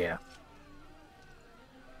 Yeah.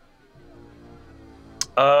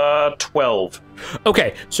 12.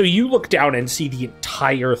 Okay, so you look down and see the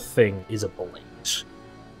entire thing is ablaze.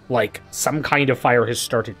 Like some kind of fire has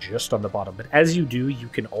started just on the bottom, but as you do, you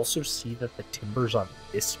can also see that the timbers on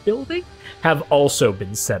this building have also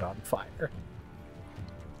been set on fire.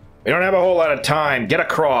 We don't have a whole lot of time. Get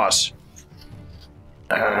across.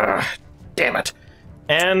 Damn it.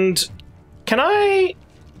 And can I...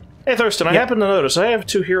 Hey, Thurston, I happen to notice I have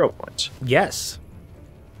 2 hero points. Yes.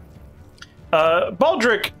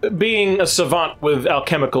 Baldric, being a savant with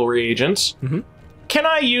alchemical reagents, can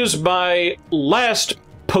I use my last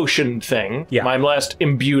potion thing, Yeah. my last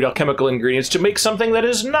imbued alchemical ingredients, to make something that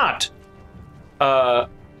is not for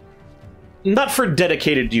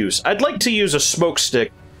dedicated use. I'd like to use a smoke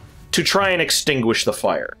stick to try and extinguish the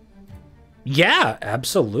fire. Yeah,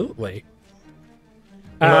 absolutely.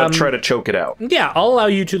 I'm gonna try to choke it out. Yeah, I'll allow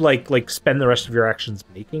you to like spend the rest of your actions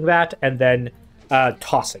making that and then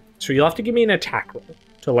tossing. So you'll have to give me an attack roll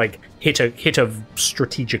to like hit a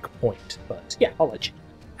strategic point. But yeah, I'll let you.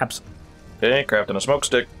 Absolutely. Okay, crafting a smoke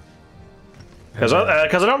stick. Because I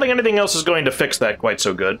don't think anything else is going to fix that quite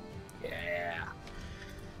so good. Yeah.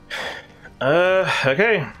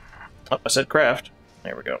 Okay. Oh, I said craft.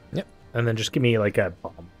 There we go. Yep. And then just give me like a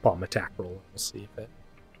bomb attack roll. We'll see if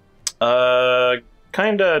it.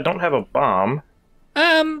 Kinda don't have a bomb.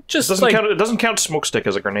 Just It doesn't count smoke stick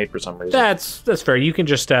as a grenade for some reason. That's fair. You can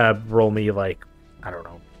just roll me like, I don't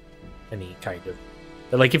know, any kind of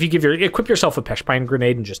like if you equip yourself a Peshpine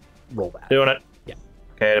grenade and just roll that. Doing it. Yeah.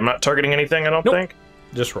 Okay, I'm not targeting anything. I don't Nope. think.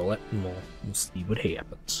 Just roll it, and we'll see what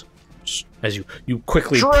happens. As you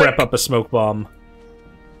quickly Drake! prep up a smoke bomb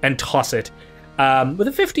and toss it. With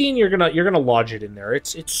a 15, you're gonna lodge it in there.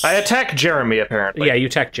 It's. I attack Jeremy apparently. Yeah, you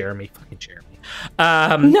attack Jeremy. Fucking Jeremy.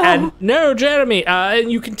 No. And no, Jeremy.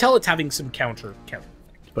 And you can tell it's having some counter effect,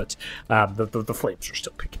 but the flames are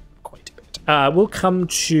still picking up quite a bit. We'll come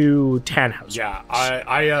to Tannhauser. Yeah,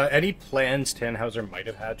 I any plans Tannhauser might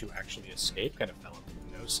have had to actually escape kind of fell into the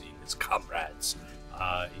window, seeing his comrades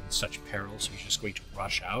in such peril, so he's just going to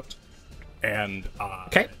rush out and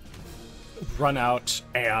run out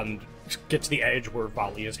and get to the edge where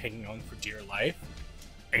Valli is hanging on for dear life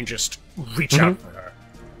and just reach out for her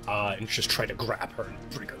and just try to grab her and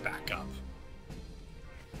bring her back up.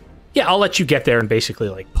 Yeah, I'll let you get there and basically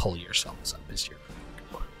like pull yourselves up as you're.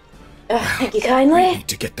 Thank you kindly. Need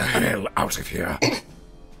to get the hell out of here.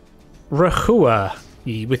 Rehua,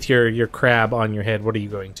 with your crab on your head, what are you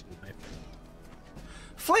going to do?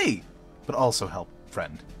 Flee, but also help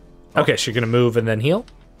friend. Okay, so you're gonna move and then heal.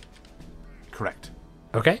 Correct.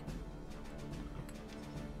 Okay.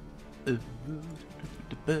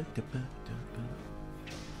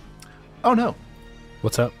 Oh no.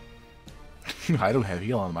 What's up? I don't have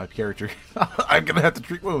heal on my character. I'm gonna have to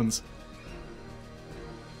treat wounds.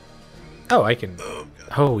 Oh, I can.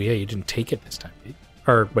 Oh yeah, you didn't take it this time, did you?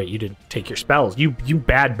 Or wait, you didn't take your spells. You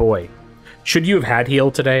bad boy. Should you have had heal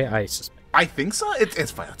today? I suspect. I think so.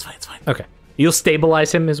 It's fine. It's fine. It's fine. Okay, you'll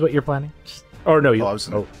stabilize him, is what you're planning? Or no, you.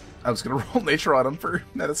 Oh, I was gonna roll nature on him for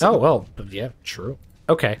medicine. Oh well, yeah, true.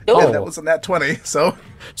 Okay. Yeah, that was a nat 20. So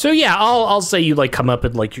yeah, I'll say you like come up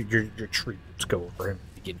and like your troops go over him,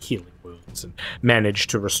 and begin healing wounds, and manage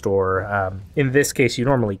to restore. In this case, you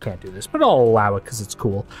normally can't do this, but I'll allow it because it's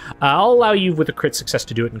cool. I'll allow you with a crit success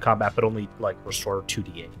to do it in combat, but only like restore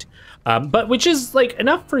 2d8. But which is like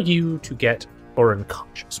enough for you to get Oran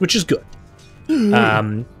conscious, which is good.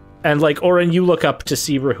 And like Oran, you look up to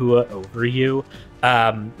see Rehua over you,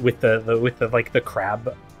 with the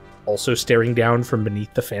crab also staring down from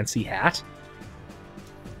beneath the fancy hat.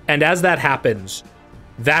 And as that happens,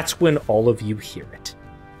 that's when all of you hear it.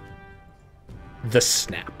 The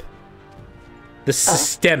snap. The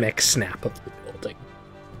systemic snap of the building.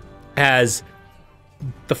 As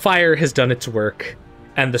the fire has done its work,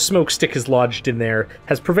 and the smoke stick is lodged in there,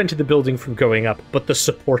 has prevented the building from going up, but the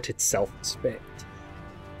support itself has failed.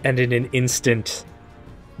 And in an instant,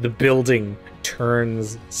 the building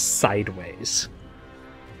turns sideways.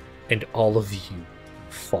 And all of you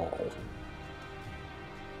fall.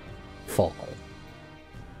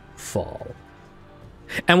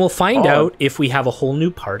 And we'll find out if we have a whole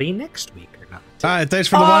new party next week or not. All right, thanks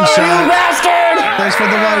for the one shot. Bastard! Thanks for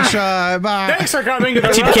the one shot. Bye. Thanks for coming to the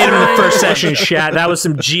TPK in the first session, chat. That was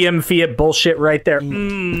some GM Fiat bullshit right there.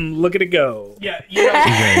 Look at it go. Yeah, you know,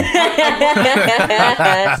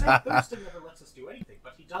 Thurston never lets us do anything,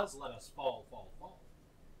 but he does let us fall.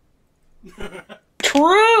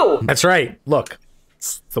 True. That's right. Look,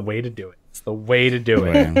 it's the way to do it. It's the way to do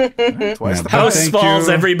it. twice the House Thank falls,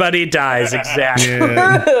 you. everybody dies. Exactly.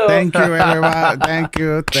 Yeah. Thank you, everyone. Thank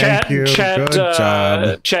you. Thank you. Good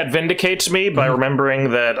job. Chat vindicates me by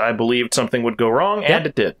remembering that I believed something would go wrong, and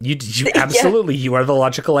it did. You absolutely. You are the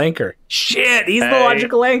logical anchor. Shit, he's the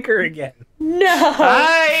logical anchor again. No.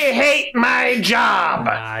 I hate my job.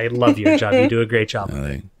 I love your job. You do a great job.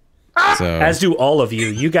 So, As do all of you.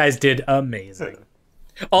 You guys did amazing.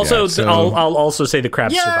 Also, Yeah, so- I'll also say the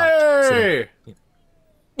crab survived. So- Yay!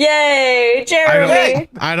 Yay, Jeremy.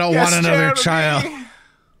 I don't want another child.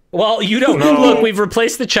 well, you don't look. We've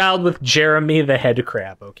replaced the child with Jeremy the head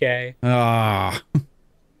crab. Okay. Ah.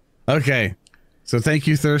 Okay. So thank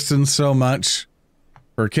you, Thurston, so much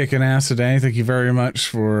for kicking ass today. Thank you very much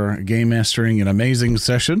for game mastering an amazing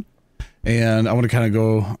session. And I want to kind of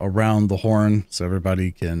go around the horn so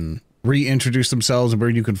everybody can reintroduce themselves and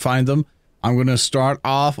where you can find them. I'm going to start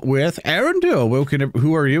off with Earndil.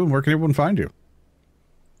 Who are you and where can everyone find you?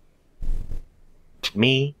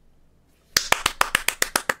 Me?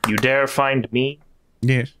 You dare find me?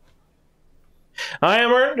 Yes. I am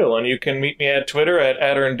Earndil, and you can meet me at Twitter at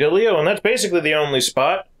Earndilio, and that's basically the only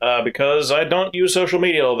spot, because I don't use social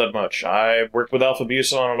media all that much. I worked with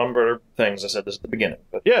Alphabusa on a number of things. I said this at the beginning,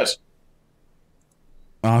 but yes.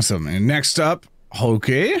 Awesome. And next up,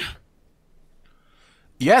 Hulky.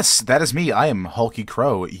 Yes, that is me. I am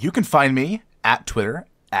HulkyKrow. You can find me at Twitter,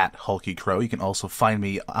 at HulkyKrow. You can also find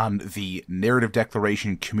me on the Narrative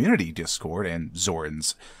Declaration Community Discord and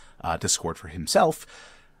Zoran's Discord for himself.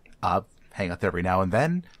 Hang out there every now and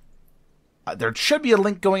then. There should be a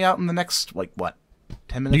link going out in the next, 10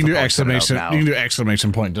 minutes? You can do exclamation. You can do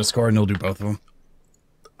exclamation point Discord, and he'll do both of them.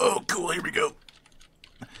 Oh, cool. Here we go.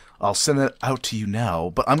 I'll send it out to you now,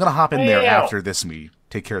 but I'm gonna hop in there after this. And we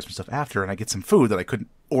take care of some stuff after, and I get some food that I couldn't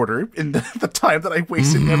order in the time that I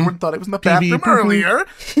wasted. Everyone thought I was in the bathroom earlier.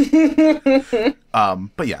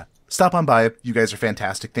 But yeah, stop on by. You guys are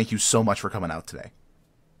fantastic. Thank you so much for coming out today.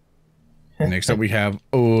 Next up, we have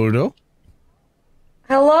Odo.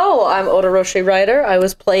 Hello, I'm Odoroshirider. I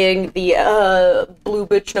was playing the blue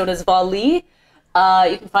bitch known as Valli.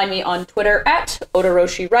 You can find me on Twitter at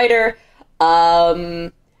Odoroshirider.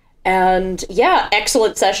 And yeah,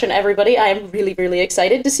 excellent session, everybody. I am really, really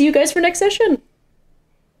excited to see you guys for next session.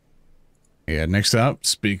 Yeah, next up,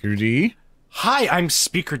 Speaker D. Hi, I'm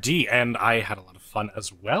Speaker D, and I had a lot of fun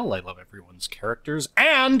as well. I love everyone's characters.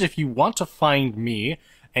 And if you want to find me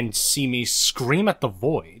and see me scream at the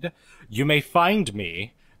void, you may find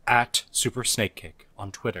me at Super Snake Cake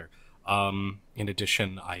on Twitter. In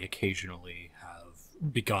addition, I occasionally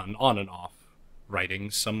have begun on and off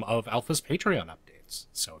writing some of Alpha's Patreon updates.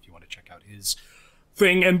 So if you want to check out his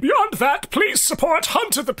thing, and beyond that, please support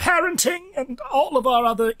Hunter the Parenting and all of our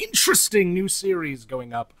other interesting new series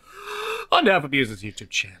going up on Alphabusa's YouTube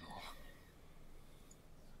channel.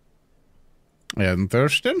 And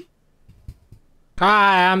Thurston.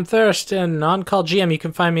 Hi, I'm Thurston, On-Call GM. You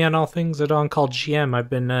can find me on all things at On-Call GM. I've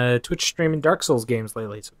been Twitch streaming Dark Souls games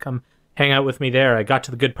lately, so come hang out with me there. I got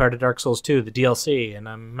to the good part of Dark Souls 2, the DLC, and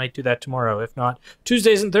I might do that tomorrow. If not,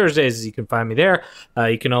 Tuesdays and Thursdays, you can find me there.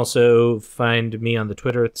 You can also find me on the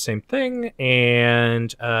Twitter at the same thing,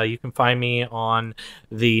 and you can find me on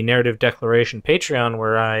the Narrative Declaration Patreon,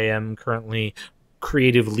 where I am currently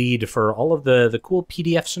creative lead for all of the cool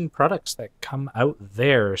PDFs and products that come out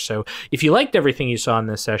there. So if you liked everything you saw in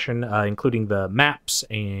this session, including the maps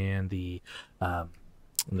and the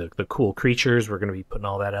cool creatures, we're going to be putting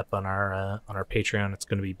all that up on our Patreon. It's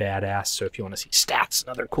going to be badass. So if you want to see stats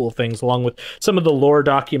and other cool things, along with some of the lore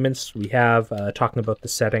documents we have talking about the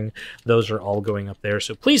setting, those are all going up there.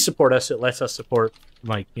 So please support us. It lets us support,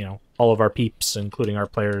 all of our peeps, including our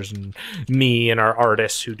players and me and our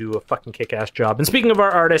artists who do a fucking kick-ass job. And speaking of our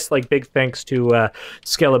artists, big thanks to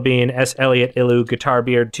Skelebean, S. Elliott, Ilu,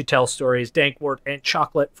 Guitarbeard, To Tell Stories, Dankwort, and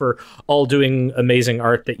Chocolate for all doing amazing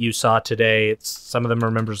art that you saw today. Some of them are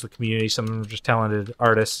members of the community, some of them are just talented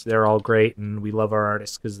artists. They're all great, and we love our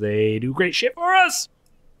artists because they do great shit for us.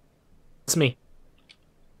 It's me.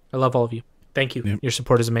 I love all of you. Thank you. Yep. Your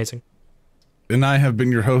support is amazing. And I have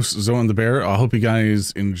been your host, ZoranTheBear. I hope you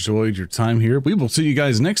guys enjoyed your time here. We will see you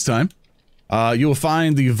guys next time. You will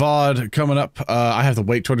find the VOD coming up. I have to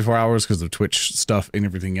wait 24 hours because of Twitch stuff and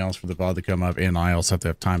everything else for the VOD to come up, and I also have to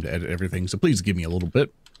have time to edit everything, so please give me a little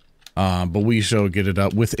bit. But we shall get it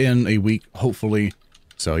up within a week, hopefully.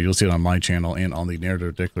 So you'll see it on my channel and on the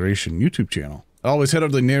Narrative Declaration YouTube channel. Always head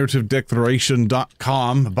over to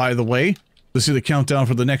narrativedeclaration.com, by the way, to see the countdown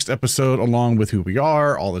for the next episode, along with who we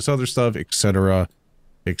are, all this other stuff, etc.,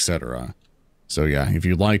 etc. So yeah, if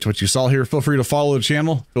you liked what you saw here, feel free to follow the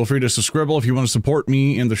channel. Feel free to subscribe if you want to support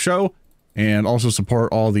me in the show, and also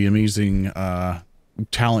support all the amazing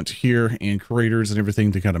talent here and creators and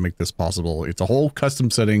everything to kind of make this possible. It's a whole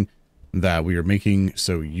custom setting that we are making,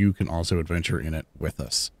 so you can also adventure in it with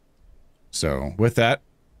us. So with that,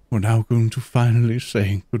 we're now going to finally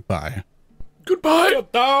say goodbye. Goodbye.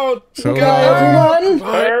 So everyone.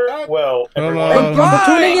 Farewell, everyone. Thank you for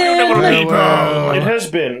tuning in. It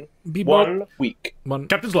has been 1 week.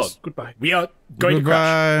 Captain's log. Goodbye. We are going to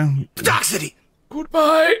crash. Goodbye. Dark City.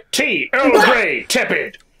 Goodbye. Tea, Earl Grey,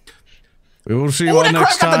 tepid. We will see you all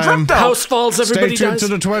next time. House falls, everybody Stay tuned dies. to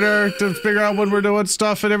the Twitter to figure out when we're doing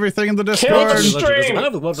stuff and everything in the Discord. Kill the stream.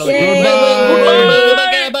 Bye-bye.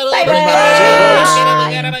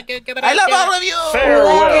 I love all of you.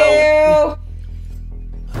 Farewell.